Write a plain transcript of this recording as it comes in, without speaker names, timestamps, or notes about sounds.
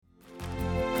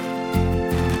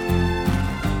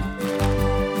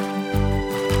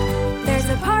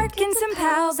Atkins and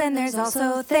Pals, and there's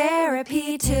also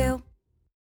therapy too.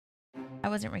 I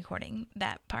wasn't recording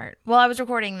that part. Well, I was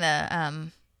recording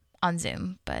the on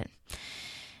Zoom, but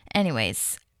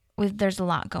anyways, there's a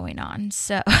lot going on.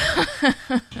 So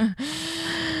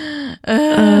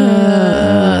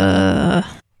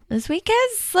this week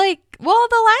is the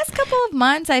last couple of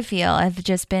months I feel have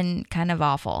just been kind of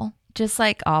awful. Just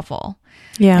awful.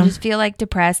 Yeah. I just feel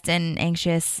depressed and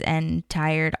anxious and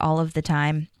tired all of the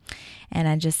time. And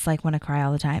I just want to cry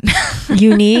all the time.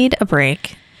 You need a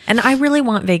break. And I really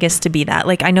want Vegas to be that.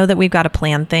 I know that we've got to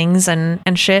plan things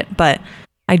and shit, but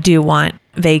I do want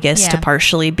Vegas to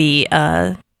partially be,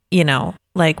 we're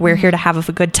here to have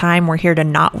a good time. We're here to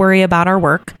not worry about our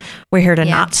work. We're here to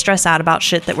not stress out about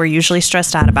shit that we're usually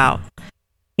stressed out about,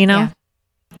 Yeah.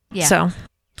 So.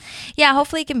 Yeah,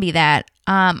 hopefully it can be that.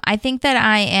 I think that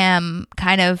I am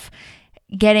kind of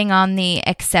getting on the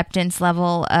acceptance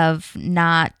level of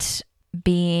not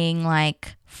being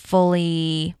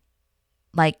fully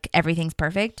everything's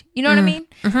perfect. You know what I mean?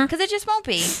 Because it just won't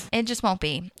be. It just won't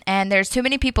be. And there's too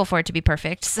many people for it to be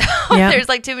perfect. So there's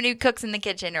too many cooks in the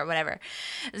kitchen or whatever.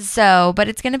 So, but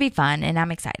it's going to be fun and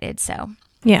I'm excited. So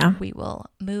yeah, we will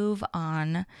move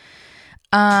on.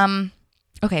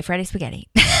 Okay, Freddy Spaghetti.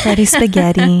 Freddy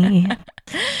Spaghetti.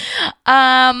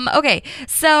 Okay,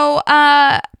 so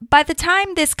by the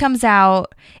time this comes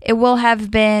out, it will have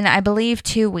been, I believe,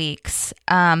 2 weeks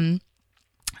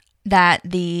that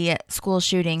the school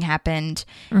shooting happened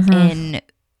in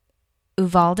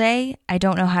Uvalde. I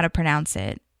don't know how to pronounce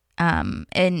it.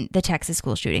 In the Texas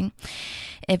school shooting.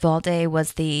 Uvalde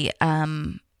was the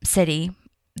city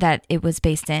that it was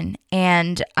based in.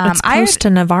 And it's close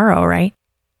to Navarro, right?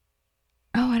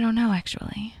 Oh, I don't know,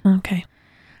 actually. Okay.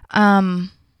 Not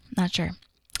sure.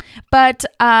 But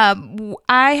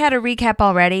I had a recap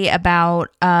already about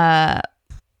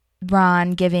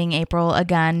Ron giving April a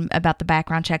gun about the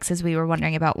background checks, as we were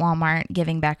wondering about Walmart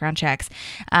giving background checks.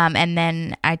 And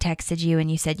then I texted you and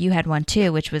you said you had one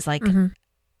too, which was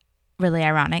really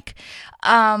ironic.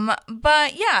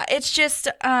 But yeah, it's just,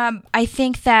 I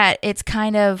think that it's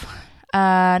kind of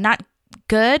not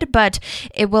good, but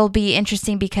it will be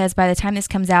interesting because by the time this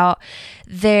comes out,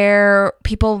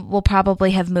 people will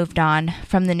probably have moved on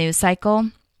from the news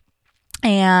cycle.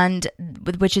 And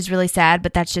which is really sad,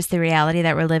 but that's just the reality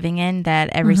that we're living in, that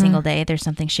every single day there's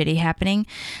something shitty happening.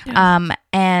 Yeah.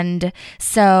 And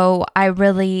so I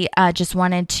really just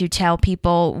wanted to tell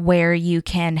people where you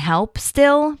can help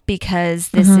still, because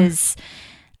this is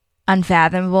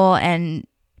unfathomable and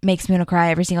makes me want to cry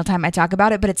every single time I talk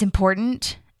about it, but it's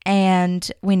important.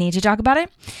 And we need to talk about it.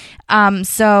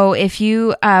 So if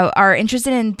you are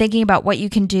interested in thinking about what you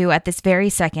can do at this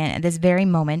very second, at this very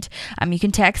moment, you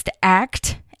can text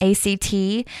ACT,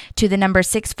 A-C-T, to the number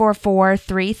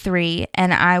 64433,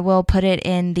 and I will put it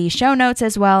in the show notes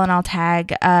as well, and I'll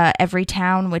tag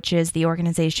Everytown, which is the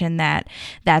organization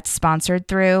that's sponsored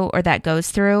through, or that goes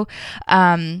through.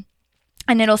 And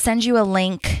it'll send you a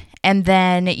link, and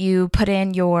then you put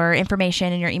in your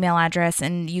information and your email address,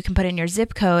 and you can put in your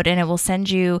zip code, and it will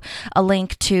send you a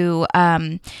link to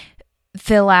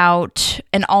fill out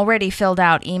an already filled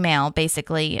out email,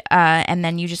 basically, and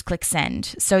then you just click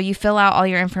send. So you fill out all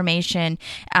your information,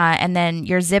 and then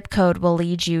your zip code will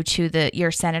lead you to your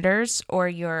senators or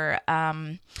your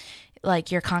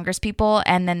your Congress people,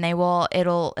 and then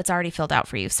it's already filled out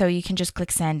for you. So you can just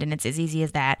click send, and it's as easy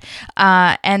as that.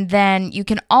 And then you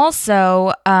can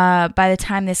also, by the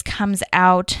time this comes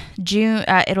out, June,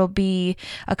 it'll be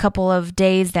a couple of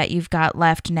days that you've got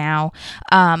left now.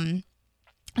 June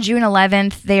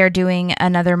 11th, they are doing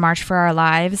another March for Our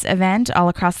Lives event all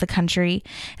across the country.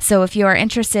 So if you are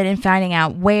interested in finding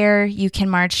out where you can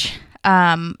march,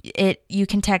 you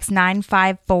can text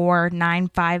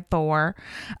 954-954.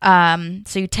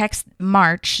 So you text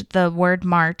March, the word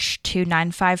March, to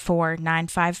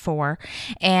 954-954,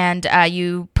 and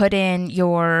you put in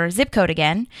your zip code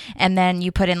again, and then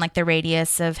you put in the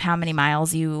radius of how many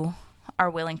miles you are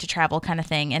willing to travel, kind of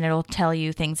thing, and it'll tell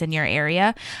you things in your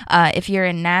area. If you're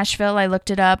in Nashville, I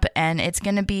looked it up, and it's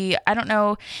going to be, I don't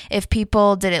know if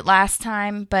people did it last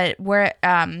time, but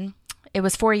it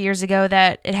was 4 years ago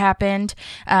that it happened.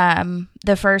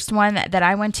 The first one that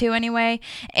I went to anyway,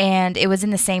 and it was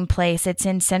in the same place. It's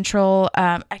in Central.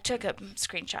 I took a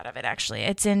screenshot of it, actually.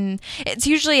 It's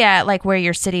usually at where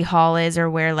your city hall is, or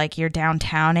where your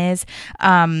downtown is.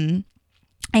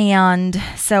 And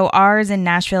so ours in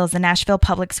Nashville is the Nashville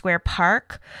Public Square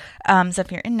Park. So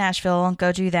if you're in Nashville,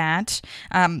 go do that.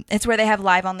 It's where they have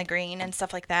Live on the Green and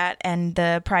stuff like that, and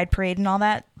the Pride Parade and all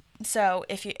that. So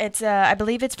if you, it's I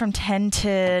believe it's from 10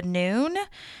 to noon.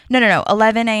 No,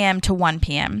 11 a.m. to 1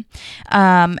 p.m.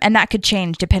 And that could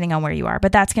change depending on where you are.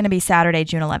 But that's going to be Saturday,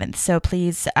 June 11th. So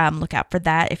please look out for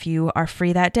that if you are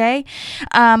free that day.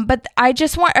 But I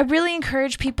really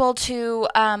encourage people to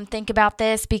think about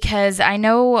this, because I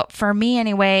know for me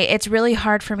anyway, it's really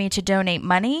hard for me to donate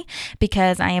money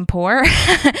because I am poor.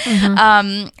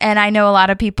 And I know a lot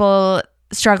of people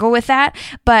struggle with that.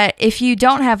 But if you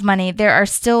don't have money, there are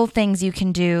still things you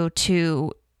can do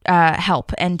to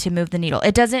help and to move the needle.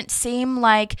 It doesn't seem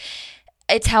like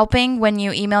it's helping when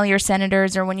you email your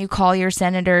senators or when you call your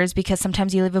senators, because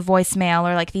sometimes you leave a voicemail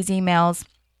or like these emails.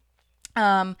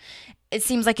 It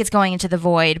seems like it's going into the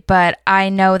void, but I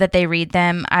know that they read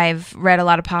them. I've read a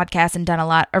lot of podcasts and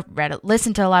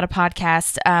listened to a lot of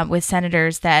podcasts with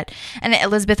senators and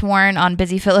Elizabeth Warren on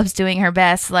Busy Phillips Doing Her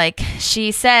Best. Like,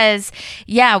 she says,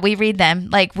 yeah, we read them.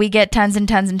 Like, we get tons and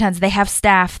tons and tons. They have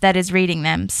staff that is reading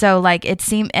them. So like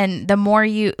and the more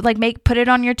you like put it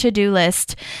on your to-do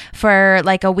list for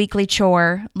like a weekly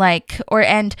chore,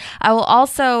 and I will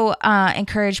also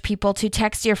encourage people to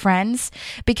text your friends,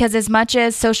 because as much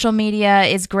as social media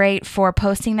is great for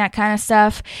posting that kind of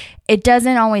stuff, it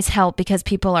doesn't always help, because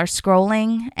people are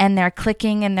scrolling and they're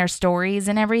clicking in their stories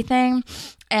and everything.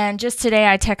 And just today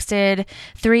I texted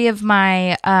 3 of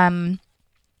my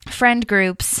friend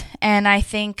groups, and I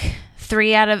think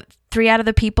three out of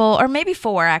the people, or maybe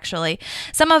 4 actually,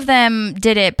 some of them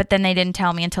did it, but then they didn't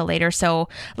tell me until later. So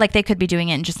like they could be doing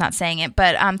it and just not saying it.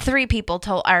 But 4 people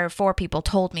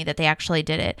told me that they actually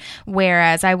did it,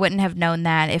 whereas I wouldn't have known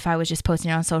that if I was just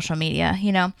posting it on social media,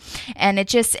 and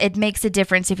it makes a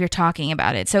difference if you're talking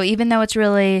about it. So even though it's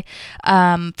really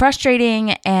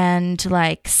frustrating and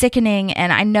like sickening,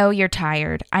 and I know you're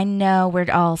tired, I know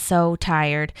we're all so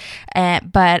tired,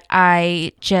 but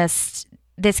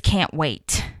this can't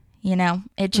wait.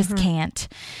 It just can't.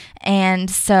 And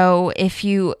so if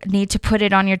you need to put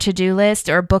it on your to-do list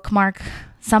or bookmark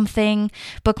something,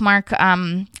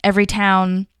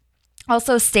 Everytown.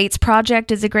 Also, States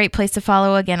Project is a great place to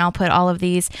follow. Again, I'll put all of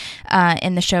these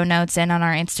in the show notes and on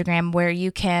our Instagram, where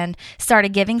you can start a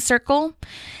giving circle.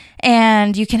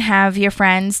 And you can have your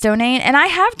friends donate. And I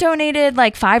have donated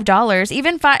like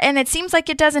 $5, and it seems like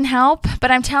it doesn't help, but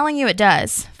I'm telling you it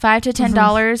does. $5 to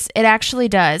 $10, it actually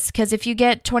does. Because if you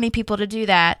get 20 people to do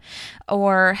that,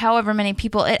 or however many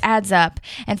people, it adds up.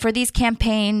 And for these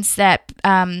campaigns that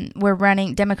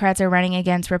Democrats are running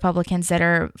against Republicans that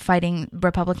are fighting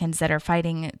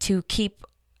to keep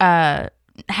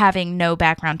having no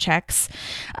background checks.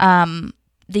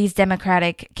 These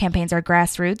Democratic campaigns are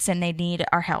grassroots and they need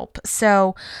our help.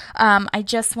 So I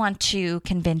just want to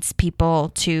convince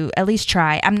people to at least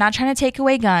try. I'm not trying to take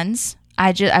away guns.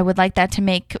 I would like that to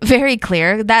make very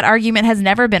clear. That argument has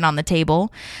never been on the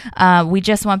table. We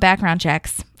just want background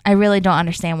checks. I really don't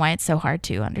understand why it's so hard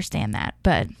to understand that.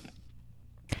 But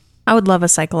I would love a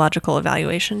psychological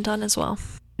evaluation done as well,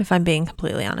 if I'm being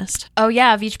completely honest. Oh,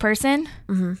 yeah, of each person?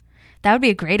 Mm-hmm. That would be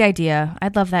a great idea.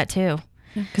 I'd love that too.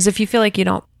 Because if you feel like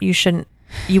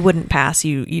you wouldn't pass,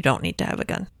 you don't need to have a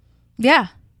gun. Yeah.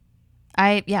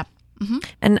 Mm-hmm.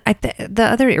 And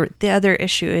the other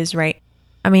issue is, right,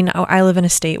 I mean, I live in a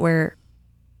state where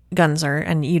guns are,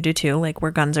 and you do too, like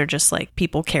where guns are just like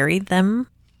people carry them.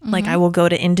 Mm-hmm. Like I will go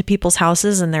into people's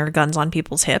houses and there are guns on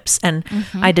people's hips. And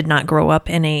I did not grow up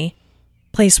in a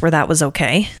place where that was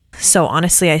okay. So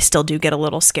honestly, I still do get a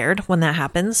little scared when that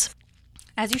happens.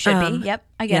 As you should be. Yep.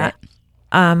 I get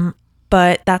it.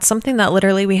 But that's something that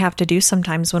literally we have to do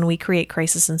sometimes when we create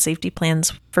crisis and safety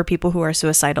plans for people who are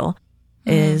suicidal,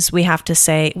 is we have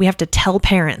to tell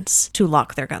parents to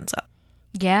lock their guns up.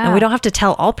 Yeah. And we don't have to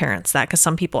tell all parents that, because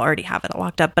some people already have it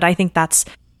locked up. But I think I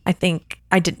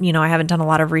haven't done a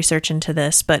lot of research into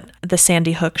this, but the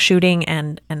Sandy Hook shooting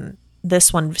and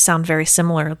this one sound very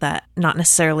similar, that not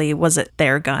necessarily was it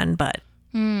their gun, but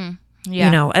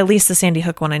yeah. At least the Sandy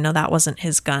Hook one, I know that wasn't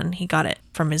his gun. He got it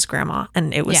from his grandma,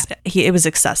 and it was it was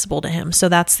accessible to him. So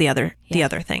that's the other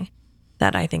thing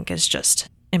that I think is just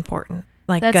important,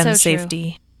 like that's gun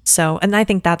safety. True. So, and I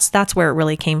think that's where it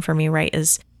really came for me, right?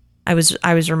 Is I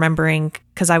was remembering,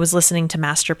 because I was listening to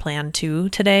Master Plan 2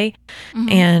 today,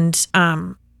 and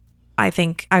I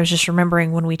think I was just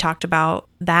remembering when we talked about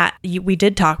that, we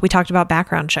talked about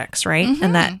background checks, right?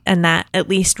 And that at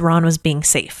least Ron was being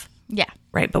safe. Yeah.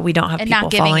 Right, but we don't have people not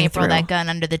giving April through. That gun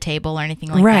under the table or anything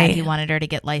like that. He wanted her to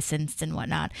get licensed and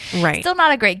whatnot. Right. Still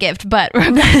not a great gift, but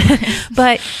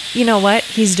but you know what?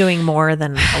 He's doing more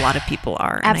than a lot of people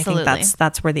are. Absolutely. And I think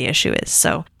that's where the issue is.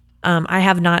 So I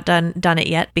have not done it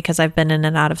yet, because I've been in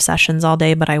and out of sessions all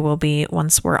day, but I will be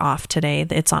once we're off today.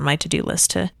 It's on my to-do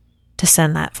list to to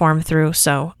send that form through.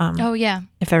 So, oh yeah,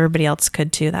 if everybody else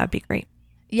could too, that would be great.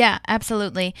 Yeah,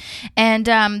 absolutely. And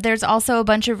there's also a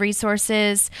bunch of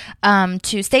resources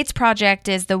to States Project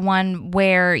is the one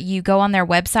where you go on their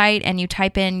website and you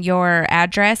type in your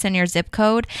address and your zip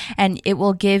code, and it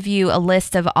will give you a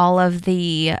list of all of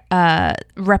the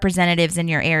representatives in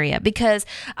your area. Because,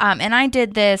 and I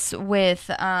did this with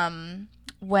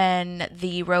when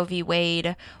the Roe v.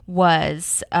 Wade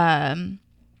was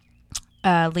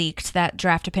leaked, that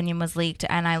draft opinion was leaked,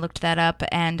 and I looked that up,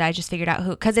 and I just figured out who,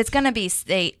 because it's going to be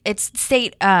state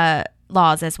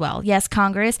laws as well. Yes,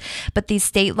 Congress, but these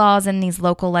state laws and these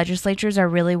local legislatures are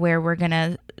really where we're going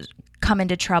to come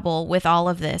into trouble with all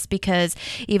of this, because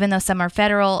even though some are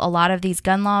federal, a lot of these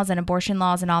gun laws and abortion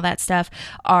laws and all that stuff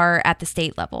are at the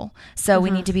state level. So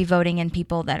we need to be voting in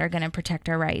people that are going to protect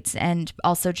our rights and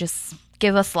also just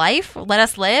give us life, let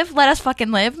us live, let us fucking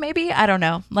live, maybe. I don't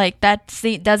know. Like, that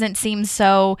doesn't seem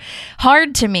so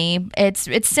hard to me. It's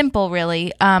simple,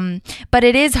 really. But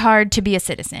it is hard to be a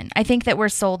citizen. I think that we're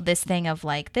sold this thing of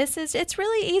like, it's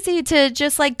really easy to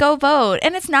just like go vote.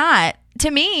 And it's not. To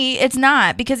me, it's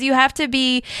not, because you have to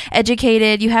be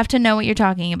educated. You have to know what you're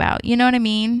talking about. You know what I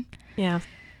mean? Yeah.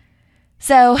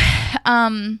 So,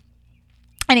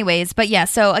 anyways, but yeah,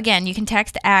 so again, you can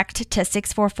text ACT to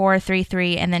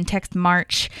 64433 and then text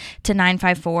MARCH to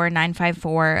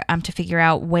 954-954 to figure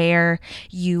out where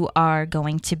you are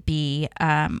going to be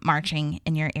marching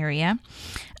in your area.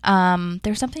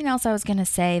 There's something else I was going to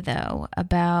say, though,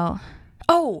 about...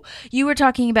 Oh, you were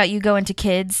talking about you go into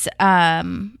kids'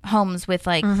 homes with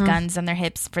like guns on their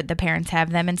hips for the parents have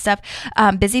them and stuff.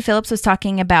 Busy Phillips was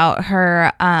talking about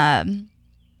her,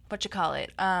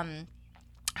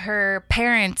 her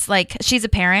parents, like she's a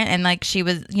parent and like she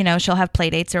was, you know, she'll have play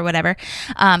dates or whatever.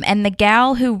 And the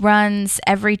gal who runs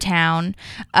Everytown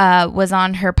was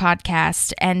on her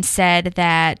podcast and said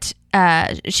that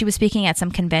she was speaking at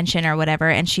some convention or whatever.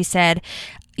 And she said,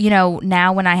 you know,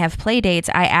 now when I have play dates,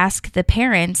 I ask the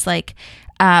parents, like,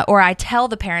 or I tell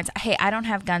the parents, hey, I don't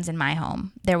have guns in my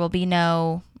home. There will be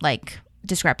no like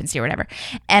discrepancy or whatever.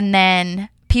 And then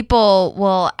people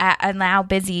will allow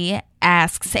Busy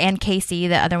asks, and Casey,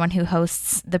 the other one who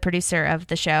hosts, the producer of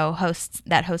the show, hosts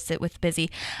it with Busy,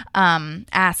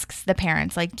 asks the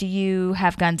parents, like, do you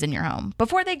have guns in your home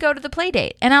before they go to the play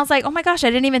date? And I was like, oh my gosh, I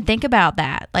didn't even think about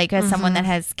that. Like, as someone that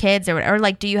has kids or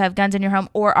like, do you have guns in your home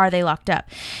or are they locked up?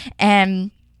 And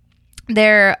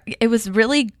it was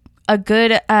really a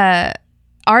good,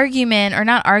 argument, or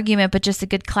not argument, but just a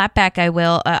good clapback,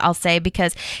 I'll say,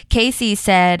 because Casey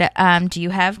said, do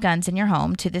you have guns in your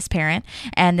home, to this parent?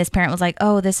 And this parent was like,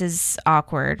 oh, this is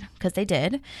awkward, because they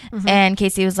did. And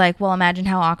Casey was like, well, imagine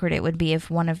how awkward it would be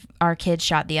if one of our kids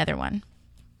shot the other one.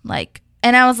 Like,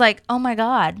 and I was like, oh my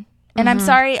God. And I'm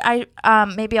sorry,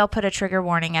 maybe I'll put a trigger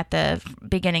warning at the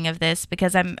beginning of this,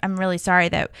 because I'm really sorry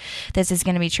that this is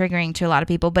going to be triggering to a lot of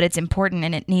people, but it's important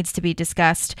and it needs to be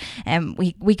discussed, and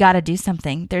we got to do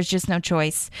something. There's just no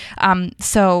choice.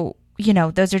 So, you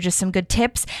know, those are just some good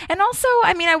tips. And also,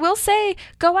 I mean, I will say,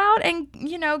 go out and,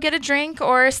 you know, get a drink,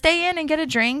 or stay in and get a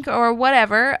drink or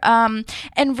whatever. And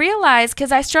realize,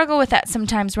 because I struggle with that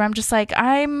sometimes, where I'm just like,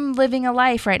 I'm living a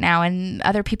life right now and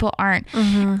other people aren't.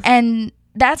 And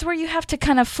that's where you have to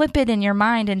kind of flip it in your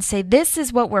mind and say, this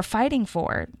is what we're fighting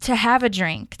for, to have a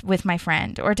drink with my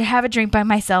friend, or to have a drink by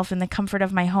myself in the comfort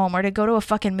of my home, or to go to a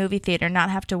fucking movie theater, not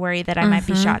have to worry that I might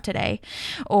be shot today,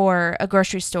 or a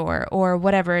grocery store, or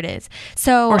whatever it is.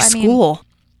 So, or school.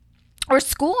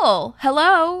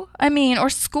 Hello. I mean, or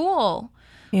school.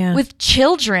 Yeah. With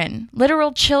children,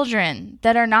 literal children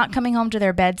that are not coming home to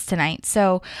their beds tonight.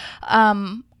 So,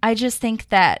 I just think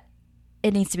that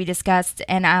it needs to be discussed,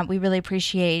 and we really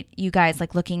appreciate you guys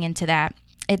like looking into that.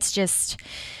 It's just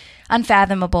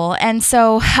unfathomable. And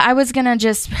so I was gonna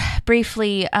just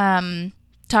briefly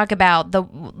talk about the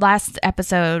last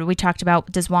episode. We talked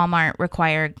about, does Walmart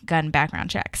require gun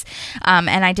background checks?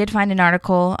 And I did find an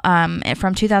article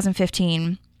from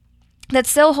 2015 that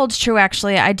still holds true,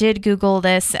 actually. I did Google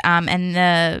this, and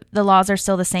the laws are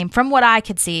still the same from what I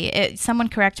could see. Someone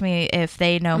correct me if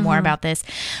they know more about this.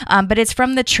 But it's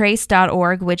from the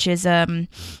trace.org, which is a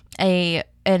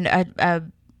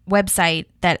website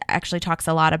that actually talks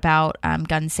a lot about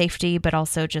gun safety, but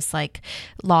also just like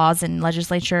laws and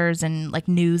legislatures and like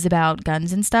news about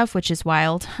guns and stuff, which is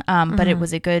wild. But it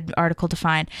was a good article to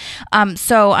find.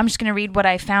 So I'm just going to read what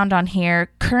I found on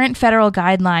here. Current federal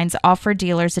guidelines offer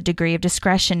dealers a degree of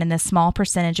discretion in the small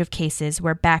percentage of cases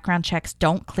where background checks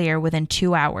don't clear within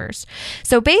 2 hours.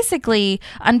 So basically,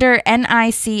 under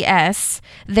NICS,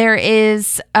 there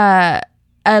is a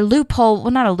loophole,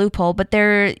 well, not a loophole, but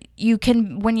you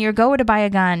can, when you go to buy a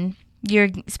gun, you're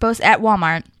supposed at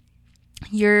Walmart.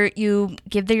 You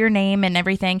give your name and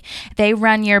everything. They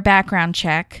run your background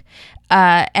check.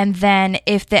 And then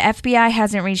if the FBI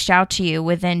hasn't reached out to you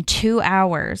within 2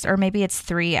 hours, or maybe it's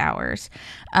 3 hours,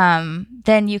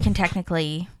 then you can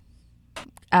technically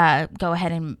go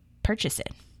ahead and purchase it.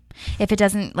 If it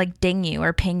doesn't like ding you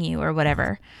or ping you or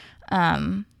whatever.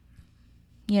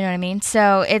 You know what I mean?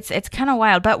 So it's kind of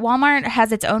wild. But Walmart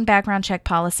has its own background check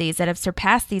policies that have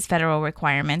surpassed these federal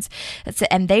requirements.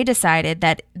 And they decided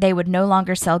that they would no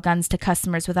longer sell guns to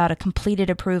customers without a completed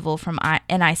approval from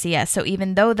NICS. So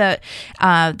even though the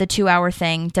 2 hour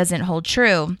thing doesn't hold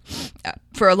true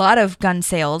for a lot of gun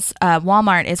sales,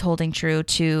 Walmart is holding true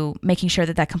to making sure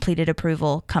that completed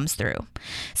approval comes through.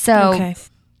 So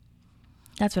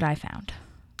that's what I found.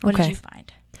 What did you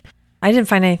find? I didn't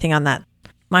find anything on that.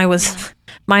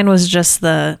 Mine was just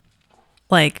the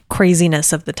like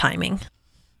craziness of the timing.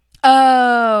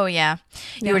 Oh yeah,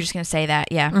 you were just gonna say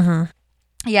that, yeah,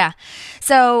 yeah.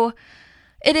 So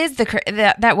it is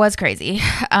that was crazy,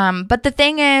 but the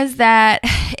thing is that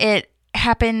it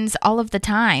happens all of the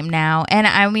time now, and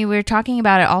I mean we were talking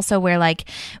about it also where like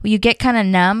you get kind of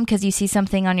numb because you see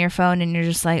something on your phone and you're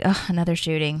just like, oh, another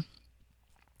shooting.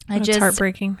 It's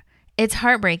heartbreaking. It's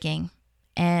heartbreaking,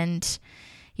 and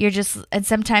and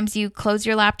sometimes you close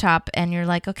your laptop and you're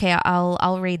like, okay,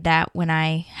 I'll read that when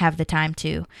I have the time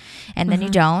to. And then you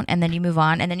don't, and then you move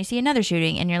on, and then you see another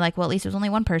shooting and you're like, well, at least it was only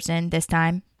one person this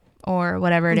time or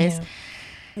whatever it is.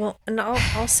 Well, and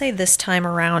I'll say this time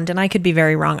around, and I could be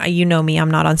very wrong. You know me,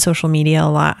 I'm not on social media a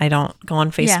lot. I don't go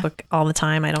on Facebook all the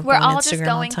time. I don't go on Instagram all the time. We're all just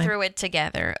going through it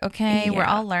together, okay? Yeah. We're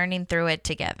all learning through it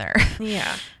together.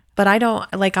 Yeah. But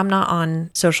I'm not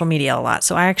on social media a lot.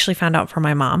 So I actually found out from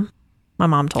my mom. My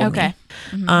mom told me.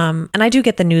 Mm-hmm. And I do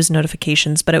get the news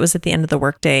notifications, but it was at the end of the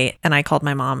workday, and I called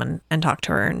my mom and talked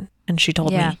to her, and she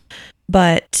told me.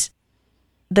 But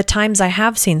the times I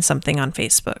have seen something on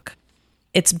Facebook,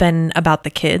 it's been about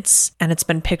the kids, and it's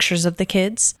been pictures of the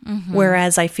kids,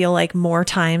 whereas I feel like more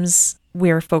times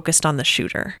we're focused on the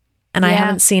shooter. And I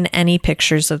haven't seen any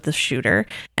pictures of the shooter.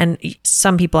 And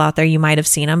some people out there, you might have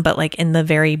seen them, but like in the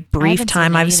very brief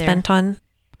time I've spent on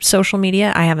social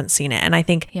media, I haven't seen it. And I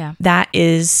think that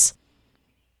is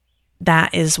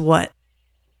what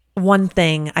one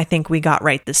thing I think we got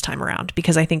right this time around,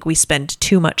 because I think we spend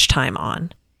too much time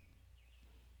on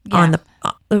the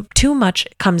too much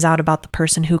comes out about the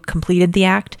person who completed the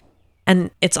act,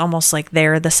 and it's almost like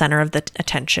they're the center of the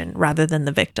attention rather than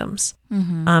the victims.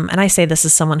 And I say this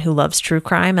as someone who loves true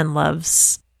crime and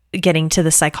loves getting to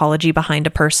the psychology behind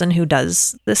a person who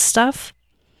does this stuff.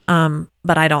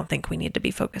 But I don't think we need to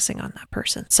be focusing on that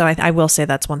person. So I will say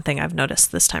that's one thing I've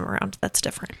noticed this time around that's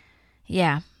different.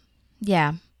 Yeah.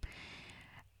 Yeah.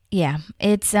 Yeah.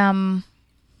 It's, I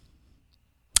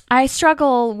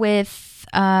struggle with,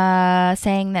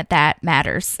 saying that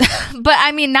matters, but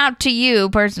I mean, not to you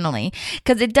personally,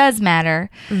 because it does matter.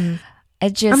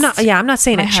 It just, I'm not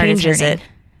saying it changes it,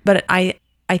 but I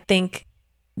think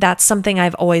that's something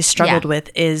I've always struggled with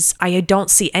is I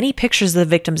don't see any pictures of the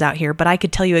victims out here, but I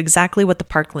could tell you exactly what the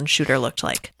Parkland shooter looked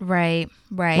like. Right.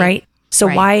 So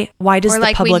why does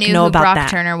the public know about that? We knew who Brock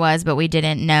Turner was, but we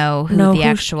didn't know who the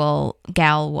actual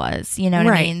gal was. You know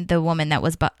what I mean? The woman that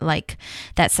was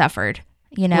that suffered,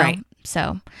 you know? Right.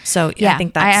 So I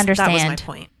think I understand. That was my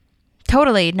point.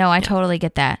 Totally. No, I totally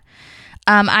get that.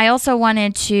 I also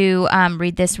wanted to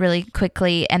read this really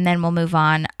quickly, and then we'll move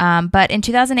on. But in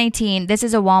 2018, this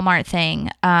is a Walmart thing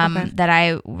that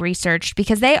I researched,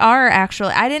 because they are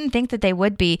actually, I didn't think that they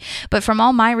would be, but from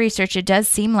all my research, it does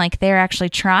seem like they're actually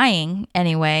trying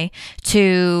anyway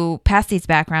to pass these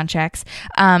background checks.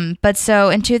 But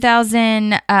so in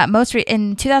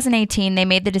 2018, they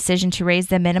made the decision to raise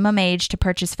the minimum age to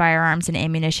purchase firearms and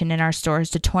ammunition in our stores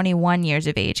to 21 years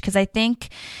of age, because I think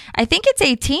it's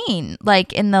 18.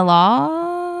 Like in the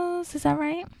laws, is that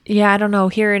right? Yeah, I don't know.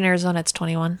 Here in Arizona, it's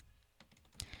 21.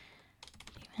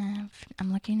 I'm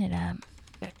looking it up.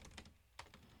 Okay.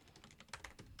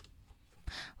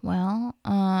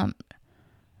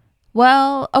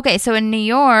 Well, okay. So in New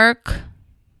York,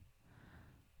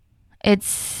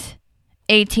 it's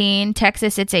 18.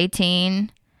 Texas, it's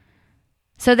 18.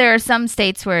 So there are some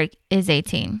states where it is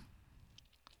 18.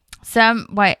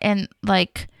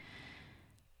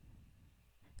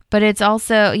 But it's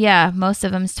also, most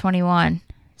of them is 21.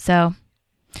 So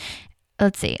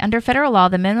let's see. Under federal law,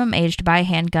 the minimum age to buy a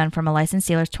handgun from a licensed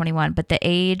dealer is 21, but the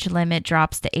age limit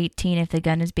drops to 18 if the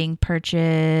gun is being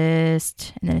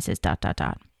purchased. And then it says ...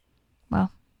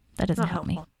 Well, that doesn't help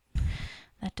me.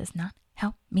 That does not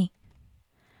help me.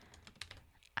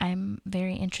 I'm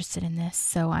very interested in this,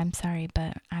 so I'm sorry,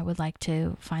 but I would like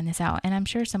to find this out. And I'm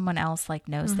sure someone else like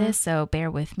knows this, so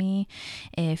bear with me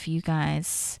if you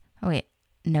guys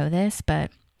know this,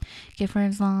 but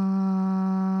Gifford's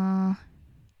Law.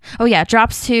 Oh yeah,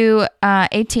 drops to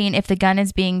 18 if the gun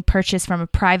is being purchased from a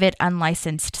private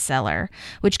unlicensed seller,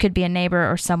 which could be a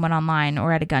neighbor or someone online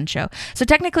or at a gun show. So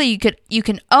technically you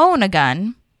can own a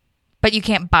gun, but you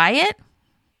can't buy it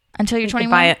until you're 21.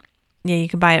 Buy it. Yeah, you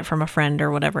can buy it from a friend or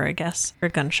whatever, I guess, or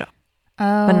a gun show.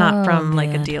 Oh, but not from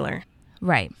like a dealer.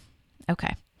 Right.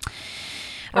 Okay.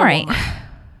 All right.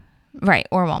 Right,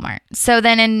 or Walmart. So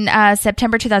then in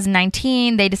September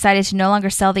 2019, they decided to no longer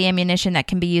sell the ammunition that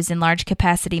can be used in large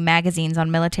capacity magazines on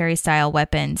military-style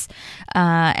weapons.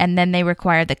 And then they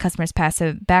required that customers pass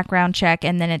a background check.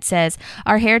 And then it says,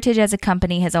 our heritage as a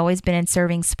company has always been in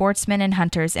serving sportsmen and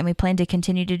hunters, and we plan to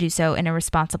continue to do so in a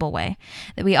responsible way.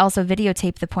 We also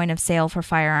videotape the point of sale for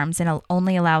firearms and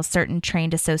only allow certain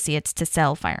trained associates to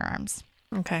sell firearms.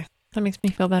 Okay, that makes me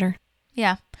feel better.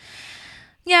 Yeah.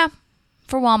 Yeah.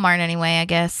 For Walmart anyway, I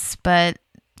guess, but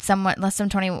some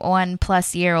 21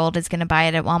 plus year old is going to buy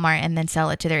it at Walmart and then sell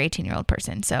it to their 18-year-old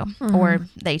person. So, or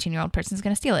the 18-year-old person is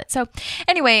going to steal it. So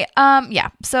anyway,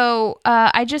 yeah. So,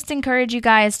 I just encourage you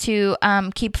guys to,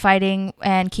 keep fighting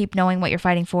and keep knowing what you're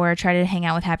fighting for. Try to hang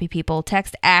out with happy people.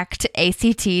 Text ACT,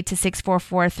 ACT to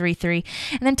 64433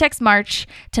 and then text March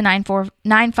to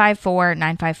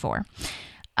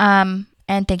 954-954.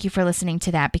 And thank you for listening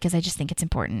to that because I just think it's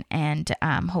important. And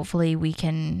hopefully we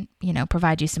can,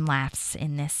 provide you some laughs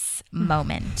in this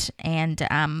moment. And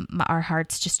our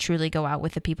hearts just truly go out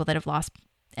with the people that have lost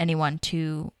anyone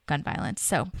to gun violence.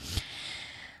 So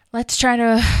let's try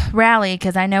to rally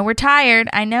because I know we're tired.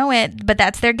 I know it, but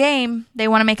that's their game. They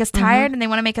want to make us tired and they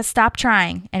want to make us stop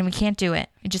trying. And we can't do it.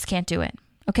 We just can't do it.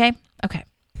 Okay? Okay.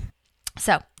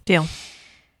 So. Deal.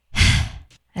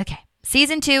 Okay.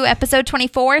 Season 2, episode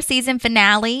 24, season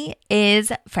finale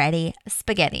is Freddy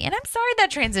Spaghetti. And I'm sorry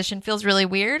that transition feels really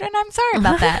weird, and I'm sorry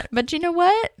about that. But you know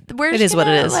what? We're just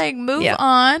gonna, move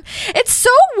on. It's so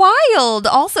wild.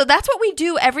 Also, that's what we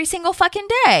do every single fucking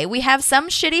day. We have some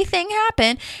shitty thing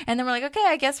happen, and then we're like, okay,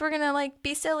 I guess we're gonna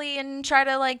be silly and try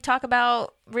to talk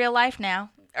about real life now.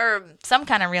 Or some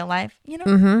kind of real life,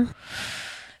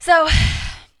 So,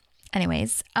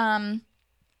 anyways,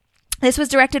 this was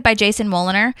directed by Jason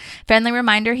Woliner. Friendly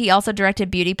reminder, he also directed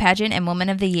Beauty Pageant and Woman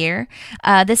of the Year.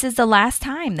 This is the last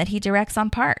time that he directs on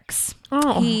Parks.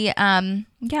 Oh.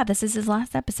 This is his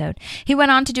last episode. He went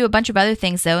on to do a bunch of other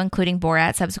things, though, including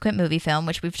Borat, subsequent movie film,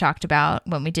 which we've talked about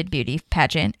when we did Beauty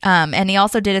Pageant. And he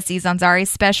also did a Aziz Ansari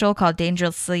special called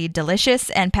Dangerously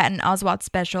Delicious and Patton Oswalt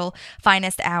special,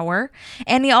 Finest Hour.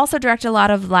 And he also directed a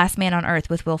lot of Last Man on Earth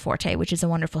with Will Forte, which is a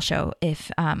wonderful show if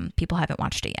people haven't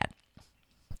watched it yet.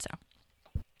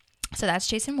 So that's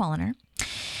Jason Woliner.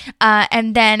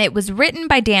 And then it was written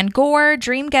by Dan Gore,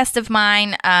 dream guest of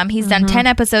mine. He's done 10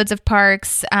 episodes of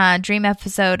Parks, dream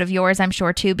episode of yours, I'm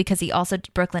sure, too, because he also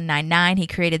did Brooklyn Nine-Nine. He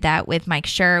created that with Mike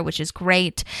Schur, which is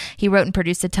great. He wrote and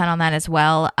produced a ton on that as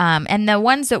well. And the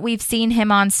ones that we've seen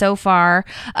him on so far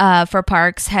for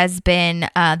Parks has been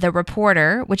The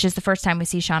Reporter, which is the first time we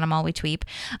see Shauna Malwae-Tweep,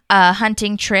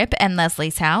 Hunting Trip, and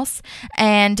Leslie's House.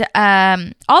 And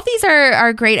all these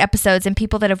are great episodes and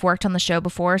people that have worked on the show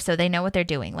before, so they know what they're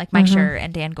doing. Like Mike Schur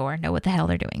and Dan Gore know what the hell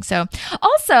they're doing. So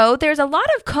also there's a lot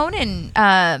of Conan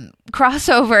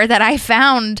crossover that I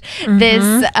found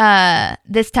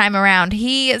this time around.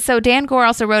 Dan Gore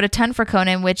also wrote a ton for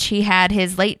Conan, which he had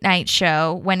his late night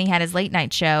show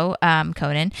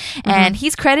Conan, and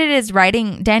he's credited as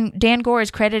writing. Dan Gore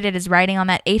is credited as writing on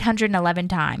that 811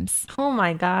 times. Oh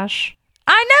my gosh.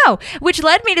 I know, which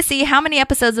led me to see how many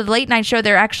episodes of the late night show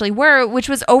there actually were, which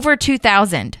was over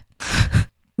 2,000.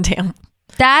 Damn.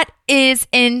 That is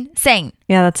insane.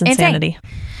 Yeah, that's insanity.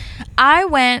 I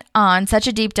went on such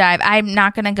a deep dive. I'm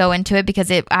not going to go into it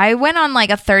because I went on a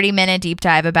 30-minute deep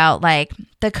dive about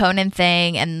the Conan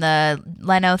thing and the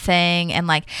Leno thing and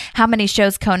how many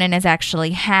shows Conan has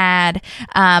actually had.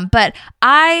 But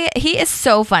he is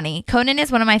so funny. Conan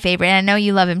is one of my favorite, and I know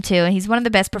you love him too. And he's one of the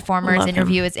best performers,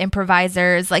 interviewers,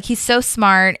 improvisers. He's so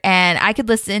smart, and I could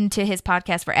listen to his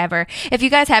podcast forever. If you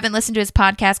guys haven't listened to his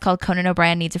podcast called Conan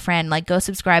O'Brien Needs a Friend, go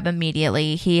subscribe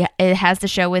immediately. It has the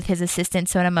show with his assistant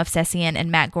Sona Movsesian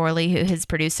and Matt Gorley, who is his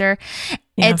producer.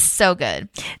 Yeah. It's so good.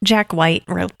 Jack White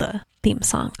wrote the theme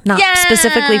song. Not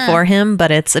specifically for him, but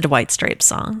it's a Dwight Straight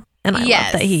song. And I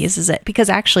love that he uses it because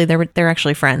actually they're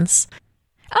actually friends.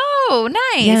 Oh,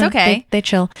 nice. Yeah, okay. They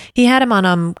chill. He had him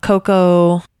on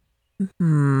Coco.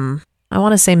 I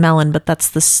want to say Melon, but that's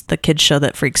the kids show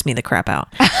that freaks me the crap out.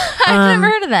 I've never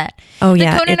heard of that. Oh, the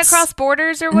yeah. Conan Across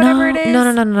Borders or whatever it is?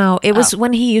 No. It was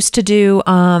when he used to do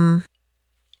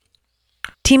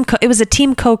it was a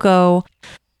Team Coco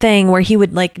thing where he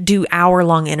would like do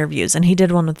hour-long interviews, and he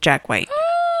did one with Jack White.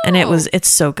 And it's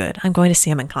so good. I'm going to see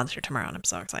him in concert tomorrow, and I'm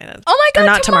so excited. Oh my God, or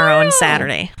not tomorrow, on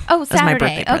Saturday. Oh, That's my Saturday.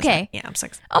 birthday present. Okay. Yeah, I'm so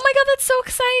excited. Oh my God, that's so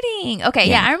exciting. Okay,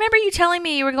 yeah, I remember you telling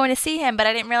me you were going to see him, but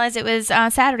I didn't realize it was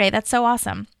Saturday. That's so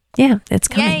awesome. Yeah, it's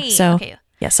coming. Yay. So, Okay.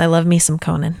 yes, I love me some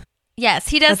Conan. Yes,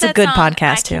 he does. That's that a good song,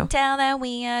 podcast, too. I can tell that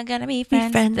we are gonna be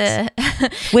friends.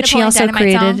 Which he Napoleon also Dynamite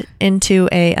created song. into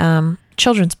a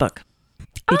children's book.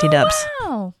 BT Dubs.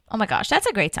 Wow. Oh my gosh, that's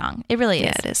a great song. It really is.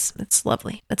 Yeah, it is. It's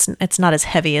lovely. It's not as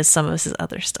heavy as some of his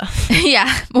other stuff. Yeah,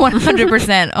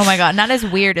 100%. Oh my God, not as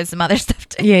weird as some other stuff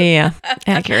too. Yeah.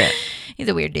 Accurate. He's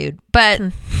a weird dude, but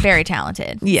very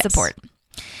talented. Yes. Support.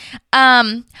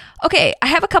 Okay, I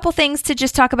have a couple things to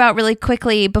just talk about really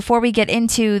quickly before we get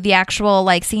into the actual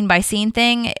like scene by scene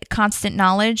thing. Constant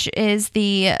Knowledge is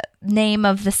the name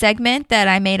of the segment that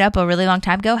I made up a really long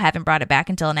time ago. Haven't brought it back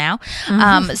until now.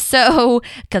 So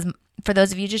because for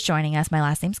those of you just joining us, my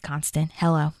last name's Constant.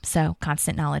 Hello. So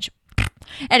Constant Knowledge.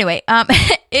 Anyway,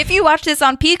 if you watch this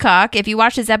on Peacock, if you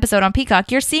watch this episode on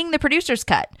Peacock, you're seeing the producer's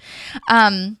cut.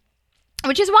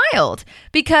 Which is wild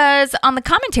because on the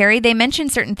commentary, they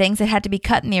mentioned certain things that had to be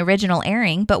cut in the original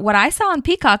airing. But what I saw on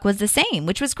Peacock was the same,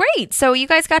 which was great. So you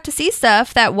guys got to see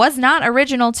stuff that was not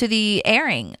original to the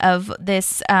airing of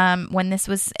this when this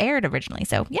was aired originally.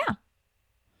 So, yeah.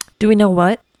 Do we know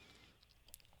what?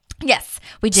 Yes,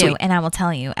 we do. Sweet. And I will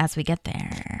tell you as we get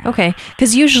there. Okay.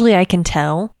 Because usually I can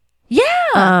tell.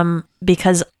 Yeah.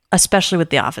 Because especially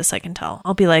with The Office, I can tell.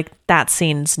 I'll be like, that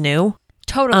scene's new.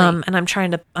 Totally. And I'm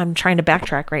trying to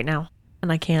backtrack right now,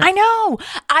 and I can't. I know.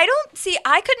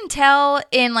 I couldn't tell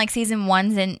in like season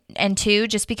 1 and 2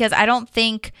 just because I don't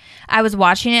think I was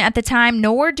watching it at the time,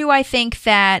 nor do I think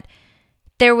that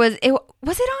there was it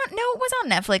was on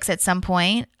Netflix at some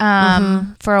point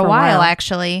for a while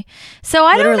actually. So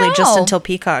I literally don't know. just until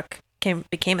Peacock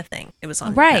became a thing. It was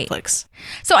on Netflix.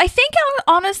 So I think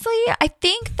honestly, I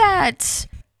think that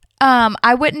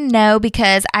I wouldn't know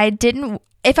because I didn't.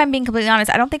 If I'm being completely honest,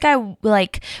 I don't think I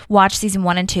like watched season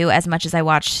 1 and 2 as much as I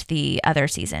watched the other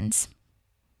seasons.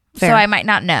 Fair. So I might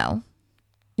not know.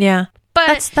 Yeah,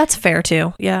 but that's fair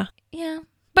too. Yeah.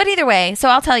 But either way, so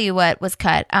I'll tell you what was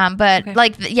cut. But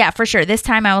okay. For sure. This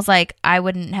time I was like, I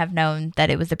wouldn't have known that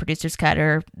it was the producer's cut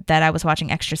or that I was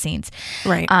watching extra scenes.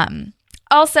 Right.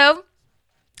 Also,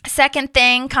 second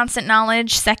thing, Constant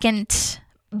Knowledge, second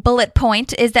bullet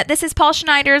point is that this is Paul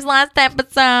Schneider's last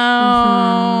episode.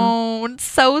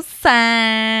 So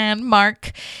sad.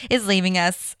 Mark is leaving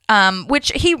us,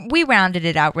 which we rounded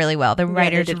it out really well. The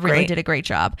writers really did a great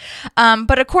job.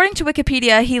 But according to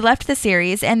Wikipedia, he left the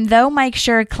series, and though Mike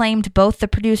Schur claimed both the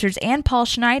producers and Paul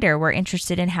Schneider were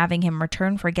interested in having him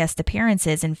return for guest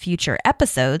appearances in future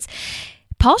episodes,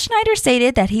 Paul Schneider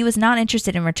stated that he was not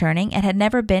interested in returning and had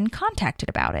never been contacted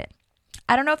about it.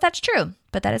 I don't know if that's true,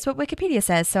 but that is what Wikipedia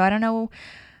says, so I don't know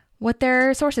what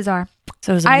their sources are.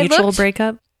 So it was a mutual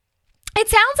breakup? It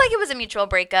sounds like it was a mutual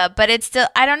breakup, but it's still,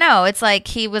 I don't know. It's like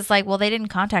he was like, well, they didn't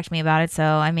contact me about it, so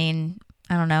I mean,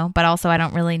 I don't know. But also, I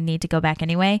don't really need to go back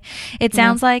anyway, it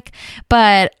sounds like.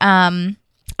 But I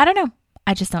don't know.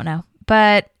 I just don't know.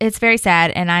 But it's very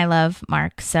sad, and I love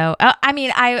Mark. So, I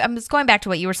mean, I'm just going back to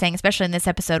what you were saying, especially in this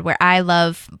episode where I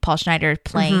love Paul Schneider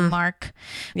playing Mark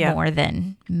more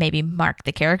than maybe Mark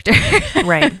the character.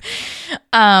 Right.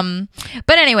 But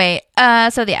anyway,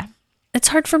 so yeah. It's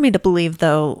hard for me to believe,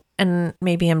 though, and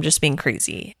maybe I'm just being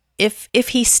crazy. If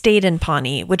he stayed in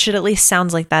Pawnee, which it at least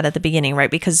sounds like that at the beginning,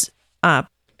 right? Because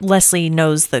Leslie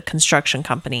knows the construction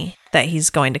company that he's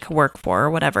going to work for or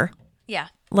whatever. Yeah.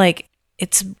 Like,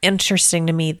 it's interesting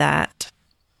to me that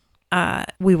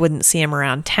we wouldn't see him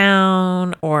around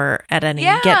town or at any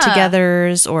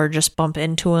get-togethers or just bump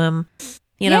into him,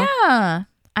 you know? Yeah,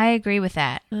 I agree with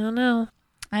that. I don't know.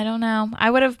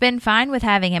 I would have been fine with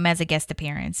having him as a guest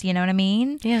appearance. You know what I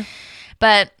mean? Yeah.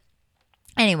 But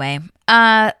anyway,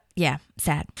 yeah,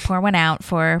 sad. Pour one out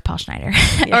for Paul Schneider.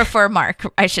 Or for Mark,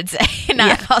 I should say.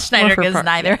 Not Paul Schneider, because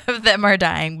neither of them are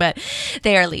dying, but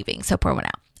they are leaving. So pour one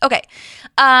out. Okay.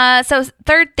 So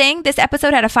third thing, this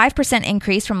episode had a 5%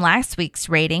 increase from last week's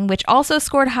rating, which also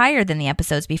scored higher than the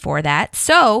episodes before that.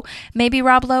 So maybe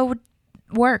Rob Lowe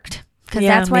worked because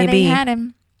that's why they had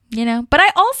him, you know. But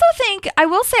I also think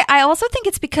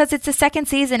it's because it's the second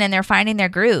season and they're finding their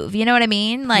groove. You know what I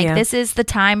mean? Like this is the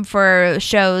time for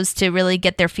shows to really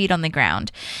get their feet on the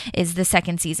ground is the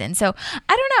second season. So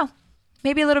I don't know,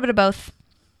 maybe a little bit of both.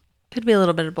 Could be a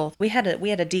little bit of both. We had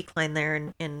a decline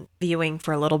there in viewing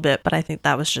for a little bit, but I think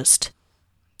that was just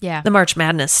the March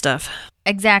Madness stuff.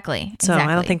 Exactly. So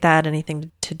I don't think that had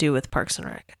anything to do with Parks and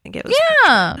Rec. I think it was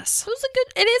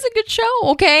it is a good show,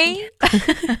 okay?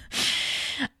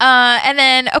 And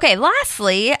then, okay,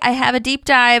 lastly, I have a deep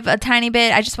dive, a tiny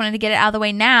bit. I just wanted to get it out of the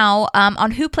way now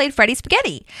on who played Freddy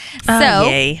Spaghetti. So,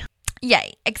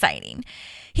 yay, exciting.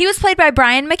 He was played by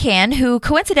Brian McCann, who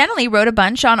coincidentally wrote a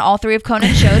bunch on all 3 of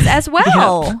Conan's shows as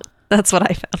well. Yep. That's what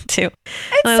I found too.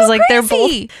 I was like,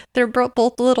 crazy. they're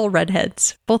both little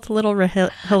redheads, both little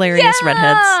hilarious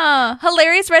redheads.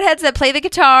 Hilarious redheads that play the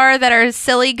guitar, that are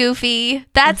silly, goofy.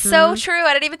 That's so true.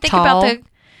 I didn't even think about the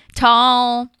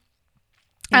tall.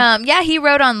 He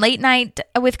wrote on Late Night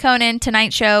with Conan,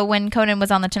 Tonight Show when Conan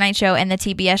was on the Tonight Show, and the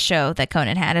TBS show that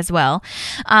Conan had as well.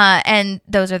 And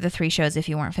those are the 3 shows, if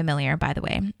you weren't familiar, by the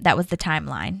way. That was the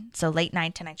timeline. So Late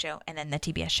Night, Tonight Show, and then the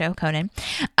TBS show, Conan.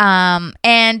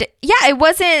 It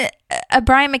wasn't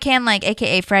Brian McCann, like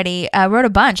AKA Freddy, wrote a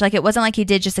bunch. Like, it wasn't like he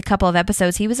did just a couple of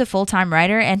episodes. He was a full-time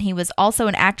writer, and he was also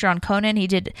an actor on Conan. He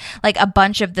did like a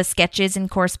bunch of the sketches and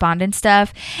correspondence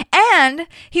stuff. And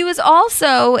he was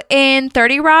also in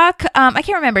 30 Rock. I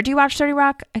can't remember. Do you watch 30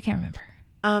 Rock? I can't remember.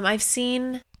 I've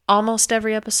seen almost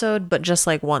every episode, but just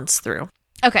like once through.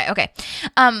 Okay.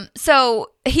 So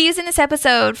he's in this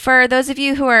episode. For those of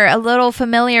you who are a little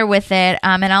familiar with it,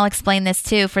 and I'll explain this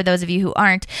too for those of you who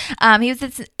aren't, he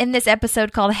was in this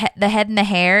episode called The Head and the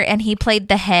Hair, and he played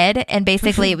the head, and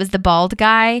basically it was the bald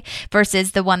guy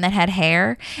versus the one that had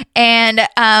hair. And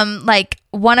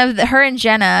one of her and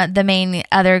Jenna, the main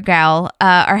other gal,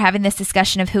 are having this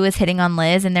discussion of who is hitting on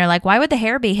Liz, and they're like, why would the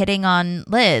hair be hitting on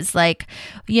Liz? Like,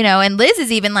 and Liz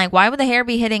is even like, why would the hair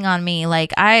be hitting on me?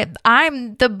 Like,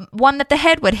 I'm the one that the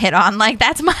head would hit on. Like,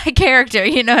 that's my character,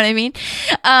 you know what I mean?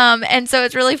 And so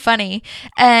it's really funny.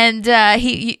 And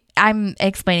I'm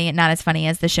explaining it not as funny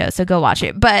as the show, so go watch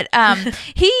it. But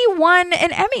he won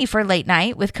an Emmy for Late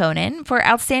Night with Conan for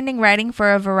outstanding writing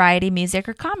for a variety music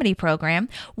or comedy program,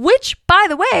 which, by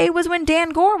the way, was when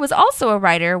Dan Gore was also a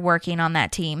writer working on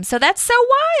that team. So that's so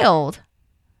wild.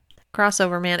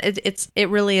 Crossover, man. It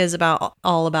really is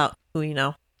all about who you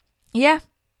know. Yeah.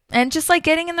 And just like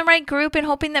getting in the right group and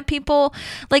hoping that people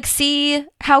like see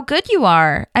how good you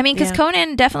are. I mean, because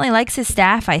Conan definitely likes his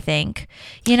staff, I think.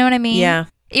 You know what I mean? Yeah.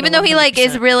 Even though he like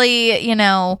is really,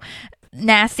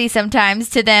 nasty sometimes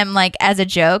to them, like as a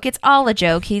joke, it's all a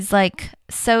joke. He's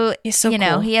so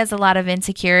cool. He has a lot of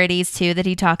insecurities too that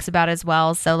he talks about as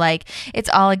well. So like it's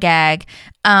all a gag.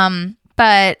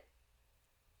 But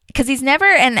because he's never,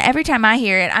 and every time I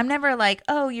hear it, I'm never like,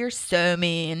 oh, you're so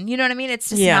mean. You know what I mean? It's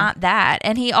just not that.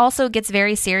 And he also gets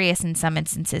very serious in some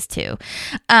instances too.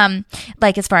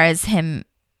 Like as far as him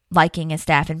liking his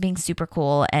staff and being super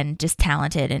cool and just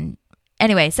talented. And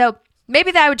anyway, so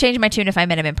maybe that would change my tune if I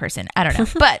met him in person. I don't know.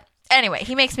 But anyway,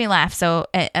 he makes me laugh. So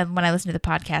when I listen to the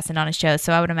podcast and on his show,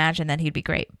 so I would imagine that he'd be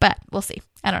great, but we'll see.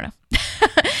 I don't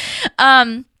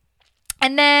know.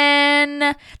 And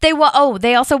then they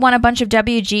also won a bunch of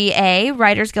WGA,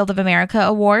 Writers Guild of America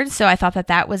awards. So I thought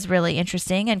that was really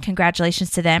interesting, and congratulations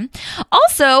to them.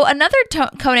 Also, another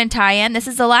Conan tie-in. This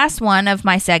is the last one of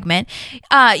my segment.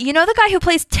 The guy who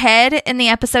plays Ted in the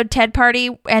episode Ted Party,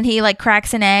 and he like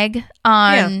cracks an egg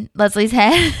on Leslie's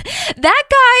head. That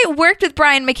guy worked with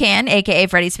Brian McCann, aka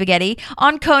Freddy Spaghetti,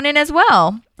 on Conan as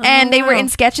well. And they were in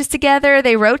sketches together.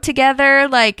 They wrote together.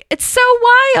 Like, it's so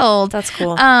wild. That's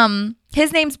cool.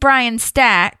 His name's Brian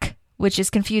Stack, which is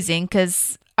confusing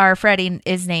because our Freddy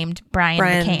is named Brian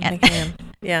McCann.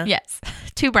 Yeah. Yes.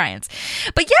 2 Brians.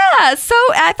 But yeah, so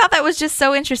I thought that was just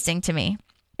so interesting to me.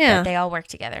 Yeah. That they all work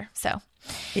together. So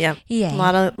yeah. A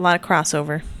lot of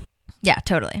crossover. Yeah,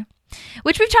 totally.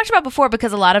 Which we've talked about before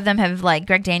because a lot of them have, like,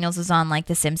 Greg Daniels was on like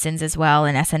The Simpsons as well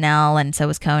and SNL, and so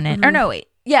was Conan. Mm-hmm. Or no, wait.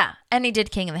 Yeah, and he did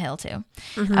King of the Hill too.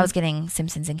 Mm-hmm. I was getting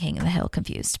Simpsons and King of the Hill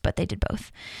confused, but they did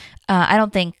both. I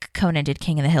don't think Conan did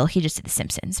King of the Hill. He just did The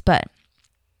Simpsons. But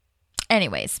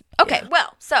anyways, okay,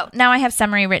 well, so now I have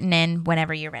summary written in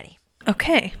whenever you're ready.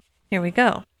 Okay, here we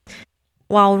go.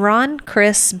 While Ron,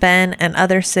 Chris, Ben, and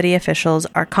other city officials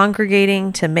are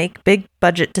congregating to make big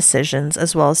budget decisions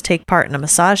as well as take part in a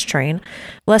massage train,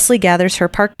 Leslie gathers her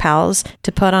park pals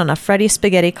to put on a Freddy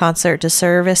Spaghetti concert to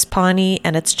service Pawnee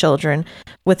and its children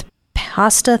with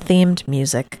pasta-themed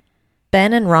music.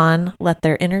 Ben and Ron let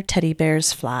their inner teddy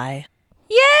bears fly.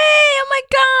 Yay! Oh my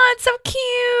God, so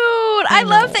cute! I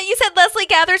love that you said Leslie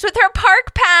gathers with her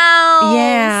park pals.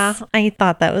 Yeah, I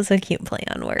thought that was a cute play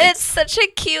on words. It's such a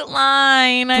cute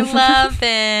line. I love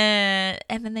it.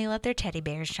 And then they let their teddy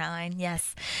bears shine.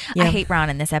 Yes. Yeah. I hate Ron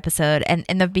in this episode. And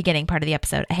in the beginning part of the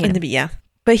episode, I hate him. Yeah.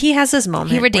 But he has his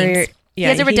moment. He redeems. He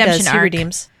has a redemption arc. He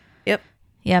redeems. Yep.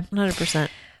 100%.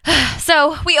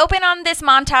 So we open on this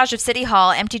montage of City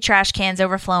Hall, empty trash cans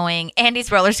overflowing.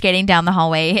 Andy's roller skating down the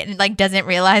hallway and like doesn't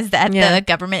realize that the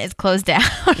government is closed down.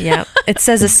 Yeah. It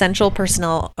says essential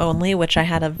personnel only, which I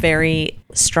had a very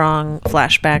strong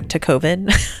flashback to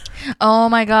COVID. Oh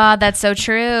my God. That's so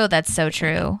true. That's so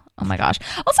true. Oh my gosh.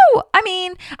 Also, I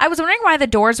mean, I was wondering why the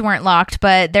doors weren't locked,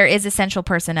 but there is essential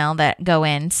personnel that go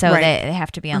in, so they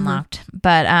have to be unlocked.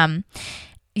 But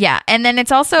yeah. And then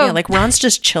it's also like Ron's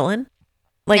just chilling.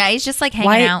 Like, yeah, he's just like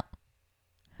hanging out.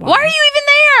 Why are you even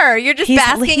there? You're just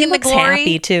basking in the glory. He looks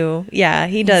happy too. Yeah,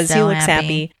 he does. So he looks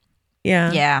happy.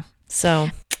 Yeah. Yeah. So.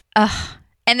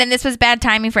 And then this was bad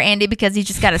timing for Andy because he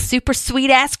just got a super sweet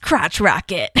ass crotch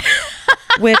rocket.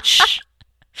 Which,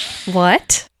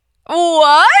 what?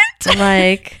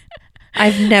 Like,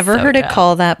 I've never heard it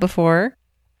called that before.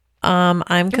 I'm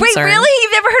concerned. Wait, really?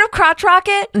 You've never heard of crotch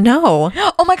rocket? No.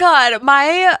 Oh my God.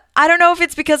 I don't know if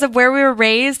it's because of where we were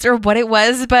raised or what it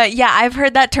was, but yeah, I've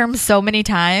heard that term so many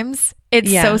times.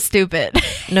 It's so stupid.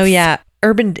 No, yeah.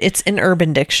 It's in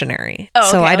Urban Dictionary.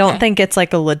 Oh, so I don't think it's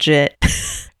like a legit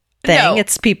thing. No.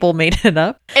 It's people made it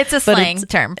up. It's a slang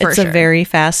term for sure. It's a very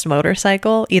fast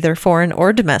motorcycle, either foreign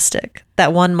or domestic,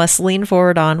 that one must lean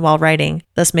forward on while riding,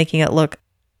 thus making it look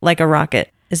like a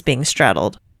rocket is being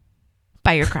straddled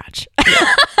by your crotch.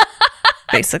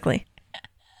 Basically.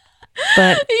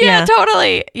 But yeah,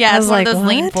 totally. Yeah, it's one like, of those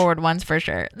lean forward ones for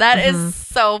sure. That is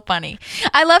so funny.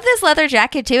 I love this leather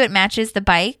jacket too. It matches the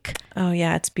bike. Oh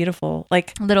yeah, it's beautiful.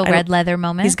 Like little red leather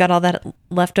moment. He's got all that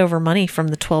leftover money from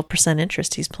the 12%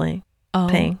 interest he's paying.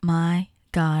 Oh my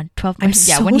God, 12%. I'm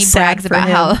so when he brags about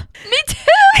how me too.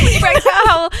 When he brags about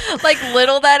how like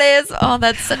little that is. Oh,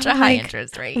 that's such a high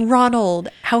interest rate. Ronald,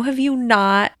 how have you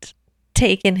not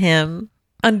taken him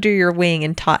under your wing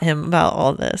and taught him about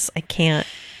all this? I can't.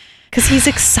 Because he's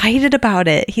excited about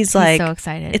it. He's like, so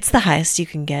excited. It's the highest you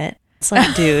can get. It's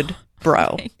like, dude,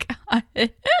 bro,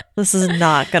 this is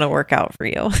not going to work out for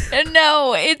you.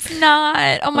 No, it's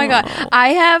not. Oh my God.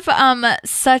 I have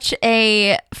such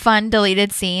a fun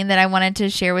deleted scene that I wanted to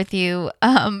share with you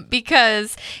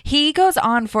because he goes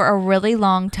on for a really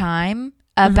long time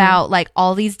about like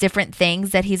all these different things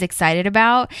that he's excited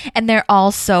about, and they're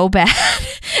all so bad.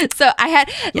 So I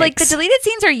had like the deleted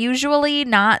scenes are usually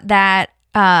not that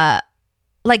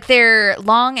like they're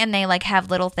long and they like have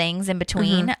little things in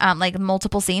between, like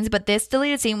multiple scenes, but this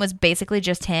deleted scene was basically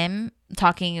just him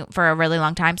talking for a really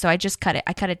long time. So I just cut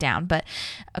it down. But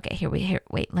okay,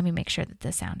 wait, let me make sure that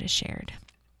the sound is shared.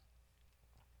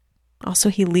 Also,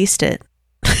 he leased it.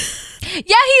 Yeah,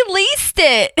 he leased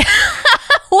it.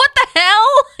 What the hell?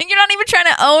 You're not even trying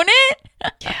to own it?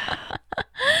 Yeah.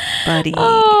 Buddy.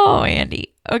 Oh,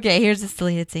 Andy. Okay, here's this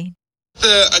deleted scene.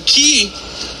 A key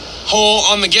hole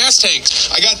on the gas tank.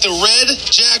 I got the red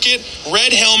jacket,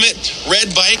 red helmet,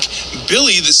 red bike.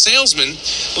 Billy, the salesman,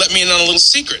 let me in on a little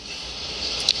secret.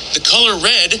 The color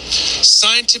red,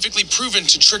 scientifically proven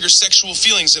to trigger sexual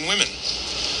feelings in women.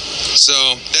 So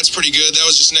that's pretty good. That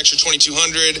was just an extra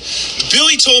 $2,200.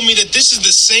 Billy told me that this is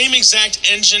the same exact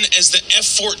engine as the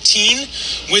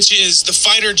F-14, which is the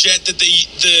fighter jet that the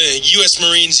U.S.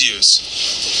 Marines use.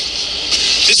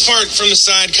 This part from the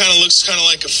side kind of looks kind of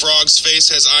like a frog's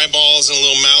face, has eyeballs and a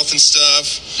little mouth and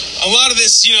stuff. A lot of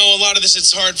this,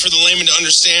 it's hard for the layman to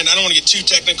understand. I don't want to get too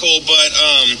technical, but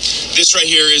this right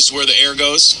here is where the air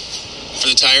goes for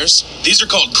the tires. These are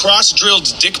called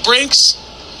cross-drilled dick brakes.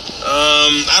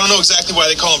 I don't know exactly why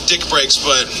they call them dick brakes,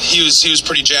 but he was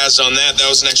pretty jazzed on that. That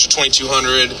was an extra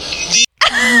 $2,200.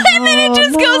 And then it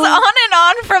just goes on and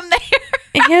on from there.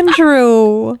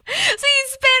 Andrew. So you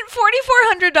spent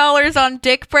 $4,400 on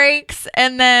dick brakes,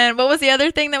 and then what was the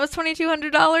other thing that was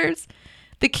 $2,200?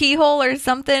 The keyhole or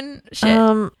something?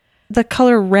 Shit. The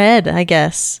color red, I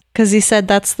guess, because he said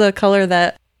that's the color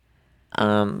that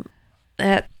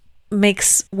that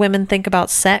makes women think about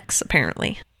sex,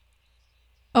 apparently.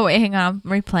 Oh, wait, hang on.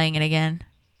 I'm replaying it again.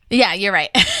 Yeah, you're right.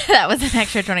 That was an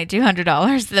extra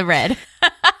 $2,200, the red.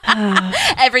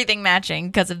 Everything matching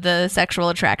because of the sexual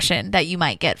attraction that you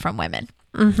might get from women.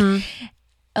 Mm-hmm.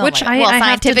 Oh, which I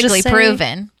scientifically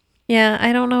proven. Yeah,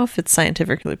 I don't know if it's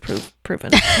scientifically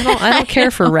proven. I don't care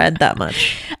for red that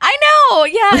much. I know.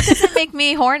 Yeah, it doesn't make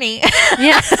me horny.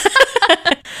 Yeah.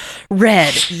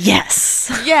 Red,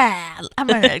 yes. Yeah, I'm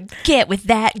going to get with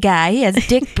that guy. He has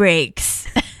dick brakes.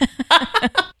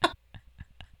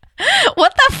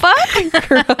 What the fuck?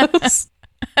 Gross.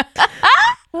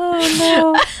 Oh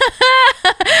no.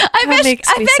 I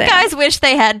bet guys wish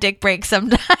they had dick brakes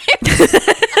sometimes. Too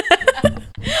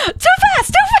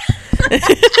fast.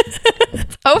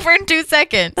 Over in 2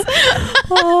 seconds.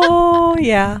 Oh,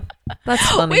 yeah. That's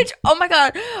funny. Which, oh my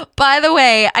God. By the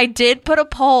way, I did put a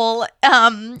poll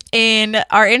in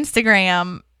our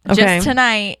Instagram just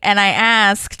tonight, and I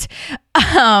asked,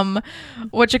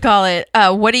 what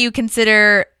do you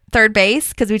consider third base?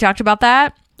 Because we talked about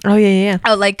that. Oh, yeah.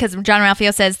 Oh, like, because John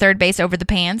Ralphio says third base over the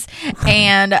pants.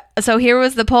 And so here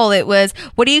was the poll. It was,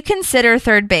 what do you consider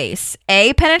third base?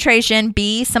 A, penetration,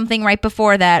 B, something right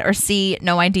before that, or C,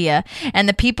 no idea. And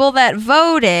the people that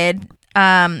voted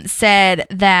said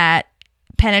that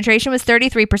penetration was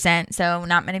 33%. So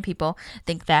not many people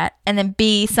think that. And then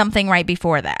B, something right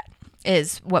before that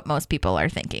is what most people are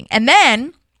thinking. And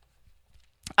then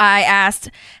I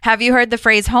asked, have you heard the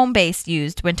phrase home base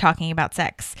used when talking about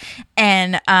sex?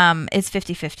 And it's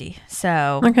 50-50.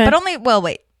 So, but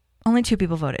only 2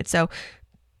 people voted. So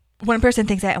one person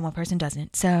thinks that and one person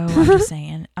doesn't. So I'm just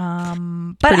saying.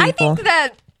 But I think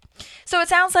that, so it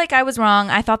sounds like I was wrong.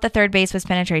 I thought the third base was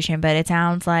penetration, but it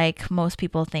sounds like most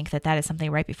people think that is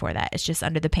something right before that. It's just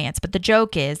under the pants. But the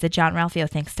joke is that John Ralphio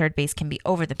thinks third base can be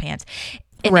over the pants.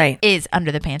 And it is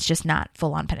under the pants, just not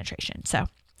full on penetration. So.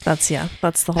 That's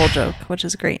the whole joke, which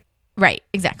is great. Right,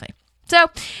 exactly. So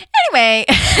anyway,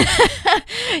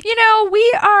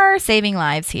 we are saving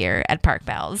lives here at Park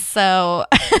Bells. So,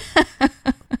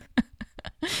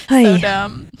 so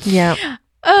dumb. Yeah.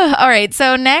 All right.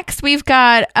 So next we've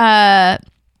got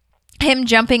him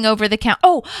jumping over the count.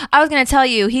 Oh, I was going to tell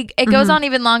you, it goes on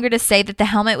even longer to say that the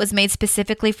helmet was made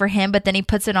specifically for him, but then he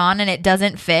puts it on and it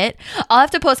doesn't fit. I'll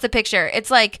have to post the picture. It's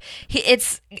like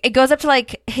it goes up to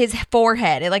like his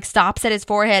forehead. It like stops at his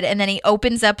forehead, and then he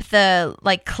opens up the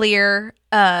like clear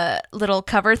little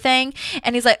cover thing,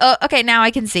 and he's like, oh, okay, now I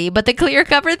can see. But the clear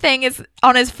cover thing is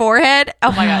on his forehead.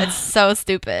 Oh my God, it's so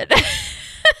stupid.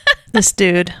 This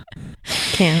dude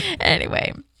can't.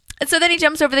 Anyway, so then he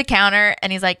jumps over the counter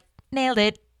and he's like, nailed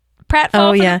it.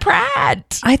 Pratfall for the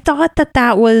Pratt. I thought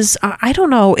that was, I don't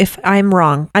know if I'm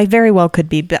wrong. I very well could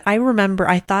be, but I remember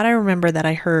that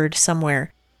I heard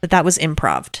somewhere that was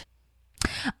improv.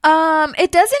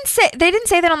 It doesn't say, they didn't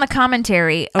say that on the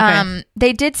commentary. Okay.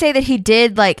 They did say that he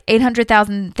did like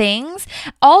 800,000 things.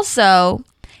 Also,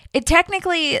 it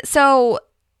technically, so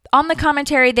on the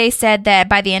commentary, they said that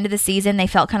by the end of the season, they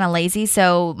felt kind of lazy.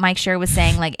 So Mike Schur was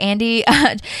saying, like, Andy,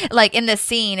 like in the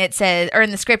scene, it says, or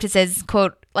in the script, it says,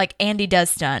 quote, like, Andy does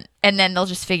stunt. And then he'll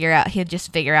just figure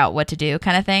out what to do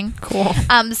kind of thing. Cool.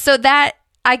 So that,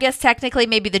 I guess, technically,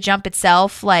 maybe the jump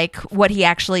itself, like, what he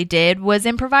actually did was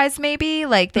improvised, maybe.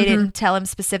 Like, they didn't tell him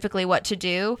specifically what to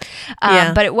do.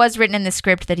 But it was written in the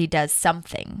script that he does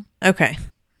something. Okay.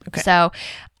 So,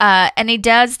 and he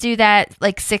does do that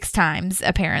like 6 times.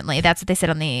 Apparently, that's what they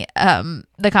said on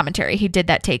the commentary. He did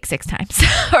that take 6 times,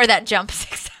 or that jump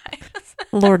 6 times.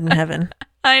 Lord in heaven.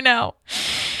 I know.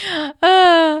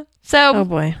 Oh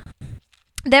boy.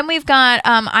 Then we've got.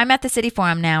 I'm at the City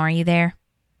Forum now. Are you there?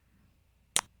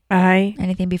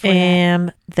 Anything before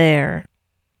am there.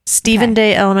 Stephen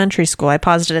Day Elementary School. I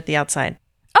paused it at the outside.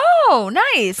 Oh,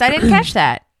 nice! I didn't catch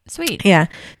that. Sweet. Yeah.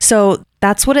 So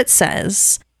that's what it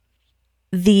says.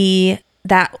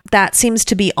 That seems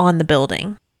to be on the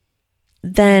building.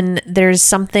 Then there's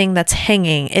something that's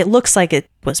hanging. It looks like it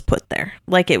was put there,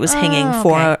 like it was hanging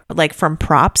like from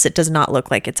props. It does not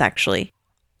look like it's actually.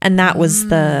 And that was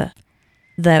the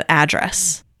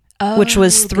address, which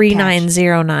was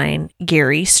 3909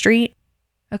 Geary Street.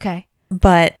 Okay.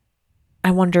 But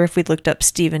I wonder if we looked up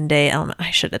Stephen Day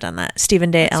I should have done that.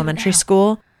 Stephen Day Elementary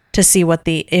School. To see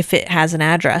if it has an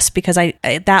address, because I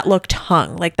that looked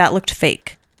hung, like that looked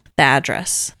fake, the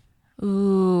address.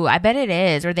 Ooh, I bet it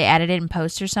is, or they added it in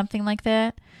post or something like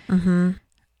that. I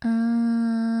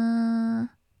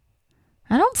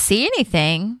don't see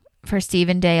anything for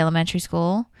Stephen Day Elementary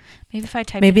School. Maybe if I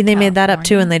type. Maybe they made that up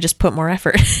too, and they just put more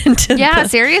effort into. Yeah,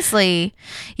 seriously.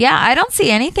 Yeah, I don't see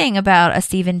anything about a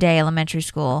Stephen Day Elementary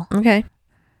School. Okay.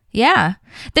 Yeah.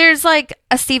 There's like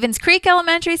a Stevens Creek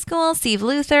Elementary School, Steve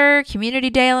Luther, Community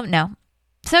Day. No.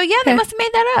 So yeah, they must have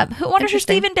made that up. Who wonders who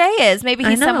Stephen Day is? Maybe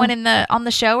he's someone on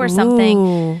the show or something.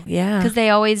 Ooh, yeah. Because they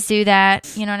always do that.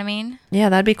 You know what I mean? Yeah,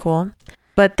 that'd be cool.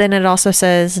 But then it also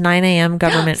says 9 a.m.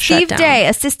 government Steve shutdown. Steve Day,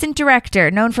 assistant director,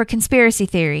 known for conspiracy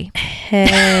theory.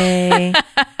 Hey.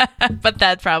 But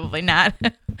that's probably not.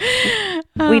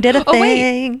 We did a thing.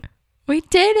 Wait. We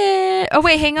did it. Oh,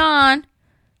 wait, hang on.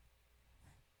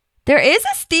 There is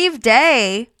a Steve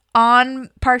Day on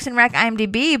Parks and Rec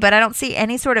IMDb, but I don't see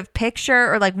any sort of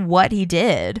picture or like what he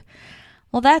did.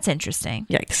 Well, that's interesting.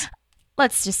 Yikes.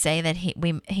 Let's just say that he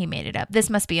made it up.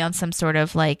 This must be on some sort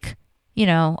of like, you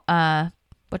know,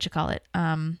 what you call it?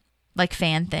 like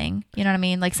fan thing. You know what I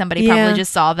mean? Like somebody probably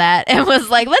just saw that and was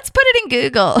like, let's put it in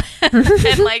Google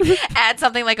and like add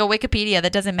something like a Wikipedia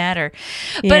that doesn't matter.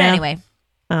 But anyway,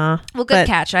 well, good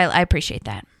catch. I appreciate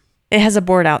that. It has a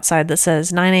board outside that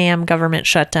says 9 a.m. government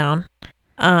shutdown,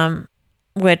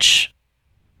 which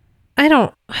I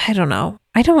don't know.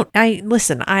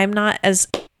 Listen, I'm not as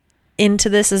into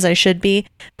this as I should be,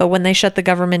 but when they shut the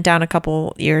government down a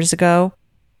couple years ago,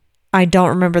 I don't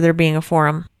remember there being a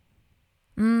forum.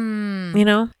 You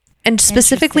know? And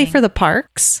specifically for the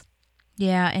parks.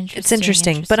 Yeah, interesting. It's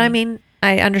interesting. But I mean,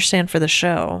 I understand for the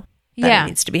show that it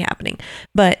needs to be happening.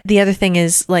 But the other thing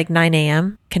is like 9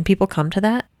 a.m. Can people come to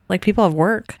that? Like people have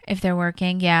work. If they're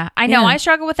working, yeah. I know. I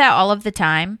struggle with that all of the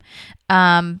time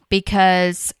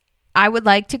because I would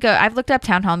like to go. I've looked up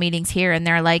town hall meetings here and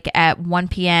they're like at 1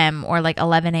 p.m. or like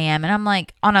 11 a.m. And I'm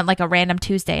like on a random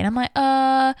Tuesday. And I'm like,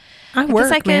 I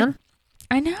work, man.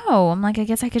 I know. I'm like, I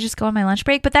guess I could just go on my lunch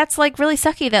break. But that's like really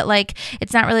sucky that like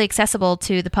it's not really accessible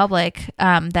to the public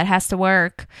that has to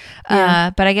work.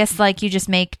 But I guess like you just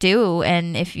make do.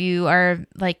 And if you are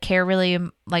like care really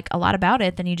like a lot about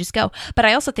it, then you just go. But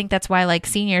I also think that's why like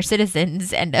senior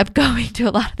citizens end up going to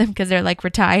a lot of them because they're like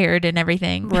retired and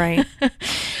everything. Right.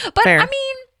 But I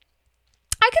mean,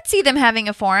 I could see them having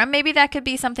a forum. Maybe that could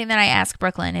be something that I ask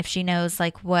Brooklyn if she knows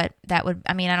like what that would.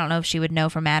 I mean, I don't know if she would know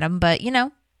from Adam, but you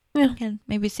know. Yeah, can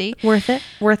maybe see worth it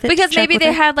because maybe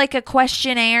they had like a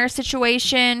questionnaire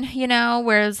situation, you know,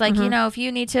 where it's like, you know, if you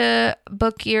need to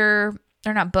book or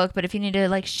not book, but if you need to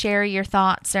like share your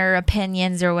thoughts or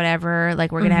opinions or whatever,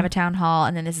 like we're gonna have a town hall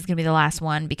and then this is gonna be the last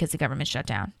one because the government shut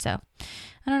down. So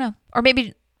I don't know, or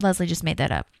maybe Leslie just made that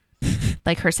up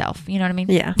like herself, you know what I mean?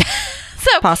 Yeah.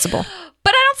 So possible,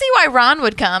 but I don't see why Ron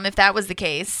would come if that was the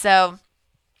case. So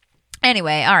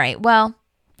anyway, all right, well,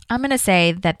 I'm going to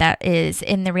say that is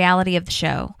in the reality of the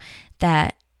show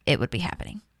that it would be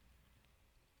happening.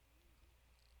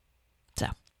 So,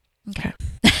 okay.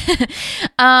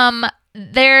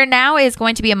 There now is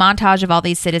going to be a montage of all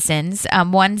these citizens.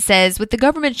 One says, with the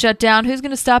government shut down, who's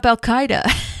going to stop Al-Qaeda?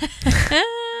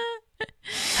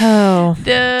 Oh,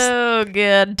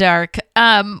 good, dark.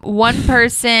 One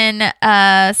person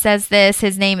says this.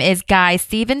 His name is Guy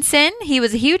Stevenson. He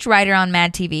was a huge writer on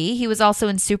Mad TV. He was also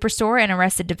in Superstore and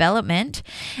Arrested Development.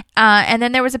 And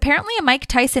then there was apparently a Mike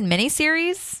Tyson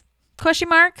miniseries, ?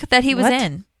 That he was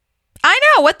in. I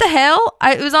know. What the hell?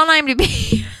 It was on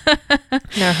IMDb.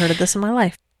 Never heard of this in my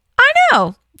life. I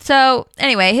know. So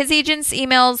anyway, his agent's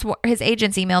emails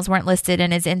weren't listed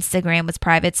and his Instagram was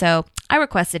private. So I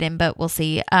requested him, but we'll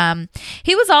see.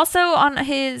 He was also on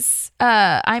his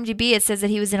IMDb. It says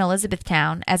that he was in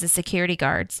Elizabethtown as a security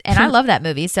guard. And I love that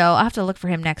movie. So I'll have to look for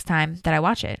him next time that I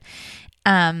watch it.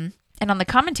 And on the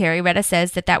commentary, Retta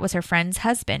says that was her friend's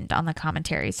husband on the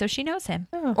commentary. So she knows him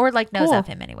or like knows of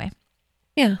him anyway.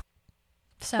 Yeah.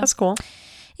 So that's cool.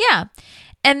 Yeah.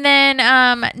 And then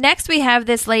next we have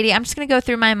this lady. I'm just going to go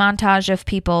through my montage of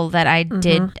people that I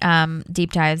did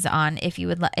deep dives on. If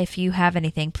you have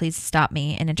anything, please stop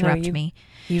me and interrupt me.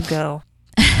 You go.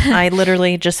 I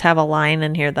literally just have a line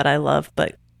in here that I love,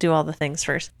 but do all the things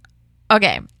first.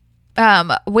 Okay.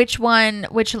 Which line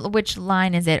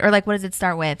is it? Or like, what does it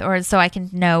start with? Or so I can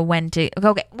know when to.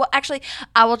 Okay. Well, actually,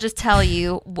 I will just tell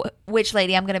you which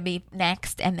lady I'm going to be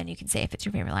next, and then you can say if it's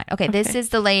your favorite line. Okay. This is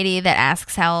the lady that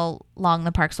asks how long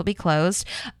the parks will be closed.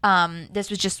 This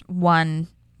was just one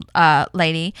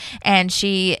lady, and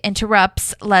she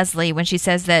interrupts Leslie when she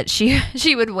says that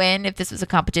she would win if this was a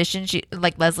competition.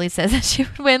 Leslie says that she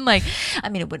would win. Like, I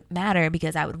mean, it wouldn't matter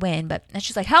because I would win, but and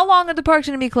she's like, how long are the parks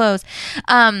going to be closed?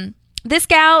 This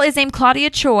gal is named Claudia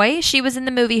Choi. She was in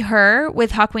the movie Her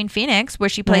with Joaquin Phoenix, where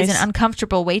she plays an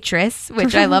uncomfortable waitress,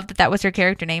 which I love that was her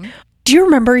character name. Do you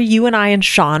remember you and I and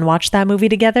Sean watched that movie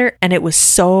together? And it's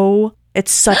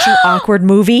such an awkward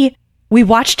movie. We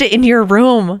watched it in your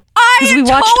room. I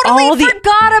totally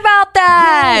forgot about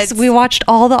that. Yes, we watched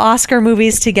all the Oscar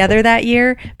movies together that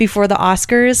year before the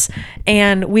Oscars.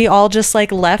 And we all just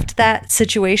like left that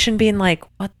situation being like,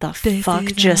 what the fuck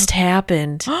just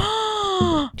happened?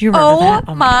 Do you remember that?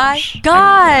 Oh my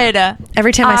God.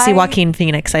 Every time I see Joaquin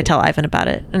Phoenix, I tell Ivan about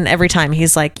it. And every time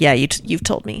he's like, yeah, you've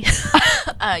told me.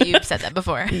 You've said that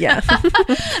before. Yeah.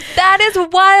 That is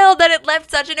wild that it left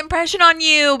such an impression on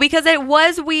you because it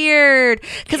was weird.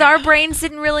 Because our brains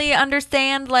didn't really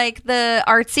understand like the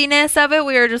artsiness of it.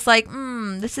 We were just like,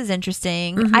 this is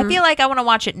interesting. I feel like I want to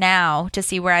watch it now to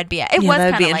see where I'd be at. It was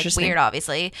kind of like weird,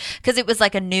 obviously, because it was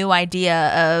like a new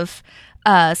idea of...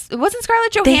 it wasn't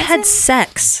Scarlett Johansson? They had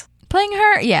sex. Playing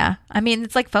her? Yeah. I mean,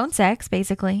 it's like phone sex,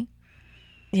 basically.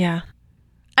 Yeah.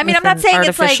 I mean, I'm not saying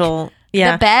it's like the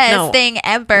best thing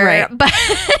ever, but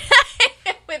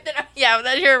with an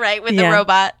Yeah, you're right with the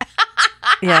robot.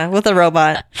 Yeah, with the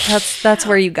robot. That's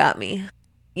where you got me.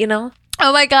 You know?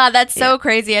 Oh my God, that's so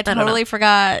crazy. I totally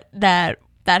forgot that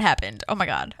happened. Oh my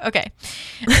God. Okay.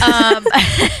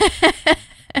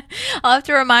 I'll have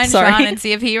to remind Sean and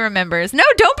see if he remembers. No,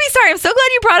 don't be sorry. I'm so glad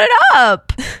you brought it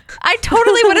up. I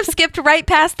totally would have skipped right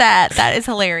past that. That is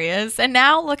hilarious. And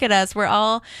now look at us. We're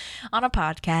all on a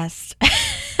podcast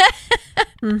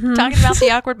talking about the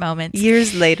awkward moments.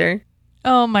 Years later.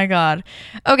 Oh my God.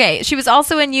 Okay. She was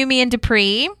also in You, Me, and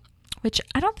Dupree, which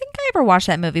I don't think I ever watched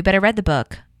that movie, but I read the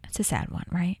book. It's a sad one,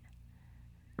 right?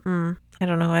 I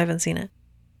don't know. I haven't seen it.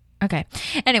 Okay.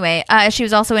 Anyway, she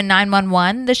was also in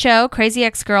 911, the show, Crazy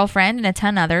Ex-Girlfriend, and a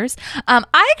ton others. I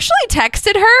actually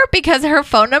texted her because her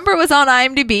phone number was on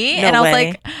IMDb, and I was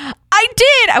like, I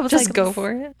did. I was just like, go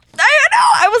for it. I know.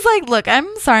 I was like, look,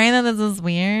 I'm sorry that this is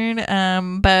weird,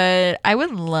 but I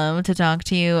would love to talk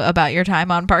to you about your time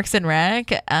on Parks and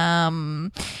Rec,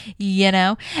 you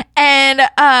know. And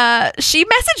she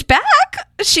messaged back.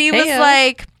 She was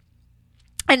like.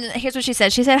 And here's what she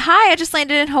said. She said, "Hi, I just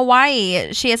landed in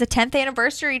Hawaii. She has a 10th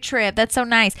anniversary trip. That's so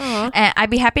nice. And I'd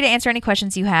be happy to answer any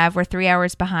questions you have. We're 3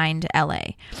 hours behind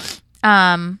LA."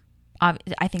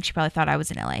 I think she probably thought I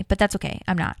was in LA, but that's okay.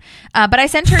 I'm not. But I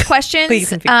sent her questions. But you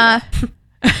can figure it out.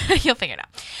 You'll figure it out.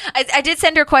 I did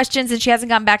send her questions and she hasn't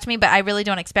gotten back to me, but I really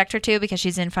don't expect her to because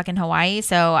she's in fucking Hawaii.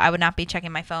 So I would not be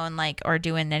checking my phone or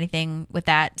doing anything with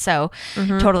that. So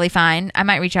totally fine. I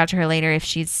might reach out to her later if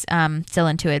she's still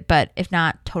into it, but if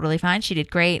not, totally fine. She did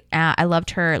great. I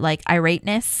loved her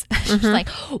irateness. She's like,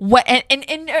 what? And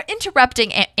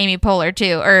interrupting Amy Poehler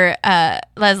too, or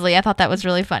Leslie. I thought that was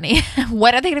really funny.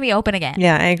 When are they going to be open again?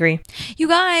 Yeah, I agree. You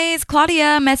guys,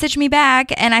 Claudia messaged me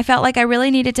back and I felt like I really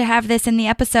needed to have this in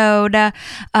the episode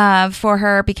for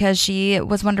her because she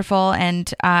was wonderful,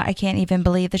 and I can't even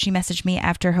believe that she messaged me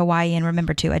after Hawaii and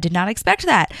remembered to. I did not expect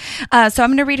that. So I'm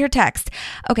going to read her text.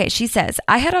 Okay, she says,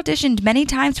 "I had auditioned many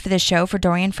times for this show for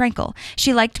Dorian Frankel.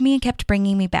 She liked me and kept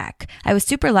bringing me back. I was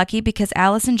super lucky because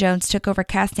Allison Jones took over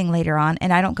casting later on,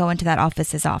 and I don't go into that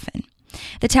office as often.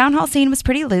 The town hall scene was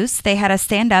pretty loose. They had us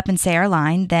stand up and say our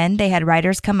line. Then they had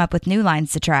writers come up with new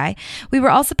lines to try. We were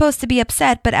all supposed to be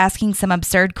upset, but asking some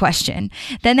absurd question.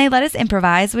 Then they let us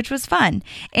improvise, which was fun.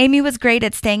 Amy was great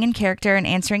at staying in character and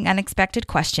answering unexpected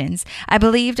questions. I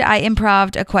believed I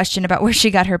improv'd a question about where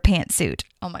she got her pantsuit."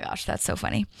 Oh my gosh, that's so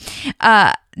funny.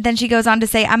 Then she goes on to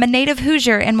say, "I'm a native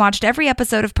Hoosier and watched every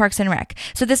episode of Parks and Rec,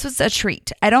 so this was a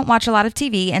treat. I don't watch a lot of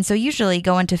TV and so usually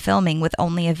go into filming with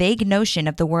only a vague notion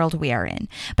of the world we are in.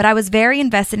 But I was very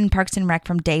invested in Parks and Rec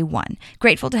from day one.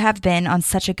 Grateful to have been on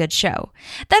such a good show."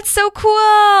 That's so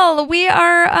cool. We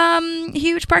are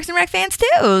huge Parks and Rec fans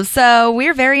too, so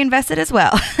we're very invested as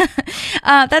well.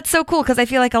 That's so cool because I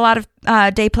feel like a lot of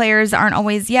day players aren't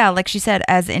always, like she said,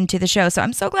 as into the show. So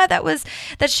I'm so glad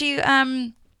that she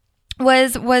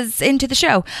was into the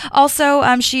show. Also,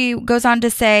 she goes on to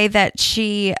say that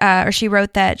she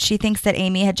wrote that she thinks that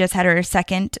Amy had just had her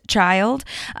second child,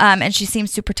 and she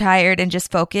seems super tired and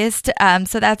just focused.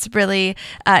 So that's really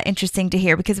interesting to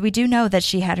hear because we do know that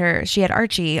she had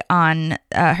Archie on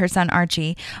her son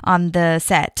Archie on the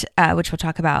set, which we'll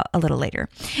talk about a little later.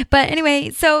 But anyway,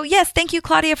 so yes, thank you,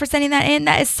 Claudia, for sending that in.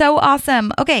 That is so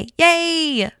awesome. Okay,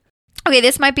 yay. Okay,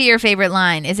 this might be your favorite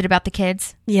line. Is it about the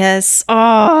kids? Yes. Oh,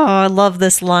 I love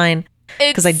this line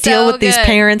because I deal with these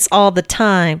parents all the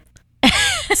time.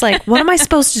 It's like, what am I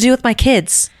supposed to do with my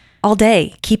kids all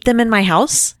day? Keep them in my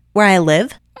house where I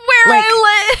live?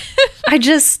 I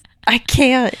live. I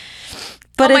can't.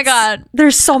 But oh my God.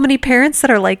 There's so many parents that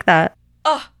are like that.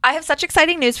 Oh, I have such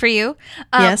exciting news for you.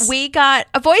 Yes. We got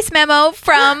a voice memo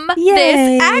from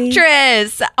this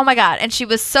actress. Oh my God. And she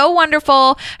was so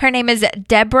wonderful. Her name is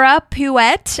Deborah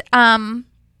Puett.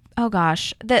 Oh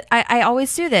gosh, I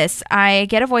always do this. I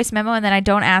get a voice memo and then I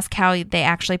don't ask how they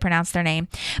actually pronounce their name.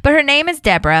 But her name is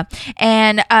Deborah.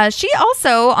 And she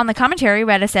also, on the commentary,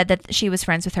 Retta said that she was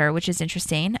friends with her, which is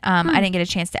interesting. I didn't get a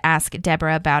chance to ask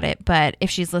Deborah about it. But if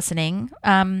she's listening,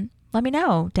 let me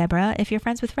know, Deborah, if you're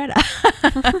friends with Retta.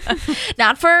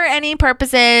 Not for any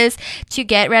purposes to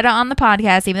get Retta on the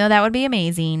podcast, even though that would be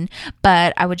amazing.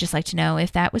 But I would just like to know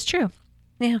if that was true.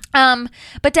 Yeah.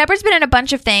 But Deborah's been in a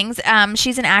bunch of things.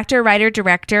 She's an actor, writer,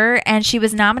 director, and she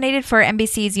was nominated for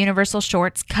NBC's Universal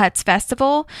Short Cuts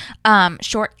Festival.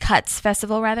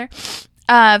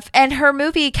 And her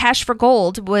movie Cash for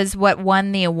Gold was what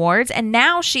won the awards. And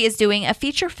now she is doing a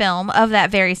feature film of that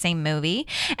very same movie.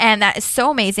 And that is so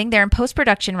amazing. They're in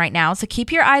post-production right now. So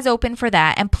keep your eyes open for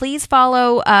that. And please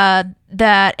follow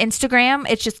the Instagram.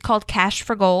 It's just called Cash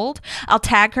for Gold. I'll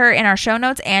tag her in our show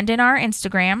notes and in our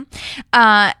Instagram.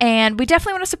 And we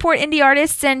definitely want to support indie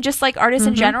artists and just like artists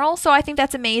in general. So I think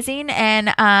that's amazing.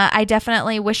 And I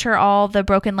definitely wish her all the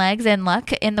broken legs and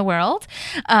luck in the world.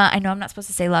 I know I'm not supposed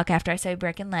to say luck after I say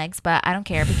broken legs, but I don't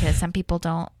care because some people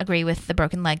don't agree with the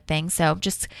broken leg thing. So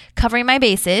just covering my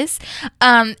bases.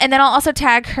 And then I'll also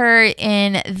tag her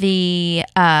in the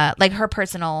like her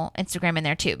personal Instagram in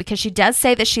there too, because she does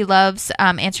say that she loves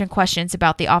answering questions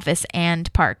about The Office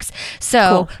and Parks.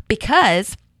 So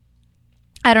because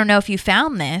I don't know if you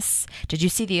found this, did you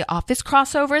see the Office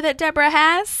crossover that Deborah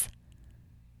has?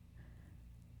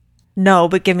 No,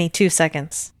 but give me 2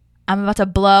 seconds. I'm about to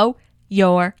blow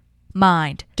your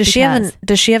mind. Does she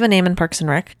have a name in Parks and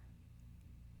Rec?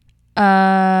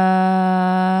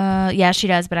 Yeah, she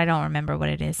does, but I don't remember what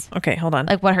it is. Okay, hold on.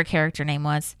 Like what her character name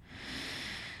was.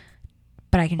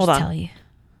 But I can just tell you.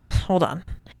 Hold on.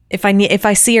 If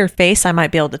I see her face, I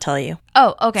might be able to tell you.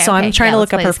 Oh, okay. So I'm trying to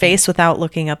look up her face without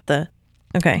looking up the.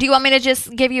 Okay. Do you want me to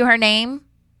just give you her name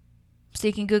so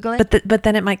you can Google it? But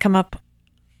then it might come up.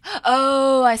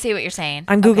 Oh, I see what you're saying.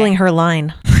 I'm Googling her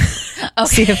line.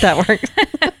 See if that works.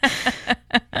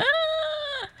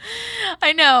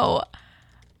 I know.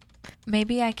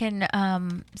 Maybe I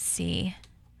can see.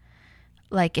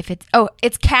 Like if it's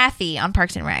it's Kathy on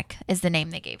Parks and Rec is the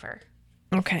name they gave her.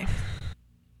 Okay.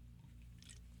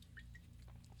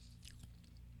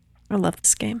 I love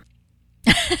this game.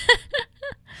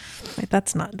 Wait,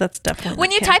 that's definitely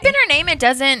when you type in her name, it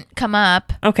doesn't come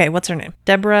up. Okay, what's her name?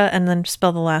 Deborah, and then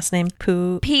spell the last name.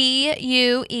 Puette. Puette.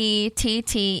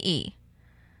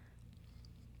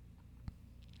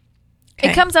 Okay.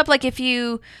 It comes up like if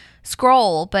you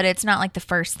scroll, but it's not like the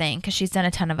first thing because she's done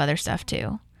a ton of other stuff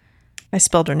too. I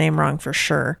spelled her name wrong for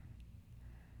sure.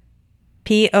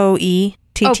 Poette.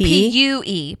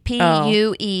 Puette.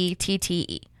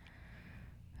 Puette.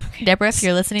 Deborah, if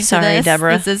you're listening to this,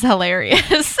 Deborah. This is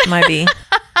hilarious. Might be.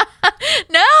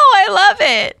 No, I love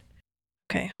it.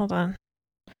 Okay, hold on.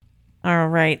 All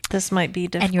right, this might be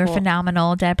difficult. And you're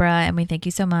phenomenal, Deborah, and we thank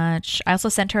you so much. I also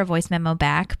sent her a voice memo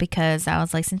back because I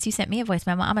was like, since you sent me a voice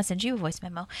memo, I'm going to send you a voice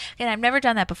memo. And I've never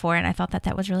done that before, and I thought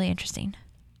that was really interesting.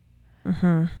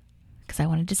 Mm-hmm. Because I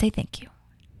wanted to say thank you.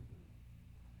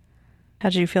 How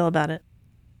did you feel about it?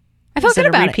 I felt good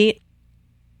about repeat?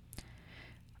 it.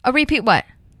 A repeat what?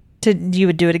 You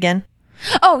would do it again?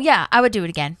 Oh, yeah. I would do it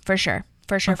again. For sure.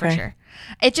 For sure.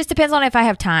 It just depends on if I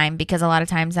have time because a lot of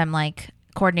times I'm like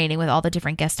coordinating with all the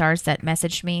different guest stars that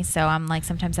messaged me. So I'm like,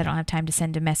 sometimes I don't have time to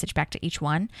send a message back to each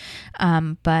one.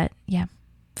 But yeah.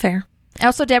 Fair.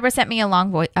 Also, Deborah sent me a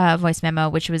long voice memo,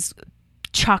 which was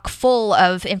chock full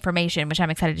of information, which I'm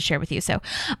excited to share with you. So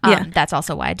that's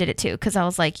also why I did it too. Because I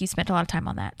was like, you spent a lot of time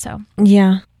on that. So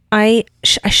yeah.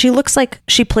 She looks like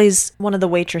she plays one of the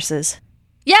waitresses.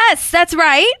 Yes, that's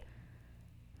right.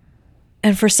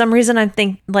 And for some reason, I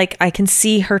think like I can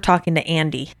see her talking to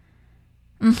Andy.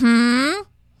 Mm-hmm.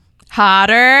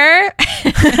 Hotter.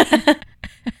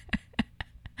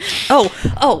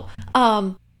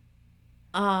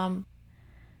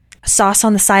 Sauce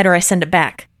on the side, or I send it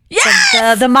back.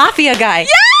 Yes! The mafia guy.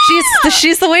 Yes!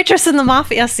 She's the waitress in the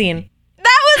mafia scene.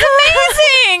 That was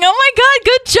amazing! Oh my god,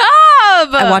 good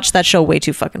job! I watched that show way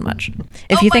too fucking much.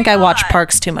 If you think I watch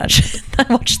Parks too much, I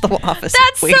watch The Office.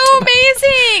 That's way so too much.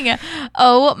 amazing!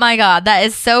 Oh my god, that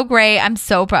is so great. I'm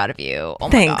so proud of you. Oh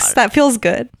my Thanks. God. That feels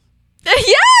good.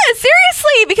 Yeah,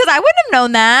 seriously, because I wouldn't have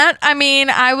known that. I mean,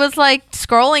 I was like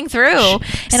scrolling through,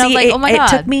 and I was like, "Oh my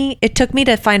god!" It took me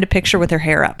to find a picture with her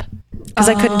hair up because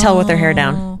I couldn't tell with her hair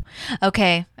down.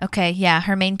 Okay, yeah,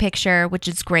 her main picture, which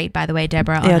is great by the way,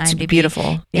 Deborah on it's IMDb,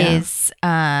 beautiful. Yeah. Is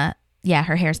her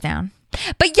hair's down.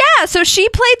 But yeah, so she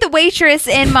played the waitress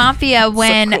in Mafia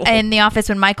when cool. in the office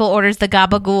when Michael orders the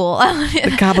gabagool.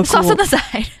 The gabagool. Sauce on the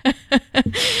side.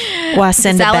 Well, I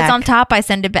send it Salads back. on top, I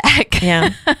send it back.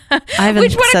 Yeah. Ivan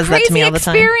says that to me all the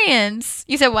time. Experience.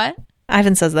 You said what?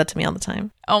 Ivan says that to me all the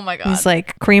time. Oh my god. He's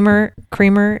like, creamer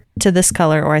to this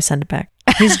color, or I send it back.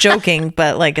 He's joking,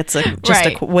 but like it's just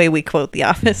a way we quote The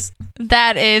Office.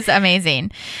 That is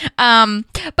amazing. But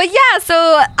yeah,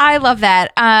 so I love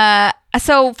that.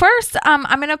 So first,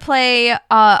 I'm gonna play.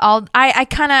 I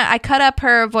cut up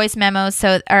her voice memos.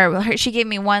 She gave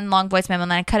me one long voice memo,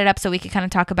 and then I cut it up so we could kind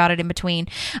of talk about it in between.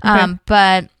 Okay.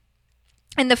 But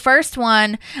in the first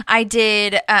one, I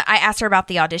asked her about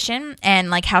the audition and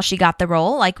like how she got the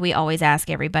role, like we always ask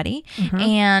everybody. Mm-hmm.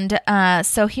 And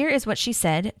so here is what she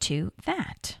said to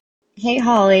that. Hey,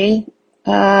 Holly.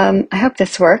 I hope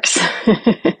this works.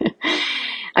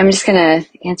 I'm just going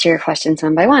to answer your questions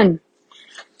one by one.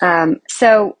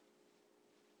 So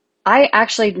I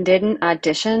actually didn't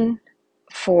audition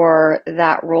for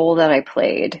that role that I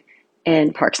played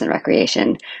in Parks and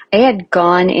Recreation. I had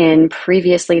gone in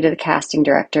previously to the casting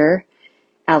director,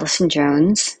 Allison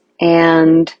Jones,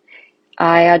 and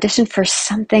I auditioned for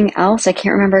something else. I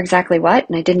can't remember exactly what,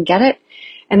 and I didn't get it.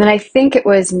 And then I think it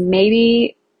was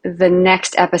maybe the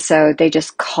next episode, they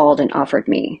just called and offered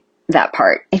me that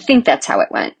part. I think that's how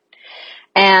it went.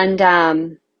 And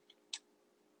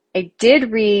I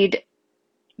did read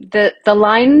the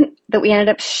line that we ended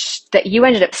up that you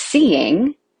ended up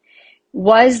seeing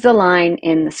was the line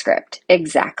in the script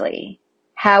exactly.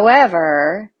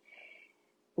 However,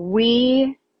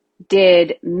 we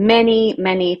did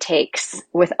many takes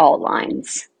with all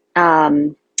lines,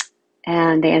 and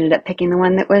they ended up picking the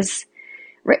one that was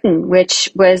written, which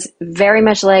was very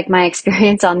much like my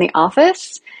experience on The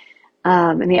Office.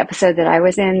 In the episode that I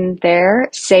was in there,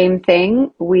 same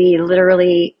thing. We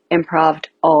literally improv'd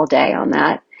all day on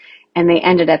that. And they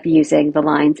ended up using the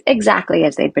lines exactly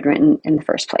as they'd been written in the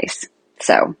first place.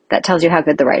 So that tells you how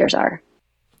good the writers are.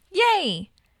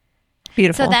 Yay.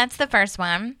 Beautiful. So that's the first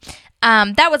one.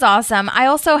 That was awesome. I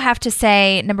also have to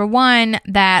say, number one,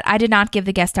 that I did not give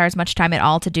the guest stars much time at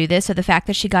all to do this. So the fact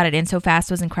that she got it in so fast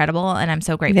was incredible, and I'm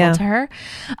so grateful to her.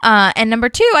 And number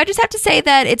two, I just have to say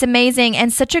that it's amazing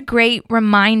and such a great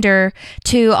reminder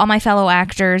to all my fellow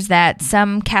actors that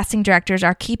some casting directors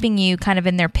are keeping you kind of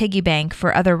in their piggy bank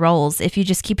for other roles. If you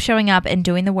just keep showing up and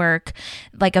doing the work,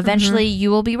 like eventually you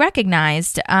will be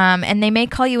recognized, and they may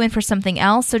call you in for something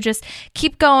else. So just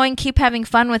keep going, keep having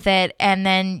fun with it, and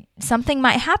then something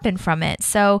might happen from it.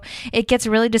 So it gets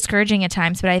really discouraging at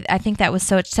times, but I think that was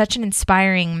such an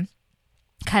inspiring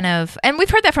kind of, and we've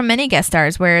heard that from many guest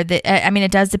stars where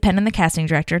it does depend on the casting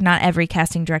director. Not every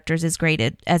casting director is as great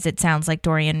as it sounds like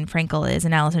Dorian Frankel is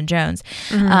and Allison Jones.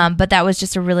 But that was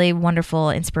just a really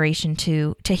wonderful inspiration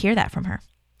to hear that from her.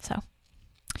 So,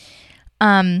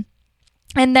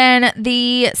 and then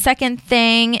the second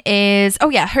thing is,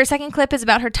 her second clip is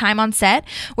about her time on set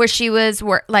where she was,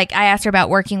 I asked her about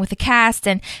working with the cast,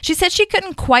 and she said she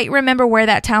couldn't quite remember where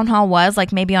that town hall was,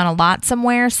 like maybe on a lot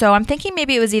somewhere. So I'm thinking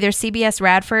maybe it was either CBS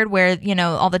Radford where,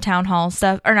 all the town hall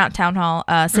stuff, or not town hall,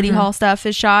 city hall stuff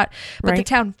is shot, but the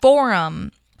town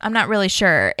forum, I'm not really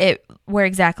sure where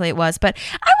exactly it was, but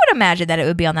I would imagine that it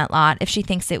would be on that lot. If she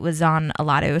thinks it was on a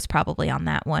lot, it was probably on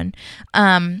that one.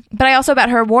 But I also about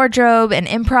her wardrobe and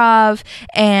improv,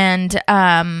 and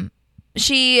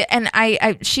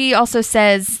she also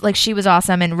says like she was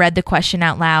awesome and read the question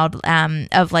out loud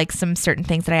of like some certain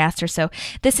things that I asked her. So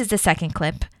this is the second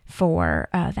clip for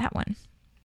that one.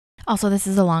 Also, this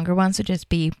is a longer one, so just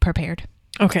be prepared.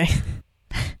 Okay.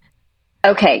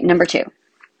 Okay, number 2.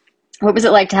 What was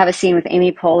it like to have a scene with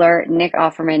Amy Poehler, Nick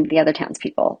Offerman, the other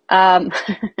townspeople?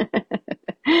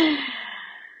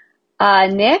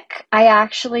 Nick, I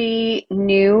actually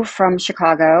knew from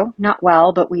Chicago, not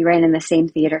well, but we ran in the same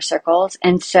theater circles.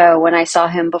 And so when I saw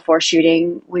him before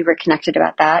shooting, we were connected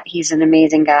about that. He's an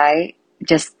amazing guy.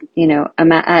 Just,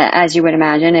 as you would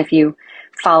imagine, if you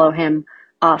follow him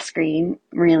off screen,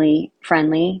 really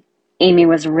friendly. Amy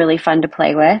was really fun to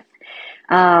play with.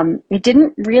 It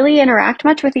didn't really interact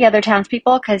much with the other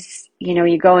townspeople because,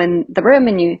 you go in the room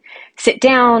and you sit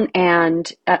down and,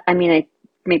 I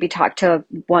maybe talked to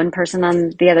one person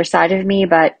on the other side of me,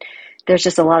 but there's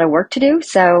just a lot of work to do.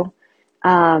 So,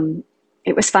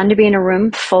 it was fun to be in a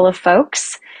room full of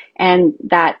folks, and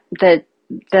that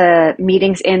the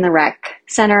meetings in the rec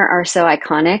center are so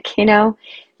iconic,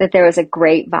 that there was a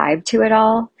great vibe to it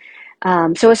all.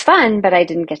 So it was fun, but I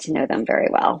didn't get to know them very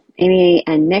well. Amy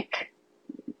and Nick,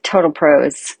 total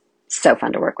pros, so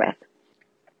fun to work with.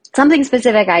 Something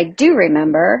specific I do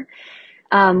remember,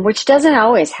 which doesn't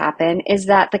always happen, is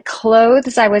that the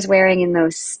clothes I was wearing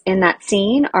in that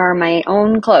scene are my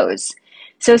own clothes.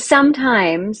 So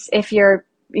sometimes if you're,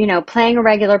 playing a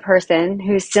regular person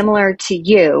who's similar to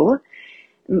you,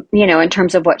 in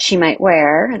terms of what she might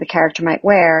wear, the character might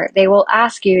wear, they will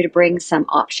ask you to bring some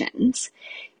options.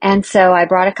 And so I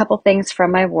brought a couple things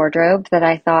from my wardrobe that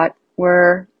I thought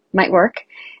might work.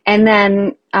 And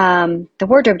then the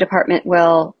wardrobe department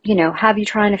will, have you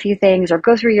try on a few things or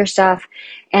go through your stuff.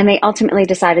 And they ultimately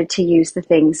decided to use the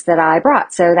things that I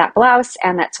brought. So that blouse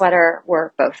and that sweater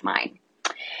were both mine.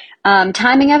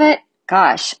 Timing of it,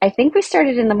 gosh, I think we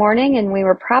started in the morning and we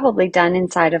were probably done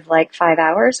inside of like 5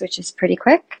 hours, which is pretty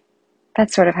quick.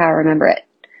 That's sort of how I remember it.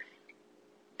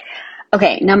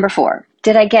 Okay, number 4.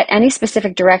 Did I get any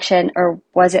specific direction, or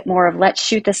was it more of let's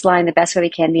shoot this line the best way we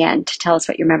can in the end to tell us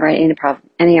what you remember any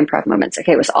improv moments?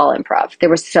 Okay, it was all improv. There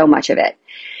was so much of it.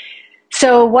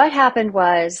 So what happened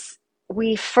was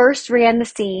we first ran the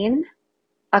scene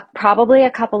probably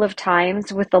a couple of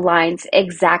times with the lines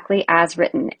exactly as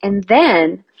written. And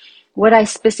then what I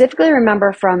specifically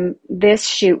remember from this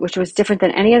shoot, which was different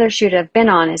than any other shoot I've been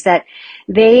on, is that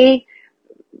they,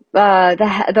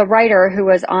 the writer who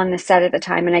was on the set at the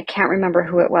time, and I can't remember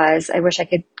who it was, I wish I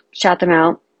could shout them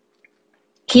out,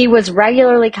 he was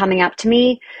regularly coming up to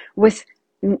me with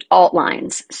alt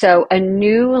lines. So a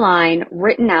new line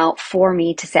written out for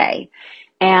me to say.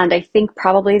 And I think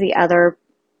probably the other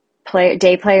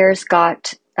day players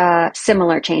got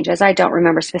similar changes. I don't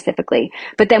remember specifically.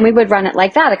 But then we would run it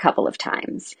like that a couple of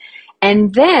times.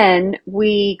 And then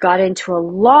we got into a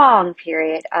long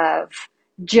period of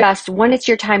just when it's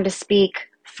your time to speak,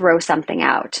 throw something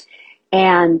out.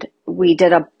 And we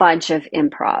did a bunch of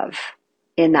improv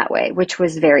in that way, which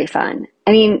was very fun.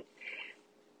 I mean,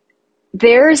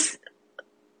 there's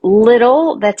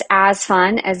little that's as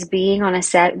fun as being on a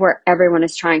set where everyone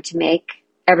is trying to make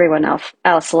everyone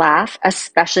else laugh,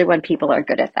 especially when people are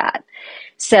good at that.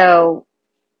 So,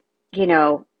 you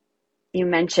know, you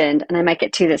mentioned, and I might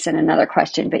get to this in another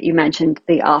question, but you mentioned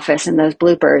The Office and those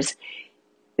bloopers.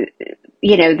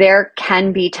 You know, there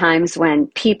can be times when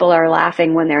people are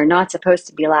laughing when they're not supposed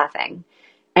to be laughing.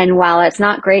 And while it's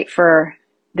not great for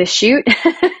the shoot,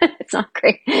 it's not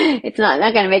great. It's not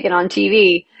going to make it on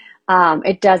TV.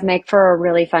 It does make for a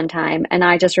really fun time. And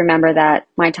I just remember that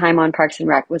my time on Parks and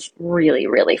Rec was really,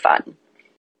 really fun.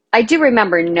 I do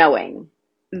remember knowing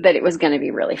that it was going to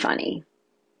be really funny.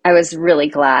 I was really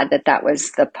glad that that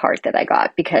was the part that I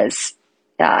got because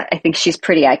I think she's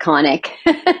pretty iconic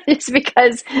just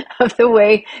because of the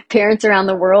way parents around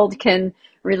the world can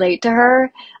relate to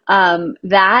her.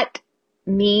 That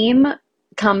meme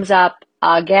comes up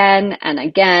again and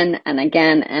again and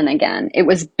again and again. It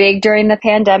was big during the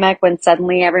pandemic when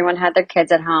suddenly everyone had their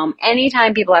kids at home.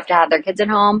 Anytime people have to have their kids at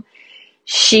home,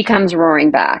 she comes roaring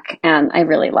back. And I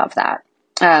really love that.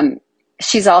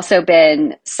 She's also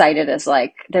been cited as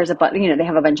like, they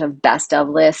have a bunch of best of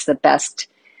lists, the best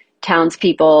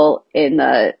townspeople in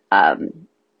the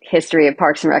history of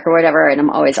Parks and Rec or whatever. And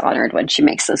I'm always honored when she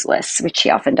makes those lists, which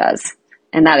she often does.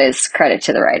 And that is credit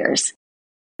to the writers.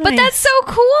 But that's so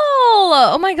cool.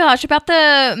 Oh my gosh, about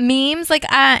the memes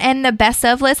and the best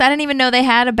of list. I didn't even know they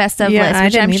had a best of list,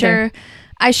 which I'm sure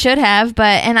I should have,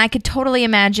 and I could totally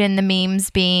imagine the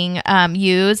memes being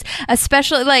used,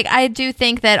 especially I do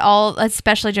think that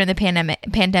especially during the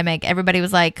pandemic, everybody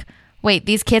was like, wait,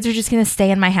 these kids are just going to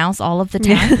stay in my house all of the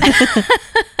time?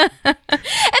 And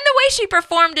the way she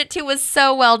performed it, too, was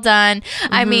so well done.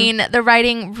 Mm-hmm. I mean, the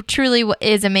writing truly